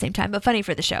funny at the same time, but funny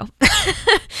for the show.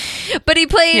 But he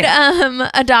played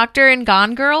a doctor in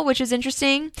Gone Girl, which is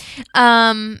interesting.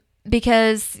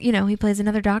 Because, you know, he plays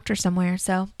another doctor somewhere.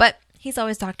 So, but he's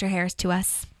always Dr. Harris to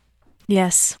us.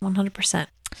 Yes, 100%.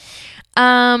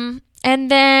 And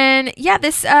then,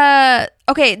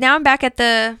 okay, now I'm back at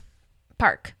the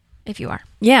park, if you are.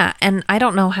 Yeah, and I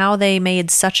don't know how they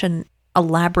made such an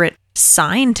elaborate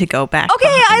sign to go back. Okay,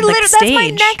 that's my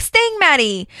next thing,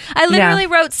 Maddie. I literally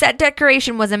wrote set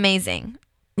decoration was amazing.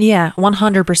 Yeah,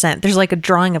 100%. There's like a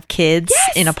drawing of kids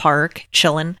in a park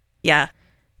chilling. Yeah.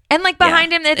 And like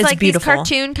behind him, it's like beautiful. These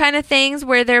cartoon kind of things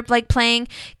where they're like playing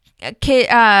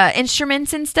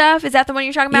instruments and stuff. Is that the one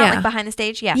you're talking about? Yeah. Like behind the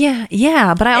stage? Yeah.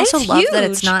 Yeah. But I also love that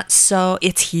it's not so,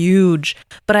 it's huge.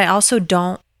 But I also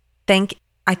don't think,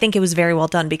 I think it was very well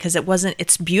done because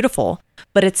it's beautiful,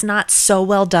 but it's not so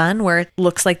well done where it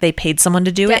looks like they paid someone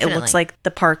to do it. It looks like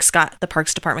the parks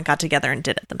department got together and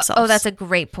did it themselves. Oh, that's a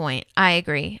great point. I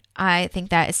agree. I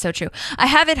think that is so true. I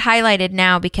have it highlighted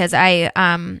now because I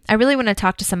really want to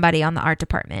talk to somebody on the art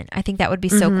department. I think that would be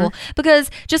so cool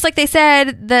because just like they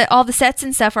said, all the sets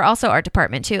and stuff are also art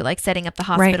department too, like setting up the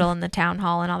hospital and the town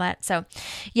hall and all that. So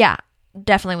yeah,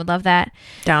 definitely would love that.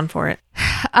 Down for it.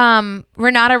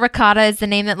 Renata Ricotta is the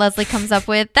name that Leslie comes up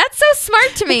with. That's so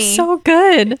smart to me. It's so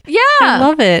good. Yeah. I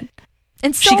love it.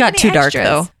 And so she got too extras. dark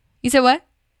though. You said what?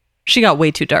 She got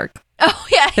way too dark. Oh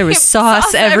yeah. There was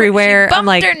sauce everywhere. She bumped I'm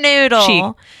like, her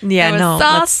noodle. There was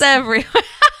sauce everywhere.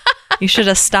 You should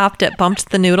have stopped at bumped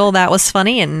the noodle. That was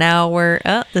funny. And now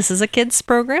this is a kids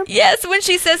program. Yes. When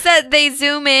she says that, they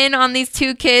zoom in on these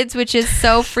two kids, which is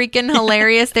so freaking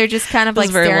hilarious. They're just kind of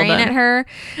like staring at her.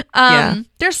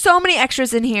 There's so many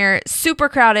extras in here. Super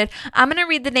crowded. I'm going to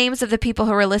read the names of the people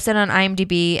who were listed on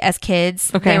IMDb as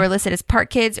kids. Okay. They were listed as park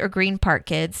kids or green park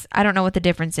kids. I don't know what the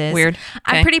difference is. Weird.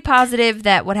 Okay. I'm pretty positive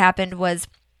that what happened was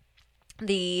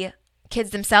the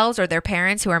kids themselves or their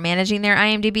parents who are managing their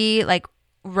IMDb, like,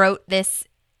 wrote this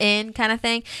in kind of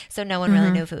thing, so no one really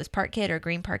knew if it was park kid or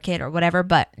green park kid or whatever,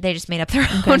 but they just made up their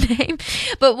own name.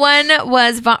 But one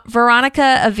was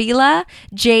Veronica Avila,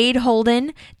 Jade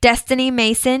Holden, Destiny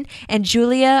Mason, and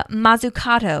Julia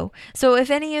Mazzucato. So if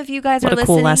any of you guys are listening,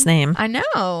 cool last name. I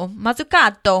know,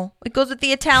 Mazzucato. It goes with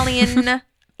the Italian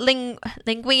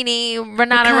linguine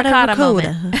Renata Ricotta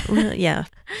moment. Yeah.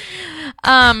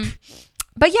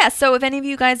 But yeah, so if any of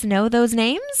you guys know those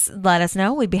names, let us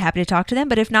know. We'd be happy to talk to them.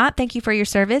 But if not, thank you for your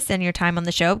service and your time on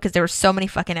the show because there were so many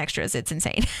fucking extras. It's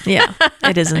insane. Yeah,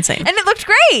 it is insane. And it looked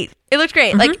great. It looked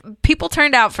great. Like, people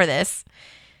turned out for this.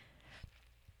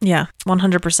 Yeah,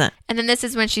 100%. And then this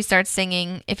is when she starts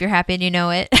singing, If You're Happy and You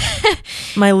Know It.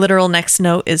 My literal next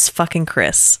note is fucking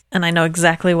Chris. And I know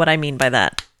exactly what I mean by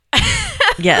that.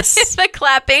 Yes. The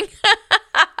clapping.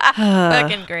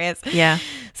 Fucking Chris. Yeah.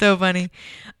 So funny.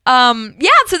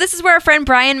 So this is where our friend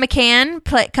Brian McCann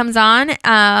comes on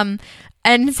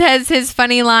and says his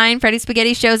funny line. Freddie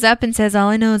Spaghetti shows up and says, all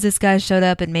I know is this guy showed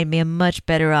up and made me a much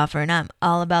better offer, and I'm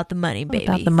all about the money, baby.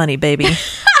 All about the money, baby.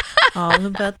 All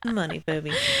about the money,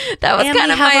 baby. That was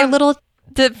kind of my little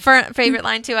favorite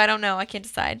line too. I don't know. I can't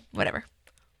decide. Whatever.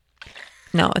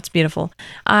 No, it's beautiful.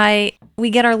 We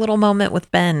get our little moment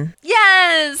with Ben.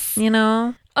 Yes. You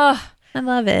know? Ugh. I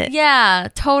love it. Yeah,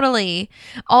 totally.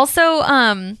 Also,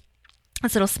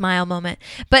 this little smile moment.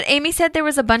 But Amy said there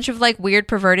was a bunch of like weird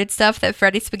perverted stuff that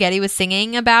Freddie Spaghetti was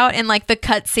singing about in like the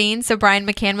cut scene. So Brian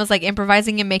McCann was like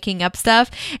improvising and making up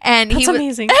stuff. And That's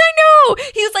amazing. I know.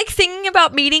 He was like singing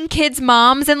about meeting kids'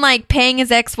 moms and like paying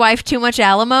his ex-wife too much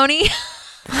alimony.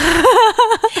 And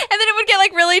then it would get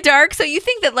like really dark. So you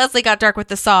think that Leslie got dark with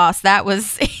the sauce. That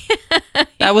was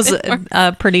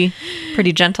pretty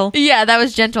gentle. Yeah, that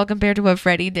was gentle compared to what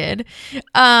Freddie did.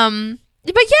 But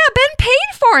yeah, Ben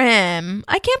paid for him.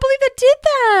 I can't believe that did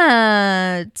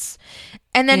that.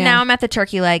 And then now I'm at the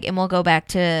turkey leg, and we'll go back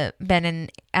to Ben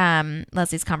and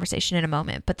Leslie's conversation in a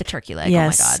moment. But the turkey leg,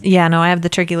 yes. Oh my God. Yeah, no, I have the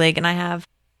turkey leg, and I have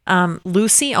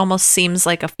Lucy almost seems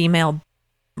like a female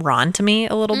Ron to me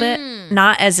a little bit.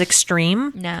 Not as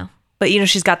extreme. No. But, you know,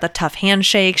 she's got the tough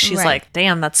handshake. She's like,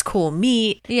 damn, that's cool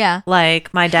meat. Yeah.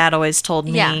 Like, my dad always told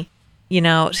me, you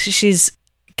know, she's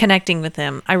connecting with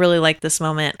him. I really like this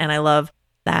moment, and I love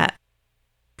that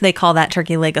they call that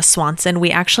turkey leg a Swanson.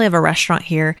 We actually have a restaurant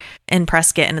here in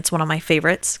Prescott, and it's one of my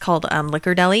favorites called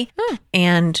Liquor Deli.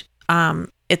 And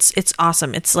it's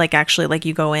awesome. It's like actually like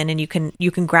you go in and you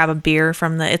can grab a beer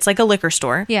from it's like a liquor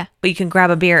store. Yeah. But you can grab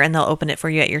a beer and they'll open it for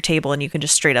you at your table, and you can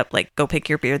just straight up like go pick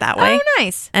your beer that way. Oh,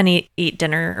 nice. And eat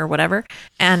dinner or whatever.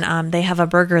 And they have a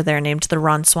burger there named the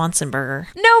Ron Swanson Burger.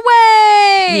 No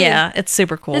way. Yeah, it's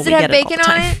super cool. Does it have bacon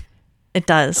on it? It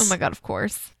does. Oh my God, of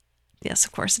course. Yes,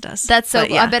 of course it does. That's so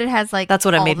cool. I bet it has like that's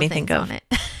what it all made the me things think of. on it.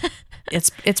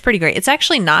 It's pretty great. It's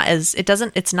actually not as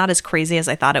it's not as crazy as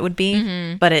I thought it would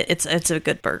be, but it's a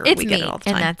good burger. It's we meat, get it all the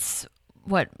time. and that's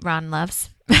what Ron loves.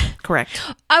 Correct.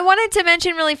 I wanted to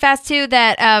mention really fast too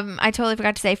that I totally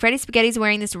forgot to say Freddie Spaghetti's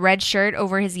wearing this red shirt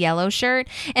over his yellow shirt,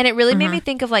 and it really made me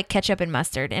think of like ketchup and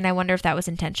mustard, and I wonder if that was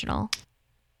intentional.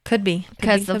 Could be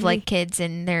because of like kids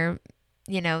and their,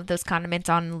 you know, those condiments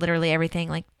on literally everything,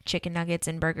 like chicken nuggets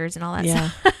and burgers and all that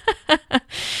stuff.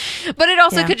 But it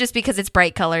also could just be because it's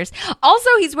bright colors. Also,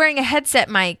 he's wearing a headset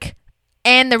mic,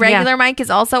 and the regular mic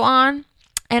is also on.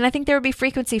 And I think there would be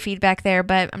frequency feedback there,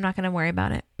 but I'm not going to worry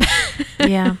about it.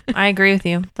 Yeah, I agree with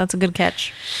you. That's a good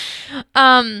catch.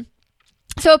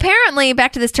 So apparently,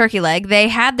 back to this turkey leg, they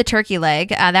had the turkey leg.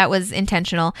 That was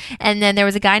intentional. And then there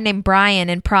was a guy named Brian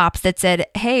in props that said,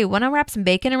 hey, want to wrap some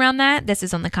bacon around that? This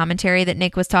is on the commentary that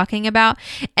Nick was talking about.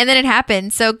 And then it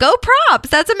happened. So go props.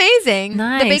 That's amazing.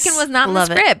 Nice. The bacon was not in the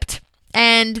script.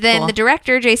 And then the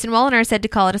director, Jason Wallner, said to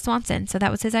call it a Swanson. So that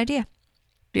was his idea.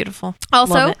 Beautiful.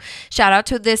 Also, shout out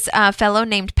to this fellow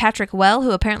named Patrick Well,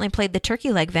 who apparently played the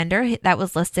turkey leg vendor. That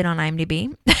was listed on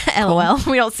IMDb. LOL.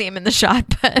 We don't see him in the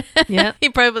shot, but he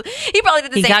probably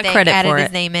did the same thing. Credit added for his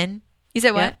it. name in. You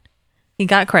said what? Yep. He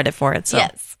got credit for it. So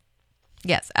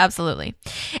Yes, absolutely.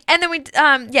 And then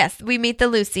we meet the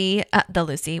Lucy.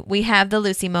 We have the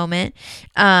Lucy moment,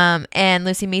 and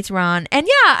Lucy meets Ron. And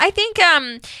yeah, I think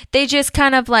they just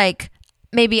kind of like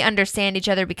maybe understand each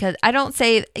other, because I don't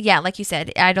say, like you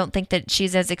said, I don't think that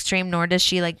she's as extreme, nor does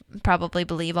she like probably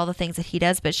believe all the things that he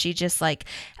does, but she just like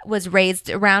was raised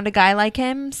around a guy like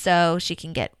him, so she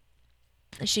can get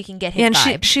his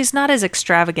vibe. She's not as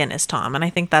extravagant as Tom, and I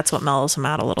think that's what mellows him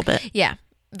out a little bit. Yeah,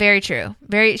 very true.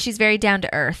 She's very down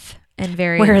to earth and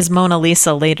very. Whereas Mona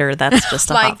Lisa later, that's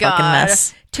just a hot fucking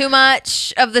mess. Too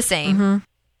much of the same. Mm-hmm.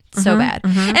 So bad.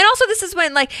 And also, this is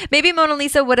when like maybe Mona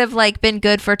Lisa would have like been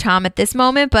good for Tom at this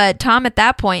moment, but Tom at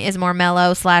that point is more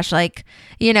mellow / like,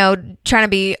 you know, trying to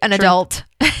be an adult.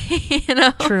 You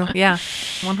know? True. Yeah.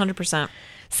 100%.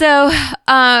 So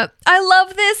I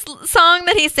love this song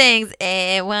that he sings.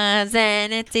 It was an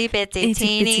itsy bitsy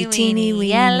teeny weeny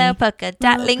yellow polka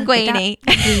dot linguini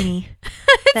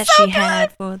that so she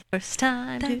had for the first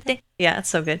time today. Yeah, it's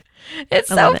so good. It's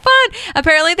so fun.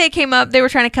 Apparently they were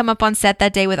trying to come up on set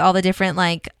that day with all the different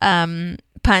like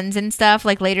puns and stuff.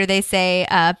 Like later they say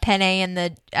Penny and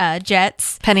the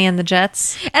Jets. Penny and the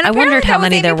Jets. And I wondered how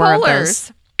many there were of Poehler's.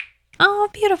 those. Oh,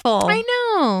 beautiful. I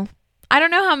know. I don't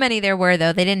know how many there were,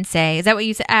 though. They didn't say. Is that what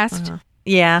you asked?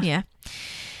 Yeah. Yeah.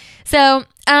 So,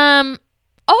 also,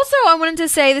 I wanted to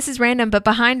say, this is random, but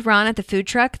behind Ron at the food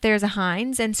truck, there's a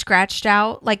Heinz, and scratched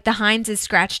out, like the Heinz is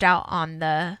scratched out on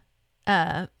the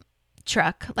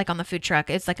truck, like on the food truck.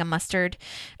 It's like a mustard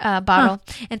bottle.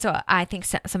 And so I think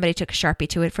somebody took a Sharpie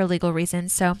to it for legal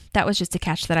reasons. So that was just a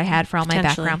catch that I had for all my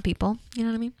background people. You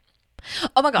know what I mean?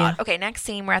 Oh my God. Yeah. Okay, next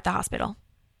scene, we're at the hospital.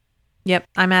 Yep,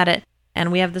 I'm at it. And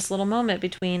we have this little moment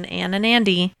between Anne and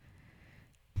Andy.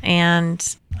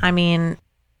 And I mean,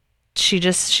 she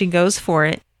goes for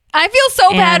it. I feel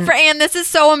so bad for Anne. This is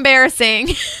so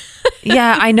embarrassing.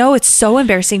 Yeah, I know it's so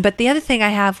embarrassing. But the other thing I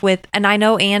have and I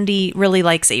know Andy really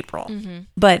likes April,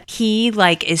 but he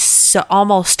like is so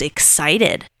almost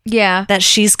excited. Yeah. That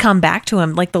she's come back to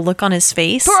him, like the look on his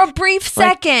face. For a brief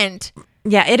second.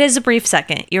 Yeah, it is a brief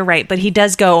second. You're right. But he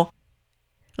does go,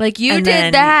 like, you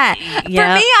did that.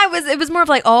 Yeah. For me, it was more of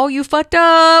like, oh, you fucked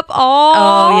up.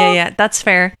 Oh, yeah. That's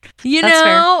fair. That's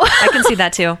know? Fair. I can see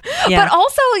that too. Yeah. But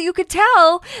also, you could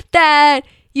tell that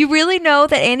you really know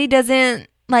that Andy doesn't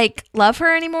like love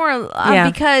her anymore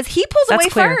because he pulls away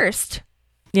first.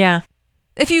 Yeah.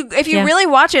 If you really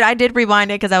watch it, I did rewind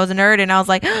it because I was a nerd and I was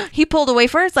like, he pulled away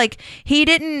first. Like, he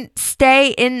didn't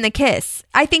stay in the kiss.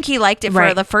 I think he liked it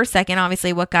for the first second.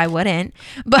 Obviously, what guy wouldn't?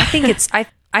 But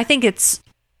I think it's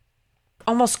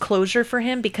almost closure for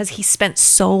him because he spent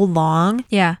so long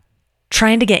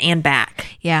trying to get Anne back.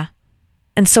 Yeah.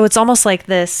 And so it's almost like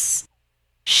this,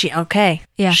 she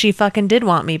fucking did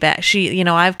want me back. She, you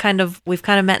know, we've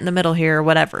kind of met in the middle here or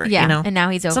whatever. Yeah. You know? And now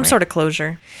he's over some sort of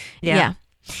closure. Yeah.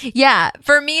 Yeah.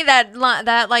 For me, that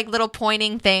like little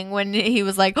pointing thing when he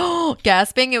was like, oh,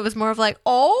 gasping, it was more of like,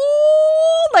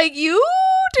 oh, like you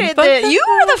did this. You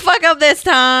were the fuck up this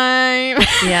time.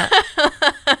 Yeah.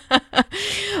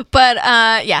 But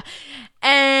yeah.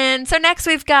 And so next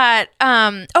we've got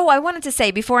I wanted to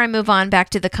say before I move on back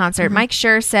to the concert, Mike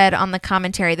Schur said on the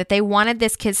commentary that they wanted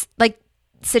this kiss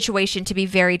situation to be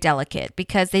very delicate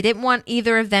because they didn't want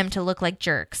either of them to look like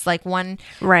jerks, like one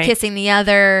kissing the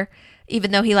other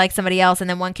even though he likes somebody else, and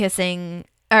then one kissing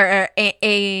or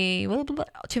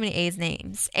too many A's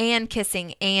names, and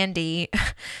kissing Andy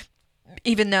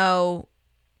even though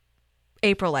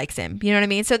April likes him. You know what I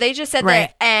mean? So they just said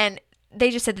that, and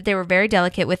they just said that they were very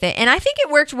delicate with it. And I think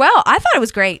it worked well. I thought it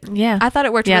was great. Yeah. I thought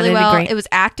it worked really well. It was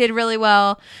acted really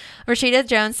well. Rashida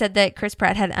Jones said that Chris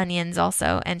Pratt had onions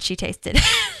also, and she tasted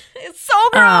it's so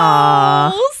gross.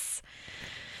 Aww.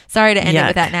 Sorry to end it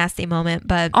with that nasty moment,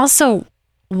 but also,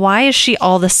 why is she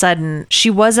all of a sudden, she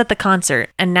was at the concert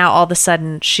and now all of a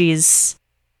sudden she's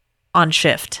on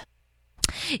shift?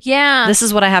 Yeah. This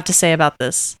is what I have to say about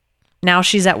this. Now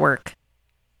she's at work.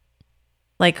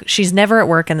 Like, she's never at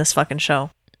work in this fucking show.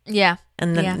 Yeah.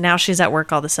 And then now she's at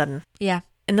work all of a sudden. Yeah.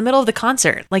 In the middle of the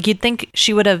concert. Like, you'd think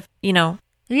she would have, you know.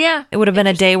 Yeah. It would have been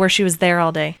a day where she was there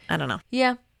all day. I don't know.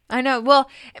 Yeah. I know. Well,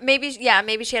 maybe she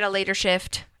had a later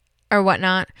shift or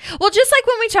whatnot. Well, just like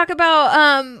when we talk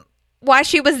about why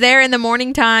she was there in the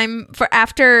morning time for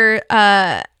after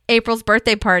April's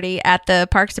birthday party at the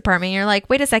Parks Department. You're like,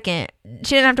 wait a second.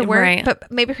 She didn't have to work, right. But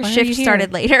maybe her shift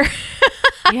started later.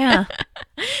 Yeah.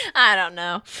 I don't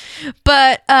know.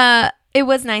 But it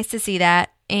was nice to see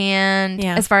that. And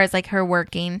as far as like her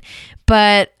working.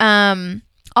 But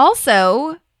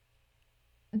also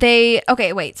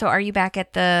so are you back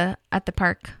at the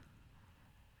park?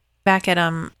 Back at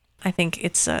I think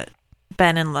it's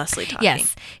Ben and Leslie talking.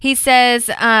 Yes. He says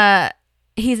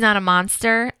he's not a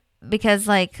monster. Because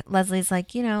like Leslie's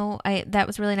like, that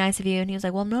was really nice of you. And he was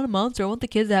like, well, I'm not a monster. I want the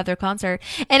kids to have their concert.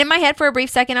 And in my head for a brief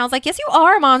second, I was like, yes, you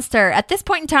are a monster. At this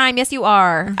point in time, yes, you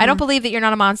are. Mm-hmm. I don't believe that you're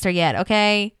not a monster yet.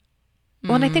 Okay.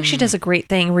 Well, and I think she does a great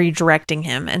thing redirecting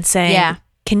him and saying,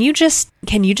 can you just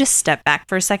step back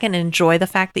for a second and enjoy the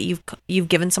fact that you've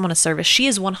given someone a service? She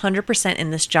is 100%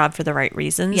 in this job for the right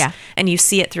reasons. Yeah. And you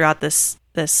see it throughout this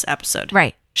episode.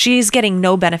 Right. She's getting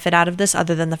no benefit out of this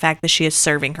other than the fact that she is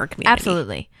serving her community.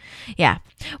 Absolutely. Yeah.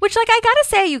 Which, like, I gotta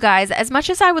say, you guys, as much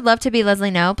as I would love to be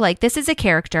Leslie Knope, like, this is a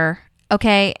character,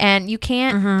 okay? And you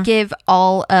can't give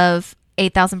all of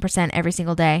 8,000% every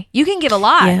single day. You can give a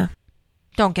lot. Yeah.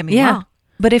 Don't get me wrong.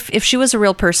 But if she was a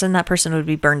real person, that person would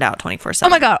be burned out 24/7. Oh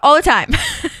my God, all the time.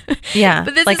 Yeah.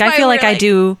 But this like, I feel like I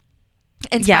do.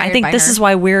 Yeah, I think this is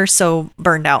why we're so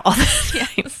burned out all the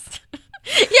time.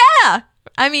 Yeah.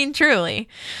 I mean, truly.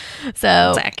 So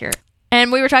that's accurate.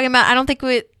 And we were talking about, I don't think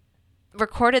we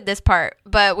recorded this part,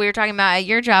 but we were talking about at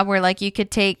your job where like you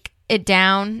could take it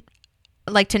down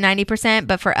like to 90%,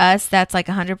 but for us that's like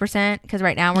 100% because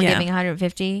right now we're giving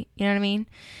 150. You know what I mean?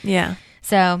 Yeah.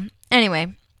 So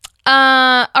anyway,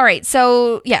 all right.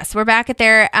 So yes, we're back at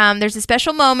there. There's a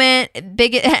special moment,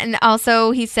 and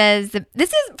also he says this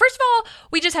is, first of all,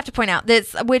 we just have to point out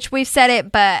this, which we've said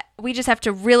it, but we just have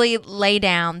to really lay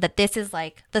down that this is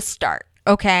like the start.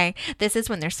 Okay, this is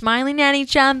when they're smiling at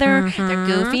each other, they're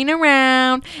goofing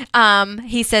around.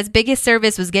 He says biggest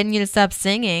service was getting you to stop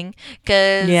singing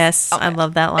because I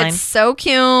love that line. It's so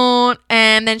cute.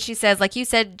 And then she says, like you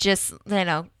said, just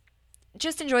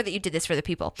enjoy that you did this for the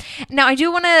people. Now, I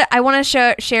want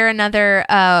to share another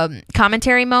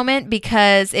commentary moment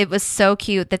because it was so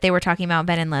cute that they were talking about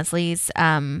Ben and Leslie's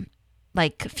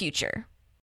like future.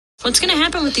 What's going to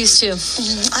happen with these two?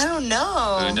 I don't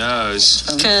know. Who knows?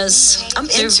 Because I'm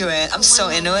into it. I'm so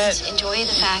into it. Enjoy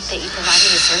the fact that you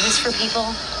provided a service for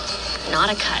people,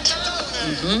 not a cut.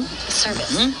 A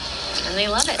service. And they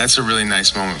love it. That's a really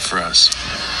nice moment for us.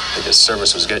 Because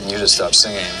service was getting you to stop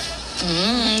singing.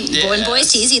 When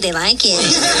boys tease you, they like it.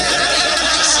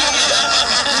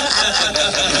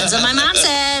 That's what my mom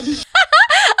said.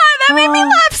 That made me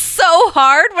laugh so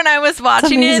hard when I was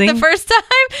watching it the first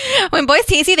time. When boys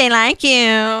tease you, they like you.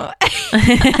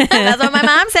 That's what my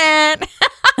mom said.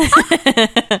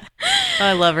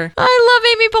 I love her. I love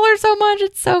Amy Poehler so much.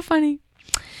 It's so funny.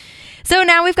 So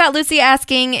now we've got Lucy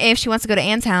asking if she wants to go to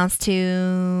Anne's house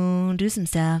to do some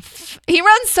stuff. He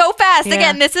runs so fast. Yeah.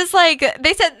 Again, this is like,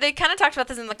 they kind of talked about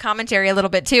this in the commentary a little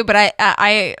bit too, but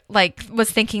I like was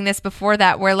thinking this before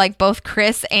that, where like both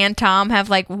Chris and Tom have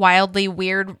like wildly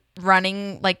weird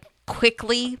running, like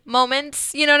quickly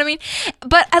moments. You know what I mean?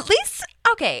 But at least,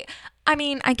 okay. I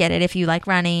mean, I get it if you like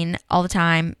running all the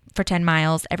time for 10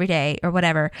 miles every day or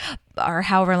whatever, or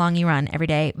however long you run every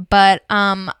day. But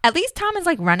at least Tom is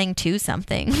like running to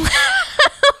something,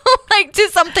 like to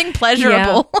something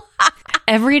pleasurable. Yeah.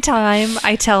 Every time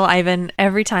I tell Ivan,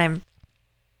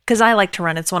 because I like to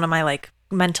run. It's one of my like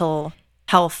mental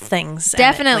health things.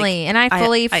 Definitely. And I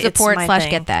fully support /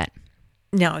 get that.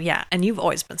 No, yeah. And you've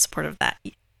always been supportive of that.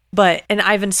 And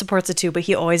Ivan supports it too, but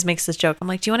he always makes this joke. I'm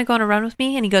like, do you want to go on a run with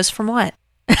me? And he goes, from what?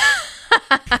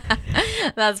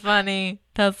 That's funny.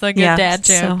 That's a good dad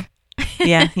joke. So,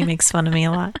 yeah, he makes fun of me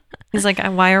a lot. He's like,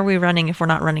 why are we running if we're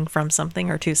not running from something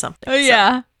or to something? Oh,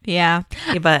 yeah. Yeah.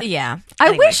 But yeah.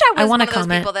 Anyway, I wish I was one of those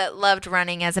people that loved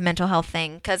running as a mental health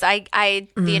thing, because the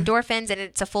endorphins, and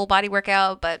it's a full body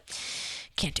workout, but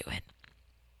can't do it.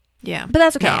 Yeah. But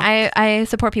that's okay. No. I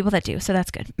support people that do, so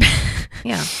that's good.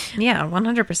 Yeah. Yeah,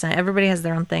 100%. Everybody has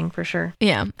their own thing for sure.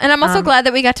 Yeah. And I'm also glad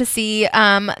that we got to see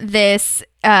this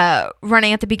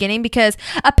running at the beginning, because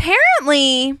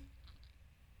apparently,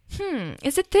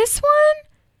 is it this one?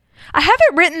 I have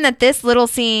it written that this little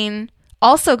scene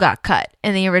also got cut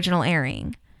in the original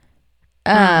airing.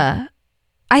 I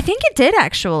think it did,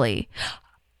 actually.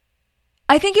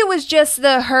 I think it was just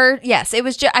yes, it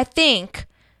was just, I think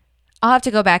I'll have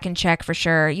to go back and check for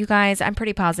sure. You guys, I'm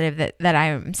pretty positive that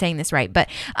I'm saying this right. But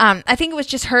I think it was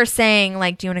just her saying,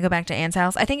 like, do you want to go back to Anne's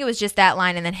house? I think it was just that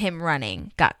line and then him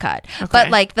running got cut. Okay. But,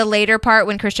 like, the later part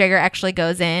when Chris Traeger actually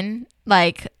goes in,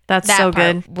 like, that's that so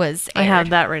part good. Was I aired. have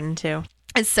that written too.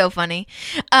 It's so funny.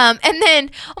 And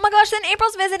then, oh my gosh, then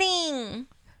April's visiting.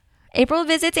 April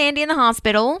visits Andy in the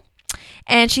hospital.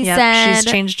 And she said she's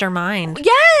changed her mind.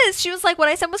 Yes, she was like, what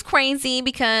I said was crazy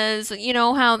because you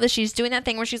know how she's doing that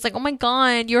thing where she's like, oh my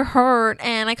god, you're hurt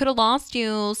and I could have lost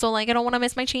you, so like I don't want to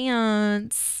miss my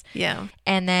chance. Yeah.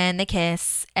 And then they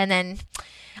kiss, and then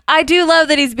I do love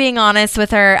that he's being honest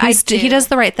with her. He does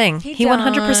the right thing. He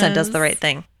 100% does the right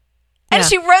thing. And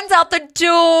she runs out the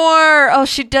door. Oh,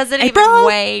 she doesn't even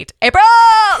wait. April!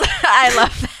 I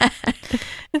love that.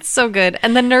 It's so good.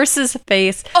 And the nurse's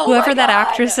face, whoever that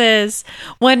actress is,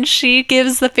 when she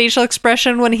gives the facial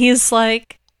expression when he's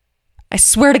like, I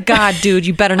swear to God, dude,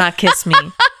 you better not kiss me.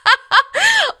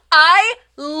 I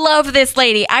love this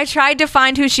lady. I tried to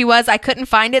find who she was. I couldn't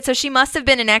find it. So she must have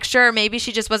been an extra, or maybe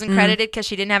she just wasn't credited because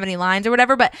she didn't have any lines or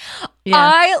whatever. But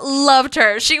I loved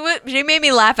her. She made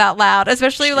me laugh out loud,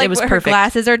 especially like where her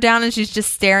glasses are down and she's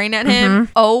just staring at him.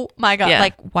 Oh my God.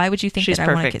 Like, why would you think that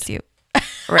I want to kiss you?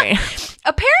 Right.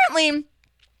 Apparently, a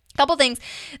couple things.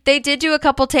 They did do a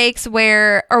couple takes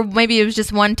where, or maybe it was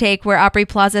just one take where Aubrey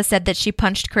Plaza said that she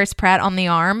punched Chris Pratt on the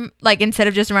arm, like instead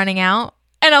of just running out.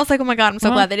 And I was like, oh my God, I'm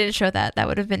so glad they didn't show that. That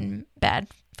would have been bad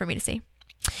for me to see.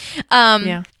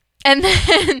 Yeah.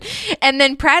 And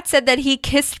then Pratt said that he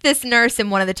kissed this nurse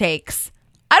in one of the takes.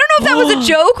 I don't know if that was a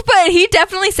joke, but he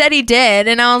definitely said he did.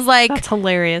 And I was like, that's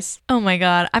hilarious. Oh my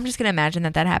God. I'm just going to imagine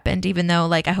that happened, even though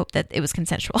like I hope that it was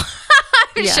consensual.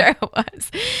 I'm sure it was.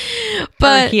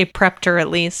 But or he prepped her at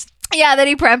least. Yeah, that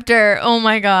he prepped her. Oh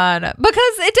my God.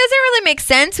 Because it doesn't really make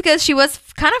sense because she was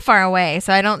kind of far away.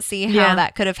 So I don't see how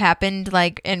that could have happened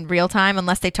like in real time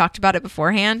unless they talked about it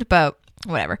beforehand, but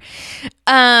whatever.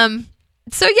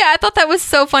 So yeah, I thought that was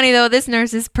so funny though. This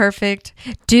nurse is perfect.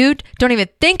 Dude, don't even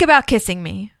think about kissing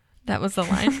me. That was the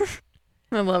line.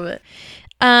 I love it.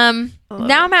 Now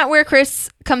I'm at where Chris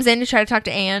comes in to try to talk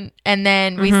to Anne, and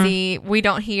then we just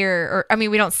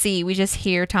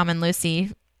hear Tom and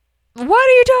Lucy. What are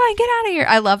you doing? Get out of here.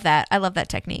 I love that. I love that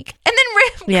technique. And then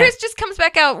Chris just comes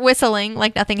back out whistling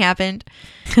like nothing happened.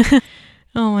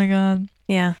 Oh my God.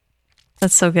 Yeah.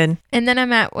 That's so good. And then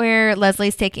I'm at where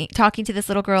Leslie's talking to this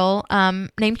little girl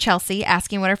named Chelsea,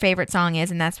 asking what her favorite song is,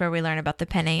 and that's where we learn about the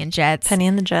Penny and Jets. Penny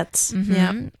and the Jets. Mm-hmm.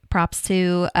 Yeah. Props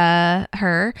to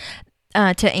her,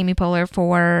 to Amy Poehler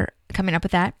for coming up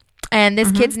with that. And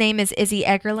this kid's name is Izzy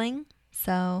Eggerling.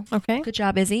 So good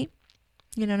job, Izzy.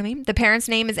 You know what I mean? The parent's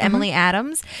name is Emily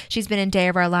Adams. She's been in Day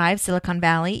of Our Lives, Silicon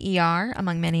Valley, ER,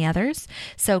 among many others.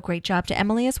 So great job to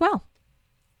Emily as well.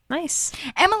 Nice.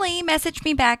 Emily messaged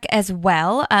me back as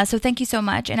well. So thank you so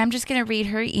much. And I'm just going to read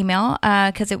her email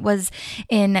because it was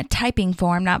in typing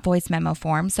form, not voice memo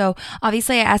form. So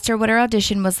obviously I asked her what her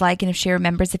audition was like and if she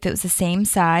remembers if it was the same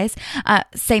sides.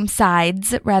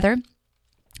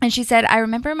 And she said, I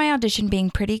remember my audition being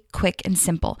pretty quick and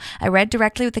simple. I read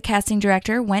directly with the casting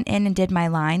director, went in and did my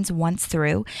lines once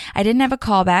through. I didn't have a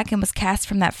callback and was cast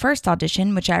from that first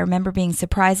audition, which I remember being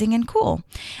surprising and cool.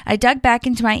 I dug back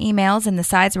into my emails and the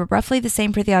sides were roughly the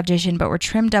same for the audition, but were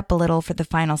trimmed up a little for the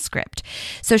final script.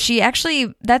 So she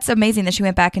actually, that's amazing that she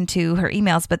went back into her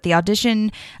emails, but the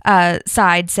audition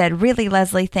side said, really,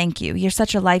 Leslie, thank you. You're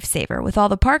such a lifesaver. With all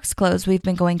the parks closed, we've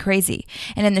been going crazy.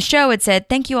 And in the show, it said,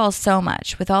 thank you all so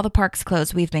much. With all the parks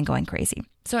closed, we've been going crazy.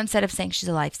 So instead of saying she's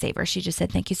a lifesaver, she just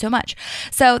said, thank you so much.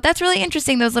 So that's really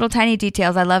interesting, those little tiny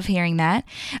details. I love hearing that.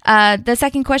 The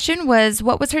second question was,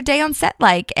 what was her day on set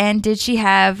like? And did she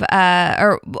have,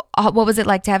 what was it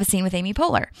like to have a scene with Amy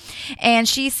Poehler? And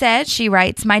she said, she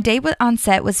writes, my day on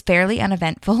set was fairly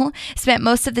uneventful. Spent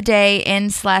most of the day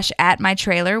in/at my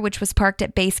trailer, which was parked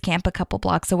at base camp a couple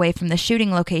blocks away from the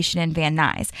shooting location in Van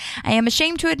Nuys. I am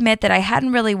ashamed to admit that I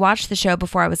hadn't really watched the show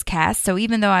before I was cast, so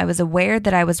even though I was aware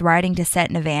that I was riding to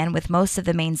set in a van with most of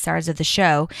the main stars of the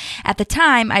show, at the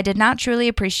time I did not truly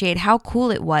appreciate how cool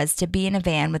it was to be in a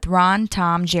van with Ron,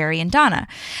 Tom, Jerry, and Donna.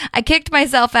 I kicked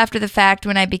myself after the fact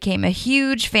when I became a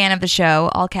huge fan of the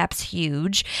show, all caps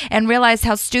huge, and realized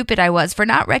how stupid I was for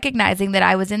not recognizing that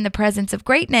I was in the presence of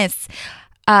greatness.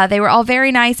 They were all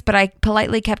very nice, but I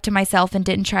politely kept to myself and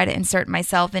didn't try to insert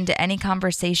myself into any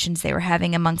conversations they were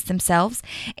having amongst themselves.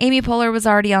 Amy Poehler was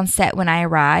already on set when I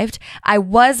arrived. I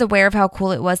was aware of how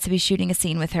cool it was to be shooting a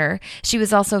scene with her. She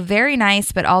was also very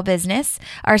nice, but all business.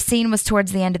 Our scene was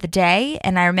towards the end of the day,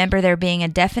 and I remember there being a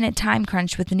definite time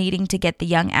crunch with needing to get the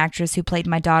young actress who played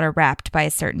my daughter wrapped by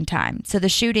a certain time. So the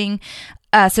shooting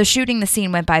So shooting the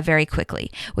scene went by very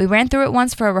quickly. We ran through it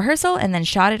once for a rehearsal and then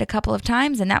shot it a couple of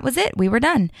times, and that was it. We were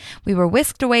done. We were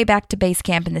whisked away back to base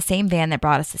camp in the same van that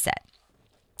brought us to set.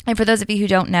 And for those of you who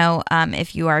don't know,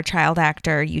 if you are a child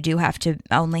actor, you do have to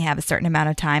only have a certain amount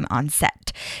of time on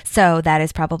set. So that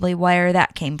is probably where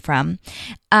that came from.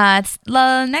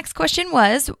 The next question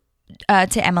was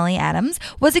to Emily Adams.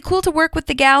 Was it cool to work with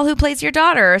the gal who plays your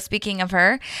daughter? Speaking of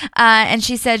her. And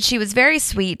she said she was very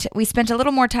sweet. We spent a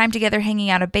little more time together hanging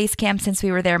out at base camp since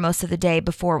we were there most of the day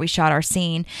before we shot our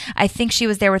scene. I think she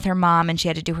was there with her mom and she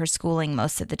had to do her schooling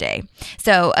most of the day.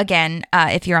 So again,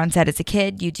 if you're on set as a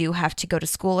kid, you do have to go to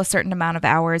school a certain amount of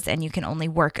hours and you can only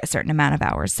work a certain amount of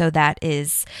hours. So that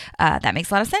is, that makes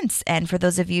a lot of sense. And for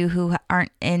those of you who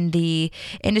aren't in the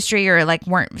industry or like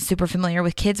weren't super familiar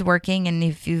with kids working, and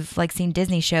if you've like seen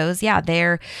Disney shows, yeah,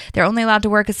 they're only allowed to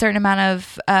work a certain amount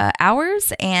of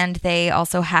hours, and they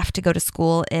also have to go to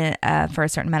school for a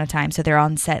certain amount of time. So they're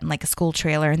on set in like a school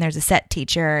trailer, and there's a set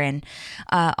teacher and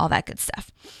all that good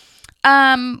stuff.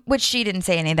 Which she didn't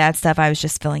say any of that stuff. I was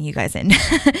just filling you guys in.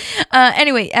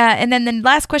 Anyway, and then the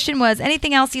last question was,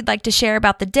 anything else you'd like to share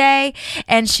about the day?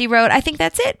 And she wrote, I think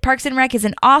that's it. Parks and Rec is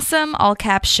an awesome all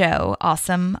caps show.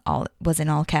 Awesome was in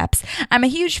all caps. I'm a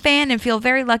huge fan and feel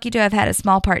very lucky to have had a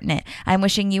small part in it. I'm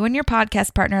wishing you and your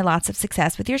podcast partner lots of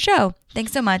success with your show.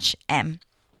 Thanks so much, M.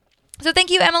 So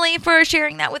thank you, Emily, for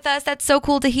sharing that with us. That's so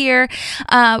cool to hear.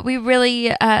 We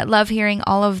really love hearing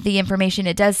all of the information.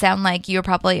 It does sound like you're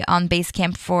probably on base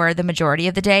camp for the majority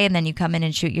of the day, and then you come in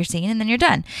and shoot your scene, and then you're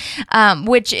done.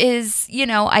 Which is,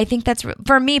 I think that's,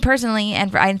 for me personally,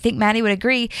 and I think Maddie would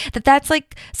agree, that's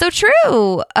like so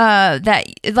true. That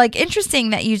like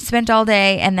interesting that you spent all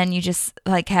day and then you just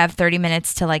like have 30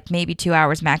 minutes to like maybe 2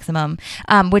 hours maximum.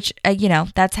 Which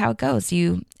that's how it goes.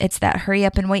 It's that hurry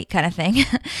up and wait kind of thing.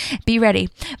 Be ready.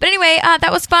 But anyway,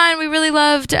 that was fun. We really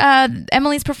loved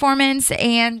Emily's performance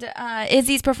and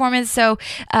Izzy's performance. So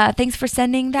thanks for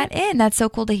sending that in. That's so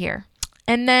cool to hear.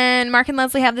 And then Mark and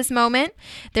Leslie have this moment.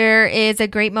 There is a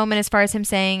great moment as far as him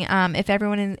saying, if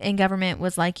everyone in government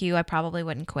was like you, I probably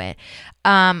wouldn't quit.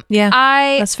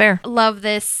 That's fair. Love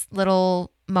this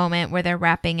little moment where they're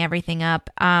wrapping everything up.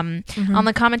 On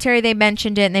the commentary, they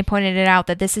mentioned it and they pointed it out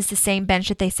that this is the same bench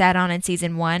that they sat on in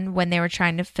season 1 when they were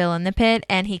trying to fill in the pit,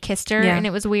 and he kissed her and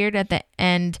it was weird at the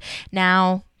end.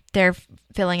 Now they're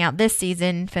filling out this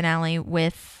season finale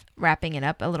with wrapping it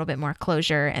up a little bit more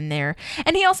closure, and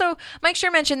he also, Mike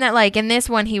Schur mentioned that like in this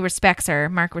one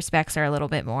Mark respects her a little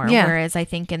bit more, whereas I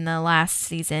think in the last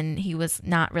season he was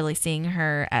not really seeing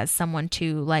her as someone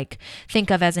to like think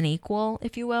of as an equal,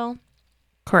 if you will.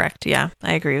 Correct. Yeah,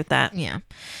 I agree with that. Yeah.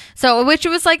 So, which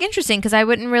was like interesting because I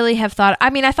wouldn't really have thought. I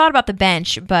mean, I thought about the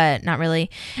bench, but not really.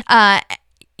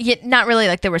 Not really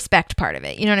like the respect part of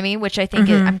it. You know what I mean? Which I think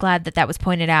I'm glad that was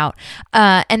pointed out.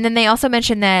 And then they also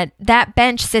mentioned that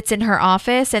bench sits in her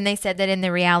office, and they said that in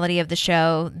the reality of the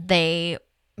show, they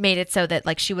made it so that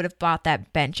like she would have bought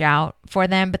that bench out for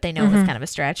them, but they know it was kind of a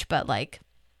stretch. But like.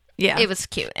 Yeah, it was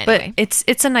cute. Anyway. But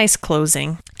it's a nice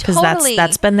closing because totally.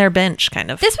 that's been their bench kind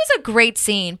of. This was a great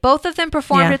scene. Both of them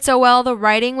performed it so well. The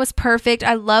writing was perfect.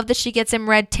 I love that she gets him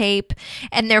red tape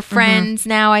and they're friends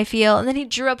now, I feel. And then he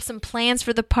drew up some plans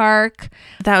for the park.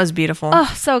 That was beautiful.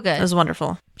 Oh, so good. It was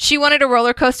wonderful. She wanted a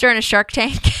roller coaster and a shark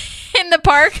tank in the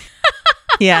park.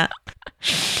 Yeah.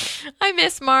 I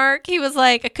miss Mark. He was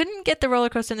like, I couldn't get the roller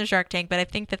coaster and the shark tank, but I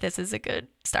think that this is a good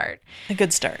start. A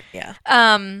good start, yeah.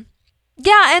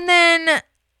 Yeah, and then,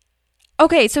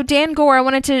 okay, so Dan Gore, I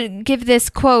wanted to give this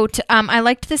quote. I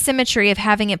liked the symmetry of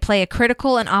having it play a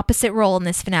critical and opposite role in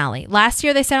this finale. Last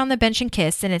year, they sat on the bench and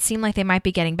kissed, and it seemed like they might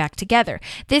be getting back together.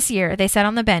 This year, they sat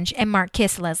on the bench, and Mark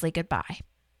kissed Leslie goodbye.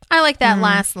 I like that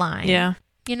last line. Yeah.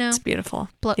 It's beautiful.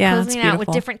 Closing it out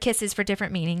with different kisses for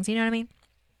different meanings. You know what I mean?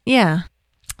 Yeah.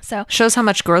 So shows how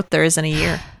much growth there is in a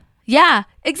year. Yeah,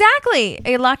 exactly.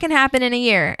 A lot can happen in a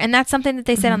year. And that's something that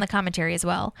they said on the commentary as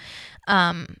well.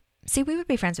 See, we would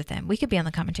be friends with them. We could be on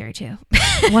the commentary too.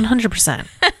 100%.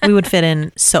 We would fit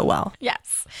in so well.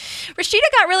 Yes. Rashida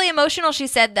got really emotional. She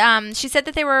said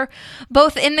that they were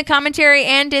both in the commentary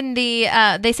and in the,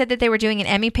 they said that they were doing an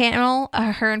Emmy panel.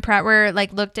 Her and Pratt were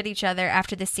like looked at each other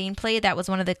after the scene played. That was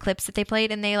one of the clips that they played,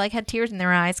 and they like had tears in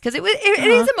their eyes because it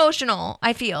is emotional,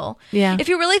 I feel. Yeah. If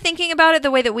you're really thinking about it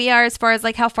the way that we are, as far as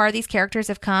like how far these characters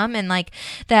have come, and like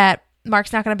that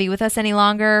Mark's not going to be with us any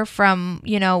longer from,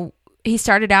 he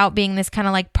started out being this kind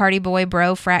of like party boy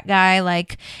bro frat guy,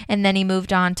 like, and then he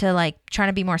moved on to like trying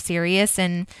to be more serious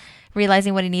and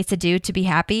realizing what he needs to do to be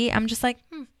happy. I'm just like,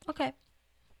 okay.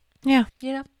 Yeah.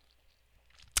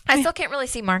 I still can't really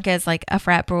see Mark as like a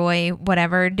frat boy,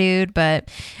 whatever dude, but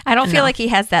I don't feel like he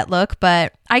has that look,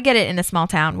 but I get it in a small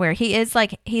town where he is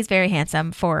like, he's very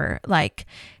handsome for like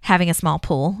having a small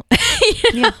pool.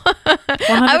 You know? Yeah.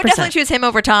 I would definitely choose him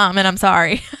over Tom, and I'm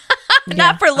sorry.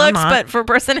 Not for looks, but for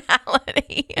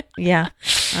personality. Yeah.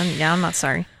 I'm not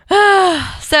sorry.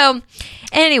 So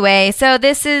anyway, so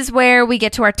this is where we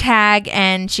get to our tag,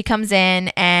 and she comes in,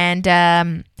 and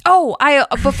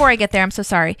before I get there, I'm so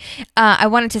sorry. I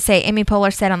wanted to say Amy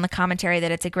Poehler said on the commentary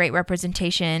that it's a great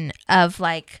representation of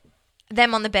like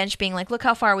them on the bench being like, look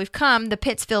how far we've come. The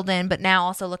pit's filled in, but now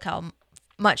also look how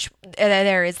much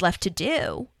there is left to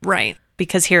do. Right.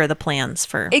 Because here are the plans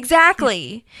for.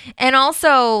 Exactly. And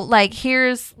also like,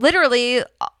 here's literally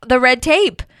the red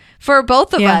tape for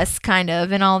both of us kind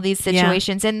of in all these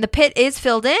situations. And the pit is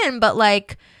filled in, but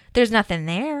like, there's nothing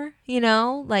there, you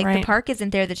know, like the park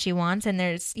isn't there that she wants, and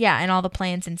there's, and all the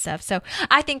plans and stuff. So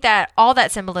I think that all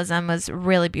that symbolism was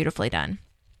really beautifully done.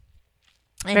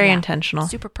 And very intentional.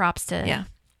 Super props to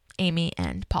Amy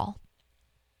and Paul.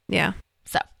 Yeah.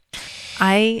 So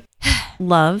I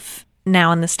love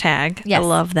now in this tag. Yes. I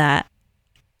love that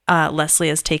Leslie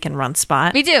has taken Run's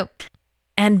spot. Me too.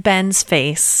 And Ben's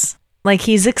face. Like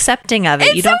he's accepting of it.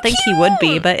 It's you don't so think cute. he would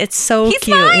be, but it's so He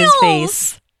cute. smiles. His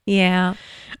face. Yeah.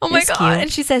 Oh my It's God. cute.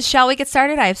 And she says, shall we get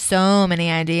started? I have so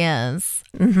many ideas.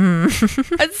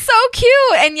 Mm-hmm. It's so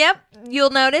cute. And yep,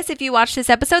 you'll notice if you watch this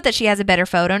episode that she has a better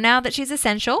photo now that she's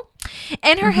essential.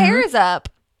 And her hair is up.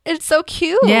 It's so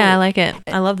cute. Yeah, I like it.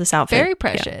 I love this outfit. Very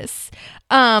precious.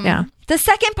 The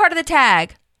second part of the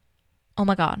tag. Oh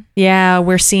my God. Yeah,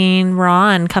 we're seeing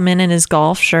Ron come in his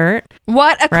golf shirt.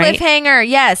 What a Right? cliffhanger.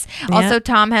 Yes. Yeah. Also,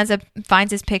 Tom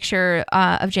finds his picture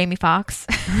of Jamie Foxx.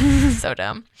 So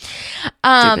dumb.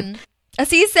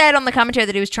 Aziz said on the commentary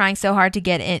that he was trying so hard to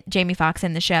get Jamie Foxx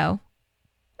in the show.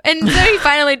 And so he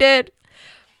finally did.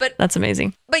 But That's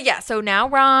amazing. But yeah, so now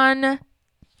Ron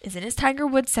is in his Tiger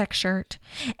Woods sex shirt.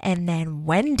 And then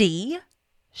Wendy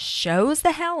shows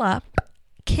the hell up,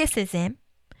 kisses him.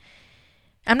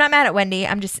 I'm not mad at Wendy.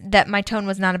 I'm just that my tone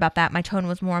was not about that. My tone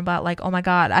was more about like, oh my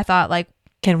God, I thought like,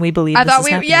 can we believe I this thought is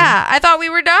we happening? I thought we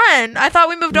were done. I thought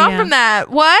we moved on from that.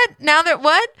 What? Now that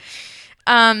what?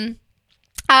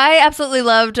 I absolutely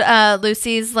loved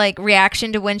Lucy's like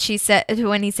reaction to when he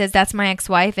says that's my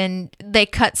ex-wife, and they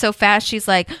cut so fast she's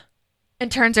like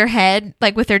and turns her head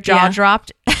like with her jaw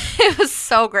dropped. It was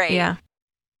so great. Yeah.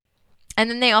 And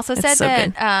then they also said so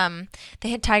that they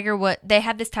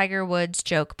had this Tiger Woods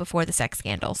joke before the sex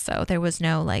scandal, so there was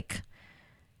no like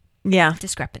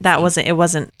discrepancy. It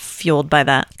wasn't fueled by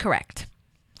that. Correct.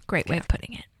 Great way of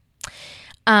putting it.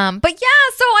 But yeah,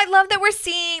 so I love that we're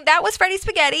seeing that was Freddie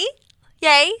Spaghetti.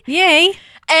 Yay.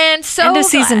 And so End of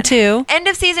season 2. End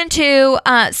of season 2.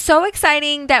 So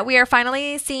exciting that we are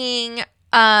finally seeing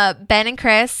Ben and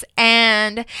Chris.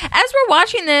 And as we're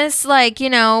watching this, like, you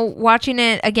know, watching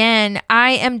it again,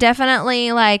 I am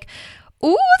definitely like, ooh,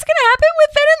 what's gonna happen with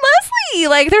Ben and Leslie?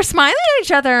 Like, they're smiling at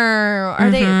each other.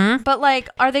 Are they? But like,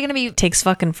 are they gonna be? Takes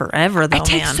fucking forever though. It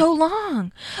takes so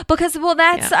long because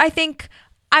that's I think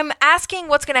I'm asking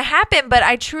what's gonna happen, but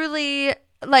I truly.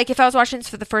 Like, if I was watching this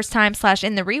for the first time /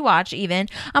 in the rewatch even,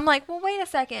 I'm like, well, wait a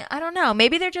second. I don't know.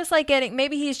 Maybe they're just like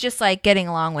maybe he's just like getting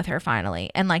along with her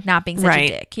finally and like not being such a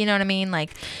dick. You know what I mean?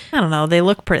 Like, I don't know. They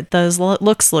look those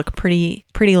looks look pretty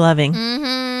loving.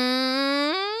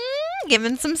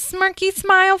 Giving some smirky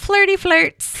smile, flirty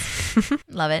flirts.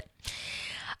 Love it.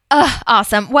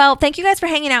 Awesome. Well, thank you guys for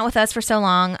hanging out with us for so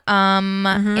long.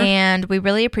 And we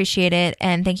really appreciate it.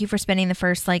 And thank you for spending the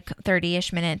first like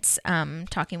 30-ish minutes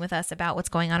talking with us about what's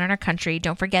going on in our country.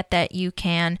 Don't forget that you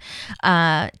can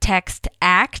text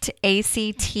ACT,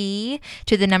 A-C-T,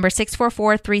 to the number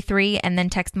 64433 and then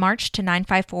text March to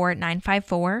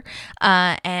 954-954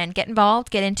 and get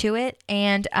involved, get into it.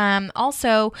 And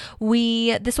also,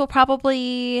 this will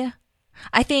probably...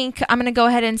 I think I'm going to go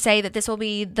ahead and say that this will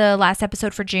be the last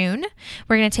episode for June.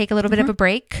 We're going to take a little bit of a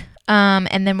break.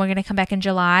 And then we're going to come back in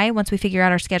July once we figure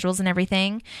out our schedules and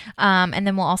everything. And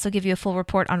then we'll also give you a full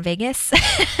report on Vegas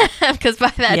because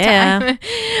by that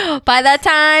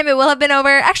time it will have been over.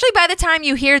 Actually, by the time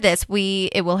you hear this,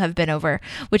 it will have been over,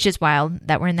 which is wild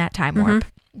that we're in that time warp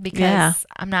because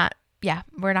I'm not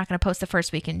we're not going to post the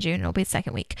first week in June. It'll be the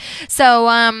second week. So,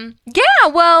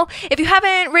 well, if you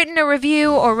haven't written a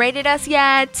review or rated us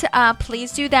yet,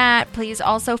 please do that. Please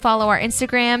also follow our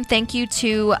Instagram. Thank you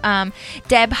to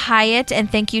Deb Hyatt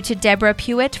and thank you to Deborah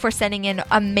Pewitt for sending in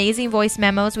amazing voice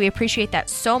memos. We appreciate that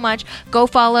so much. Go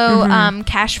follow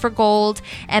Cash for Gold,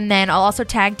 and then I'll also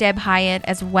tag Deb Hyatt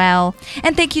as well.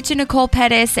 And thank you to Nicole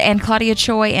Pettis and Claudia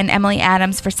Choi and Emily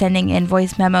Adams for sending in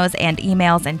voice memos and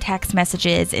emails and text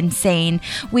messages. Insane.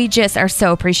 We just are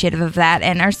so appreciative of that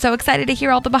and are so excited to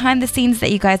hear all the behind the scenes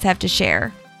that you guys have to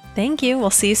share. Thank you. We'll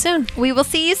see you soon. We will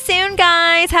see you soon,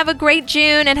 guys. Have a great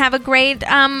June and have a great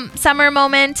summer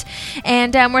moment.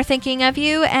 And we're thinking of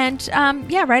you. And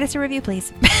write us a review,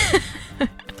 please.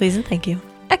 Please and thank you.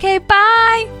 Okay,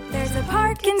 bye. There's a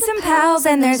park and some pals,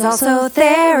 and there's also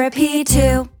therapy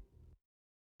too.